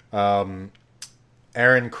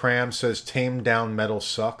 Aaron Cram says Tame Down Metal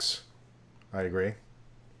sucks. I agree.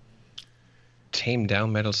 Tame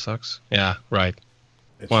Down Metal sucks? Yeah, right.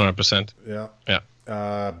 100%. Yeah. Yeah.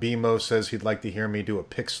 BMO says he'd like to hear me do a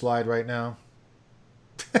pick slide right now.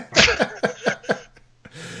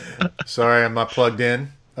 Sorry, I'm not plugged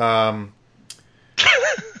in.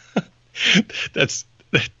 That's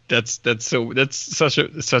such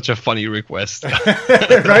a funny request.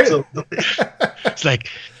 Right? It's like,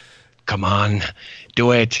 come on,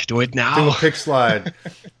 do it now. Do a pick slide.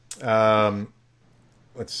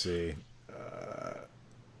 Let's see.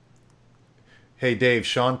 Hey Dave,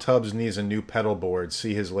 Sean Tubbs needs a new pedal board.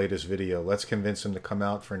 See his latest video. Let's convince him to come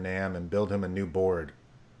out for NAMM and build him a new board.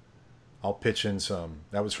 I'll pitch in some.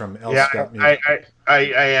 That was from L. Scott Music. I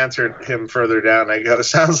answered him further down. I go,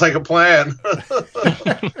 sounds like a plan.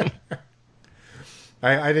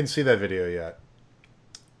 I didn't see that video yet.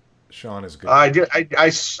 Sean is good. I did. I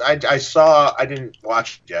saw. I didn't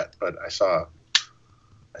watch it yet, but I saw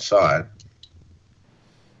it.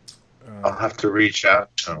 I'll have to reach out.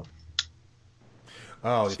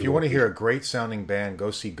 If you want to hear a great sounding band, go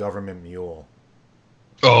see Government Mule.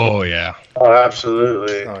 Oh yeah. Oh,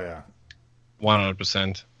 absolutely. Oh yeah.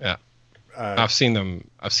 100%. Yeah. I've seen them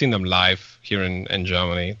live here in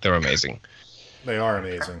Germany. They're amazing. They are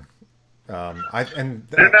amazing. They're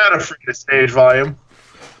not afraid of stage volume.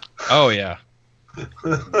 Oh yeah.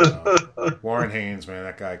 Warren Haynes, man,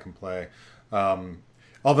 that guy can play.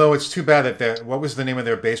 Although it's too bad that what was the name of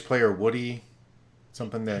their bass player? Woody,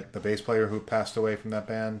 something, that the bass player who passed away from that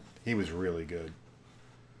band. He was really good.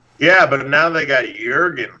 Yeah, but now they got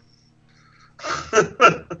Jurgen.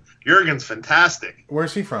 Jurgen's fantastic.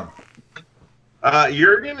 Where's he from?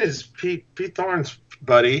 Jurgen is Pete Thorne's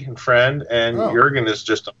buddy and friend, and Jurgen is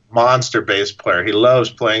just a monster bass player. He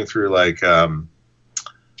loves playing through like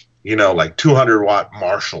 200-watt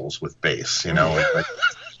Marshalls with bass. Like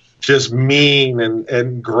just mean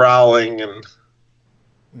and growling and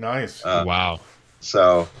nice. Wow.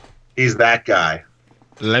 So he's that guy.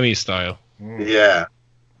 Lemmy style. Yeah.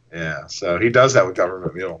 So he does that with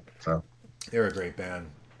Government Mule. So they're a great band.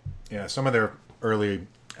 Yeah, some of their early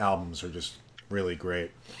albums are just really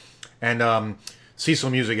great. And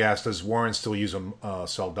Cecil Music asked, does Warren still use a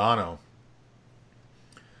Soldano?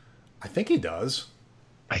 I think he does.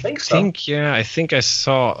 I think yeah. I think I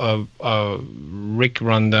saw a Rick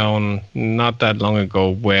rundown not that long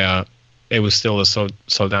ago where it was still a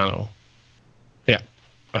Soldano. Yeah,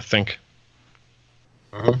 I think.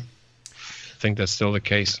 Uh-huh. I think that's still the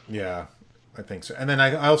case. Yeah, I think so. And then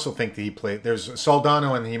I also think that he played. There's a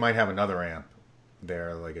Soldano, and he might have another amp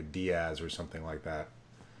there, like a Diaz or something like that.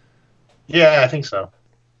 Yeah, I think so,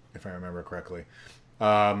 if I remember correctly.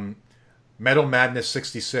 Metal Madness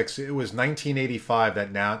 66. It was 1985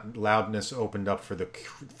 that Loudness opened up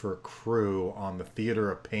for Crew on the Theater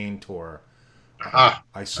of Pain tour.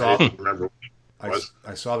 I saw. I remember. I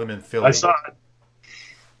saw them in Philly. I saw it.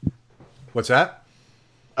 What's that?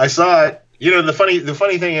 I saw it. The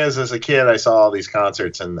funny thing is, as a kid, I saw all these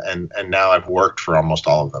concerts, and now I've worked for almost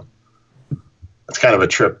all of them. It's kind of a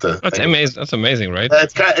trip to. That's amazing. That's amazing, right?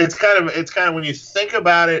 It's kind of when you think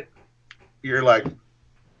about it, you're like,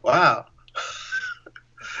 wow.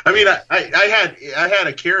 I mean, I had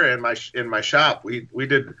Akira in my shop. He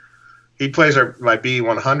plays my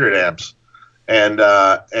B100 amps,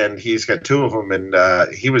 and he's got two of them, and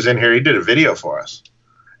he was in here. He did a video for us,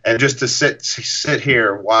 and just to sit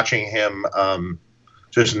here watching him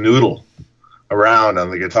just noodle around on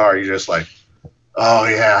the guitar, you're just like, oh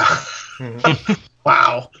yeah,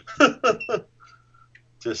 wow,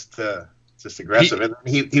 just aggressive. And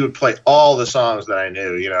he would play all the songs that I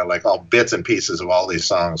knew, like all bits and pieces of all these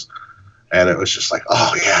songs, and it was just like,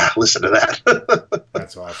 oh yeah, listen to that.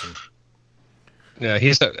 That's awesome. Yeah,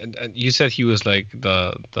 you said he was like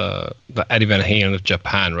the Eddie Van Halen of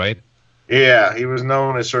Japan, right? Yeah, he was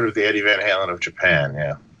known as sort of the Eddie Van Halen of Japan.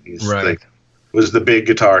 Yeah, was the big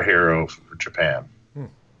guitar hero for Japan.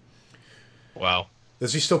 Wow.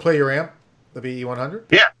 Does he still play your amp, the BE100?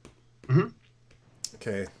 Yeah. Mm-hmm.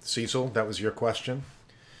 Okay, Cecil, that was your question.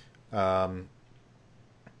 Okay,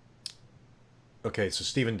 so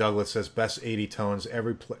Stephen Douglas says best 80 tones.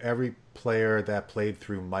 Every player that played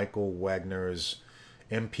through Michael Wagner's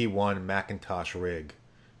MP1 Macintosh rig.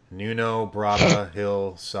 Nuno, Braga,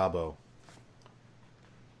 Hill, Sabo.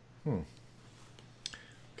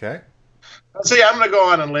 Okay. See, I'm going to go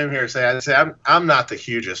on and limb here and say I'm not the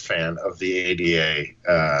hugest fan of the ADA.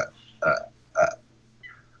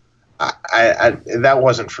 That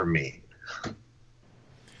wasn't for me.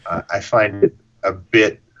 I find it a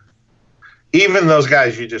bit. Even those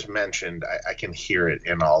guys you just mentioned, I can hear it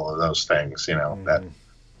in all of those things.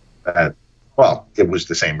 That well, it was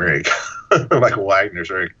the same rig, like a Wagner's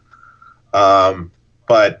rig.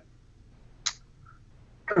 But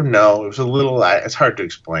no, it was a little. It's hard to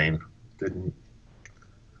explain.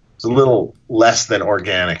 It's a little less than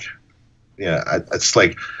organic. Yeah, it's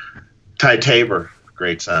like Ty Tabor,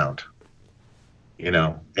 great sound.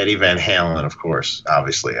 Eddie Van Halen, of course,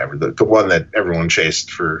 obviously, the one that everyone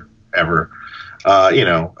chased forever.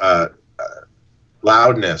 Loudness,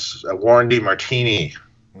 Warren DeMartini.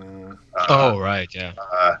 Right, yeah.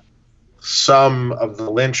 Some of the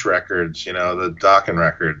Lynch records, the Dokken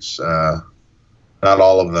records, not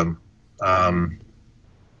all of them.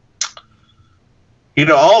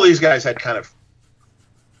 All these guys had kind of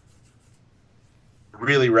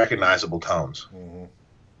really recognizable tones. Mm-hmm.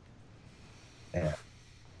 Yeah.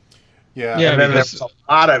 Yeah. And then there's a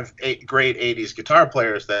lot of great 80s guitar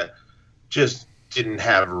players that just didn't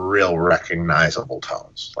have real recognizable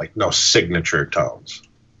tones, like no signature tones.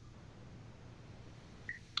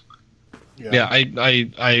 Yeah, I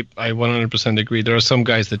 100% agree. There are some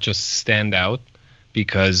guys that just stand out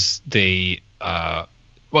because they, not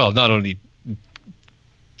only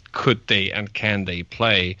could they and can they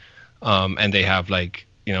play, and they have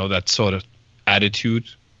that sort of attitude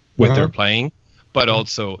with their playing, but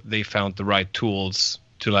also they found the right tools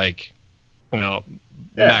to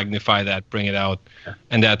magnify that, bring it out,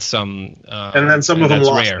 and that's and then some of them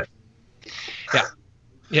lost rare. it. Yeah,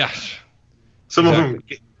 Yeah. Some of them,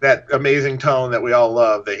 that amazing tone that we all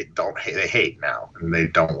love, they hate now, and they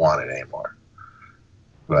don't want it anymore.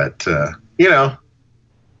 But you know,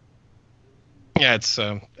 yeah, it's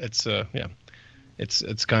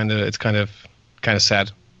kind of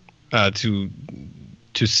sad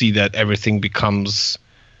to see that everything becomes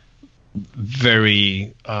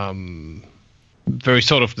very very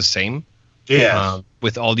sort of the same. Yeah.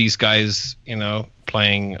 With all these guys, you know,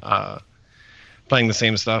 playing the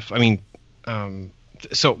same stuff. I mean,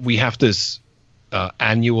 so we have this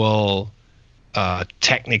annual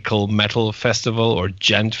technical metal festival or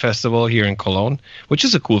Gent festival here in Cologne, which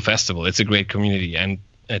is a cool festival. It's a great community, and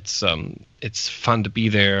it's fun to be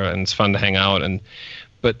there, and it's fun to hang out.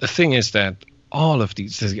 But the thing is that all of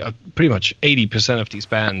these, pretty much 80% of these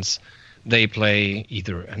bands, they play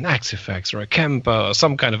either an Axe-Fx or a Kemper or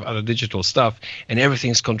some kind of other digital stuff, and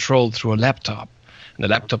everything's controlled through a laptop. And the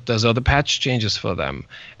laptop does all the patch changes for them,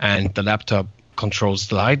 and the laptop controls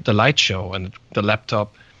the light show, and the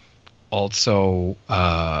laptop also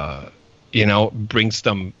brings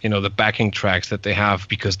them, the backing tracks that they have,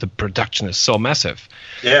 because the production is so massive.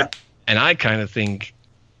 Yeah. And I kind of think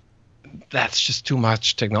that's just too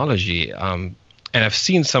much technology. And I've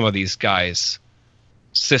seen some of these guys'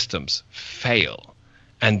 systems fail,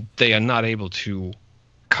 and they are not able to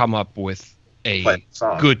come up with a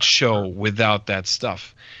good show without that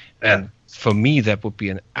stuff. Yeah. And for me, that would be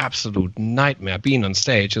an absolute nightmare. Being on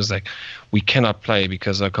stage is like, we cannot play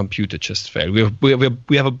because our computer just failed.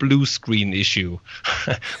 We have a blue screen issue.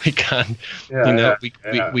 We can't,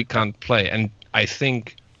 we can't play. And I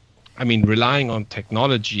think, relying on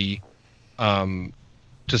technology to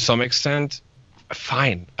some extent,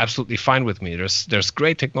 fine, absolutely fine with me. There's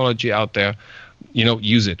great technology out there,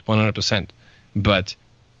 use it 100%. But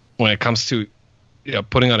when it comes to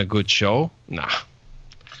putting on a good show, nah.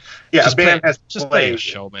 Yeah, just a band has to play play a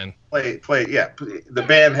show, man. Play. Yeah, the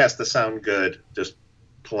band has to sound good just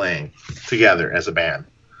playing together as a band,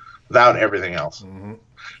 without everything else. Mm-hmm.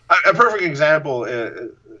 A perfect example.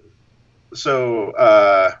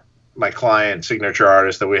 My client, signature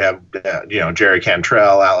artist that we have, Jerry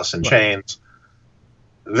Cantrell, Alice in Chains,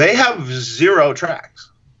 they have 0 tracks.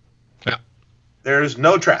 Yeah. There's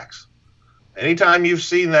no tracks. Anytime you've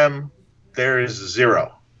seen them, there is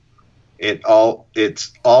 0.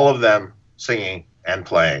 It's all of them singing and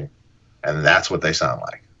playing, and that's what they sound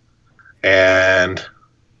like. And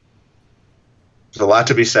there's a lot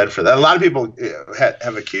to be said for that. A lot of people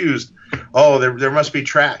have accused, there must be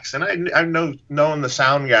tracks. And I've known the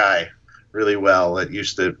sound guy really well that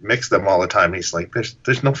used to mix them all the time. He's like,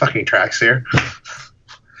 there's no fucking tracks here.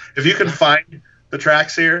 If you can find the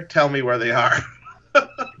tracks here, tell me where they are.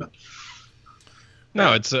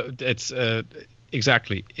 No, it's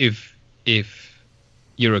exactly. If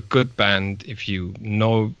you're a good band, if if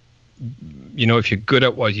you're good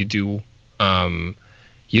at what you do,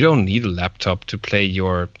 you don't need a laptop to play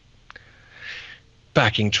your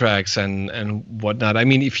backing tracks and whatnot.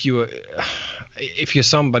 If you're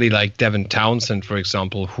somebody like Devin Townsend, for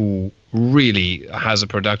example, who really has a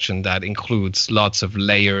production that includes lots of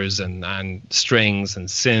layers and strings and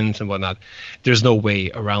synths and whatnot, there's no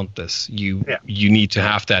way around this. You need to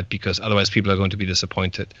have that, because otherwise people are going to be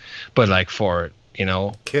disappointed. But like for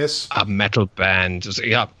Kiss, a metal band,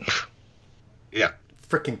 Yeah,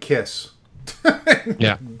 freaking Kiss.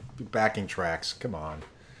 Yeah. Backing tracks. Come on.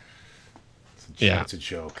 It's a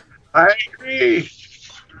joke. I agree.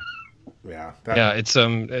 Yeah.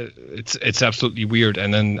 It's absolutely weird.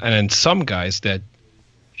 And then some guys that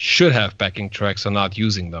should have backing tracks are not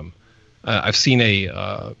using them. I've seen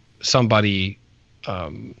somebody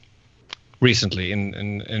recently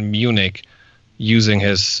in Munich using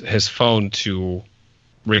his phone to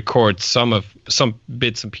record some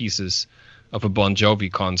bits and pieces of a Bon Jovi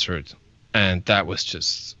concert, and that was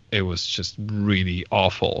just really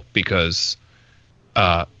awful, because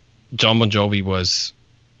John Bon Jovi was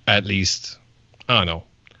at least, I don't know,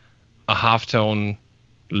 a half tone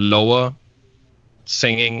lower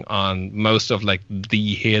singing on most of like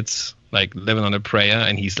the hits, like Living on a Prayer,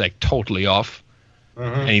 and he's like totally off.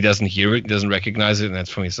 Mm-hmm. And he doesn't hear it, he doesn't recognize it, and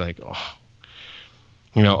that's when he's like,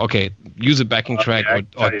 okay, use a backing track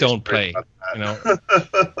or don't play.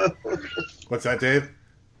 What's that, Dave?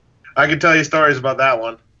 I can tell you stories about that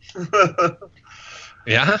one.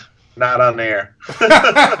 Yeah? Not on air.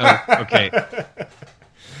 Oh, okay.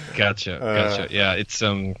 Gotcha. Yeah, it's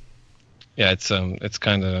kind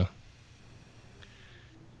of,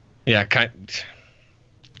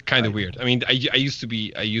 kind of weird. I used to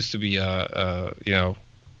be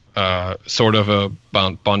sort of a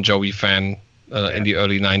Bon Jovi fan in the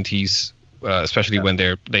early 90s, especially when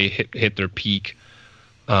they hit their peak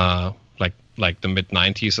like the mid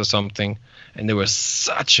 '90s or something, and they were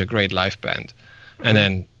such a great live band. And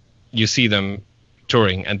then you see them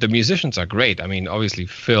touring, and the musicians are great. I mean, obviously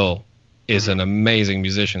Phil is an amazing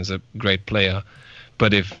musician, he's a great player,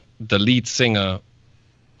 but if the lead singer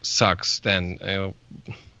sucks, then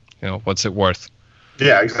what's it worth?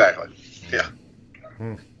 Yeah, exactly. Yeah.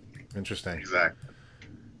 Interesting. Exactly.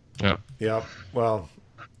 Yeah. Yeah. Well,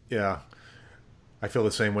 yeah. I feel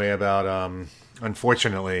the same way about,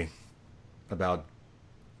 unfortunately, about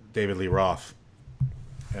David Lee Roth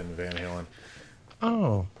and Van Halen.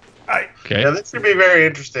 Oh. Yeah, this should be very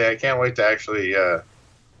interesting. I can't wait to actually.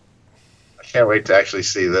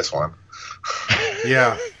 See this one.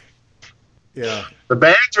 Yeah. Yeah. The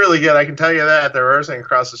band's really good. I can tell you that. They're rehearsing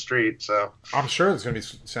across the street, so I'm sure it's going to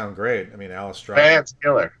sound great. I mean, Alice Stroud. band's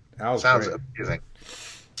killer. Alice Sounds great. amazing.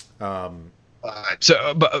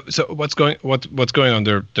 So what's going on?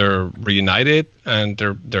 They're reunited, and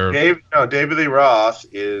they're David Lee Roth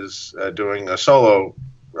is doing a solo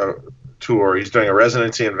tour. He's doing a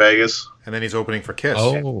residency in Vegas, And then he's opening for Kiss.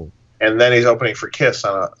 oh and then he's opening for Kiss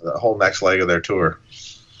on the whole next leg of their tour.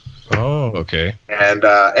 okay. And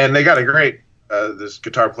they got a great this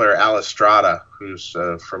guitar player Alice Strada, who's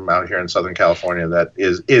from out here in Southern California. That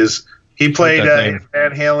is he played that in name.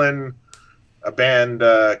 Van Halen, a band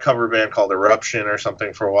cover band called Eruption or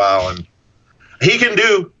something for a while, and he can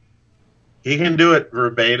do it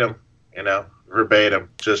verbatim,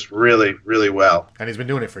 just really, really well. And he's been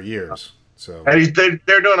doing it for years. So. And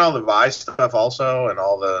they're doing all the Vice stuff also, and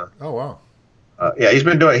all the Oh, wow. he's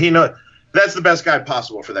been doing. He knows that's the best guy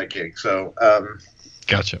possible for that gig. So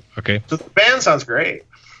Gotcha. Okay. so the band sounds great.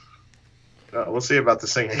 We'll see about the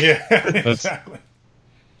singing. Yeah, exactly.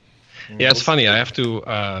 Yeah, it's funny. I have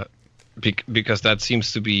to because that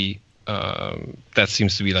seems to be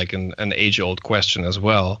like an age-old question as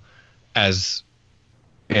well, as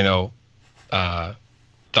Diamond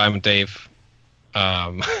Dave,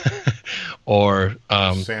 or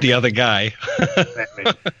Sammy. the other guy.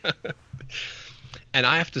 And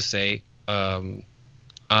I have to say,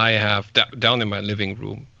 I have down in my living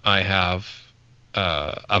room, I have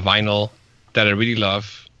a vinyl that I really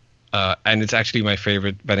love. And it's actually my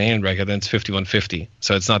favorite Van Halen record, and it's 5150.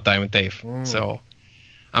 So it's not Diamond Dave. So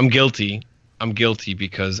I'm guilty.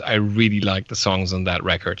 Because I really like the songs on that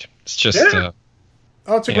record. It's just Oh,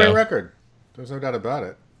 it's a great Yeah. record. There's no doubt about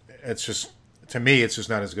it. It's just, to me, it's just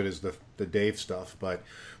not as good as the Dave stuff. But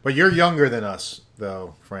you're younger than us,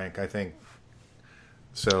 though, Frank, I think.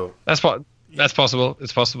 So that's possible.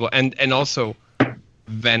 It's possible. And also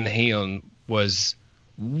Van Halen was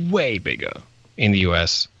way bigger in the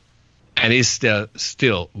US and is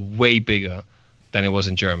still way bigger than it was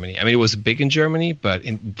in Germany. I mean, it was big in Germany, but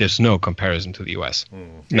there's no comparison to the US.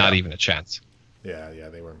 Not even a chance. yeah,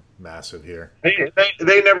 they were massive here. They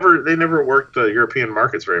never worked the European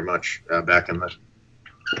markets very much back in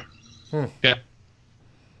the. Yeah.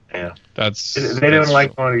 Yeah, That's they didn't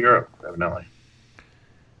like going to Europe, evidently.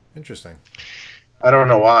 Interesting. I don't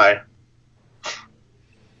know why.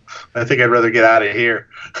 I think I'd rather get out of here.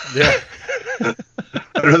 Yeah.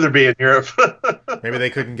 I'd rather be in Europe. Maybe they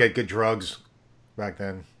couldn't get good drugs back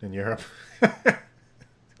then in Europe.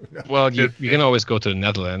 Well, you can always go to the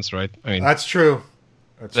Netherlands, right? I mean, That's true.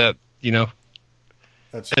 That's that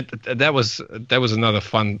that's that was another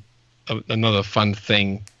fun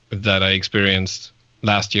thing that I experienced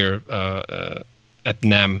last year at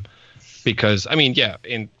NAMM, because I mean, yeah,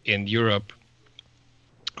 in Europe,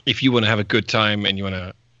 if you want to have a good time and you want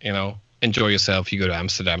to enjoy yourself, you go to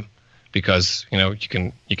Amsterdam, because you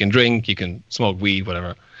can drink, you can smoke weed,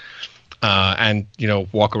 whatever, and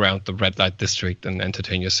walk around the red light district and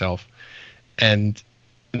entertain yourself. And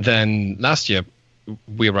then last year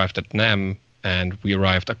we arrived at NAMM, and we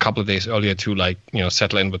arrived a couple of days earlier to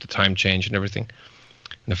settle in with the time change and everything.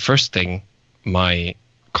 And the first thing my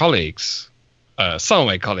colleagues, some of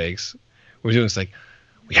my colleagues, were doing is like,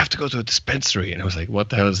 we have to go to a dispensary. And I was like, what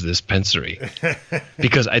the hell is a dispensary?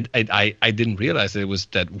 Because I didn't realize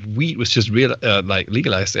that weed was just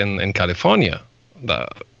legalized in California the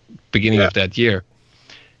beginning of that year.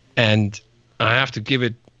 And I have to give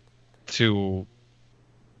it to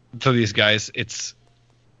these guys. It's,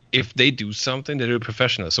 if they do something, they do it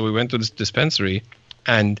professional. So we went to this dispensary,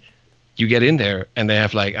 and you get in there and they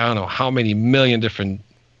have I don't know how many million different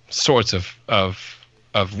sorts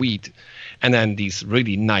of weed. And then these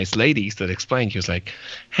really nice ladies that explained, he was like,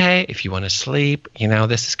 hey, if you want to sleep,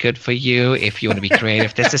 this is good for you. If you want to be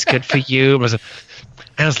creative, this is good for you. And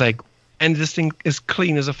I was like, and this thing is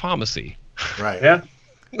clean as a pharmacy. right. Yeah.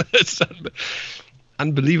 It's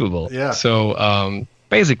unbelievable. Yeah. So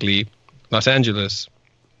basically, Los Angeles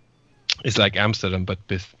It's like Amsterdam, but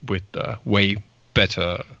with way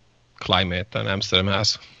better climate than Amsterdam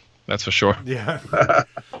has. That's for sure. Yeah,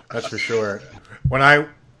 that's for sure.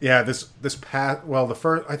 This past, well, the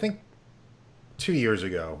first, I think 2 years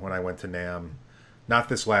ago when I went to NAMM, not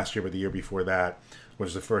this last year, but the year before that,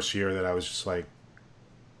 was the first year that I was just like,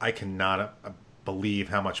 I cannot believe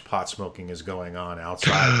how much pot smoking is going on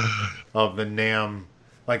outside of the NAMM.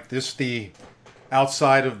 Like the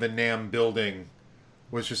outside of the NAMM building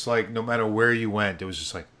was just like, no matter where you went, it was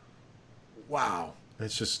just like, wow.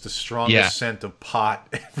 It's just the strongest scent of pot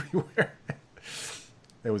everywhere.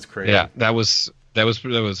 It was crazy. Yeah, that was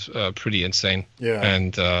pretty insane. Yeah.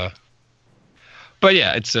 And but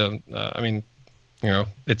yeah, it's I mean,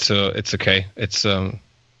 it's okay. It's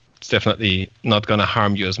definitely not gonna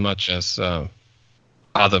harm you as much as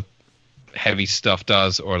other heavy stuff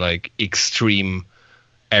does, or like extreme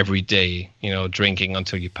everyday, drinking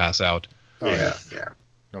until you pass out. Oh yeah.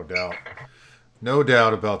 No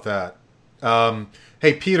doubt about that.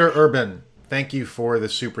 Hey, Peter Urban, thank you for the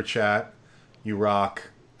super chat. You rock.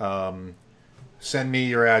 Send me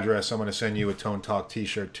your address. I'm going to send you a Tone Talk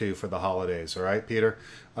t-shirt too for the holidays. All right, Peter?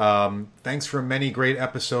 Thanks for many great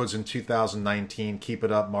episodes in 2019. Keep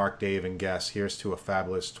it up, Mark, Dave, and guests. Here's to a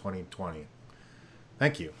fabulous 2020.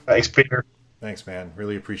 Thank you. Thanks, Peter. Thanks, man.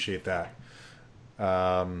 Really appreciate that.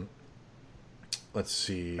 Let's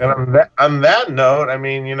see. And on that note, I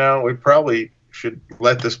mean, we probably should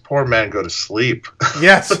let this poor man go to sleep.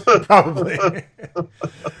 Yes, probably.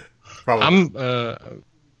 Probably.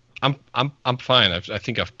 I'm fine. I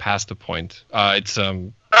think I've passed the point. It's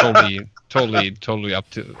totally up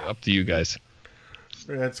to you guys.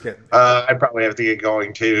 That's good. I probably have to get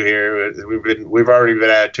going too here. We've already been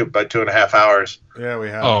at about 2.5 hours. Yeah, we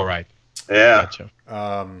have. Oh, right. Yeah. Gotcha.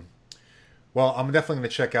 Well, I'm definitely going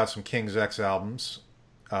to check out some King's X albums.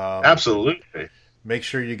 Absolutely. Make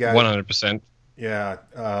sure you guys 100%. Yeah.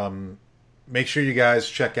 Make sure you guys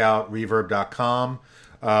check out reverb.com.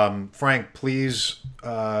 Frank, please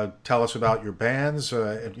tell us about your bands,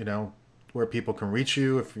 where people can reach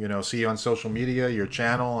you, if see you on social media, your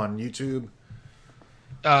channel on YouTube.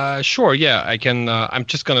 Sure, yeah. I can I'm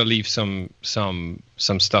just going to leave some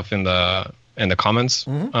stuff in the comments,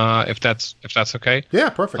 if that's okay. Yeah,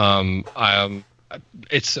 perfect.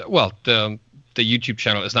 It's the YouTube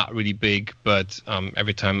channel is not really big, but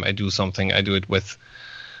every time I do something, I do it with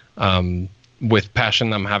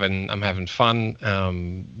passion. I'm having fun.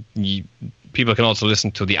 People can also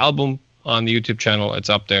listen to the album on the YouTube channel. It's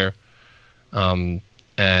up there. Yeah,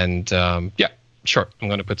 sure. I'm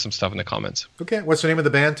going to put some stuff in the comments. Okay. What's the name of the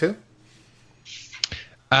band too?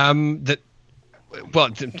 I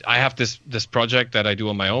have this project that I do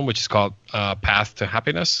on my own, which is called Path to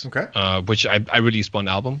Happiness. Okay. Which I released one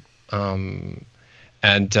album. And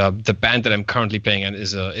the band that I'm currently playing in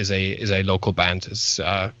is a local band. It's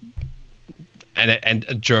and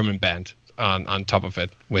a German band on top of it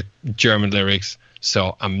with German lyrics.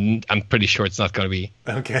 So I'm pretty sure it's not going to be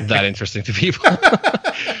that interesting to people.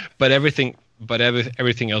 But everything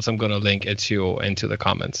else I'm going to link into the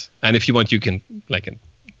comments. And if you want, you can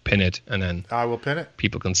pin it, and then I will pin it.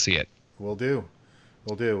 People can see it. We'll do.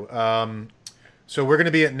 So we're going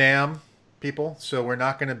to be at NAMM, people. So we're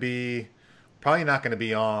probably not going to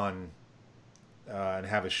be on and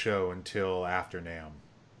have a show until after NAMM.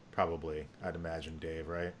 Probably, I'd imagine, Dave,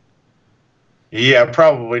 right? Yeah,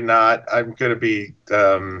 probably not. I'm going to be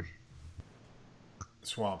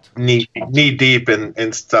swamped, knee deep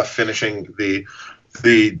in stuff, finishing the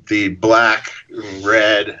black, and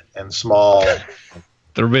red, and small,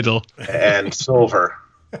 the riddle, and silver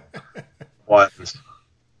ones.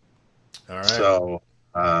 All right. So,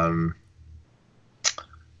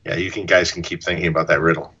 yeah, guys can keep thinking about that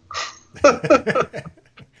riddle.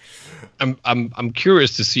 I'm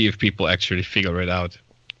curious to see if people actually figure it out.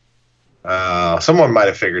 Someone might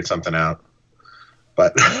have figured something out,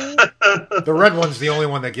 but the red one's the only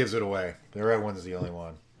one that gives it away. The red one's the only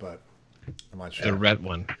one, but I'm not sure. The red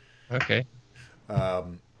one. Okay.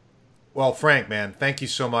 Well, Frank, man, thank you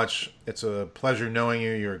so much. It's a pleasure knowing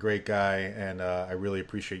you. You're a great guy, and I really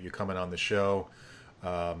appreciate you coming on the show.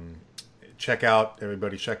 Check out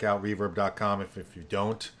reverb.com if you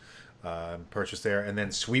don't. Purchase there, and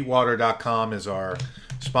then Sweetwater.com is our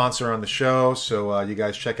sponsor on the show, so you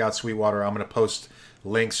guys check out Sweetwater. I'm going to post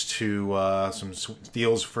links to some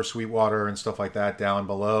deals for Sweetwater and stuff like that down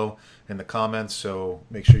below in the comments, so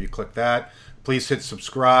make sure you click that. Please hit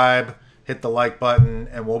subscribe, hit the like button,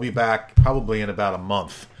 and we'll be back probably in about a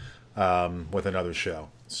month with another show.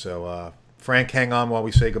 So Frank, hang on while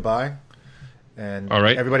we say goodbye, and all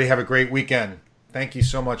right, everybody have a great weekend. Thank you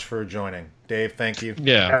so much for joining. Dave, thank you.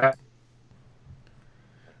 Yeah.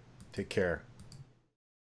 Take care.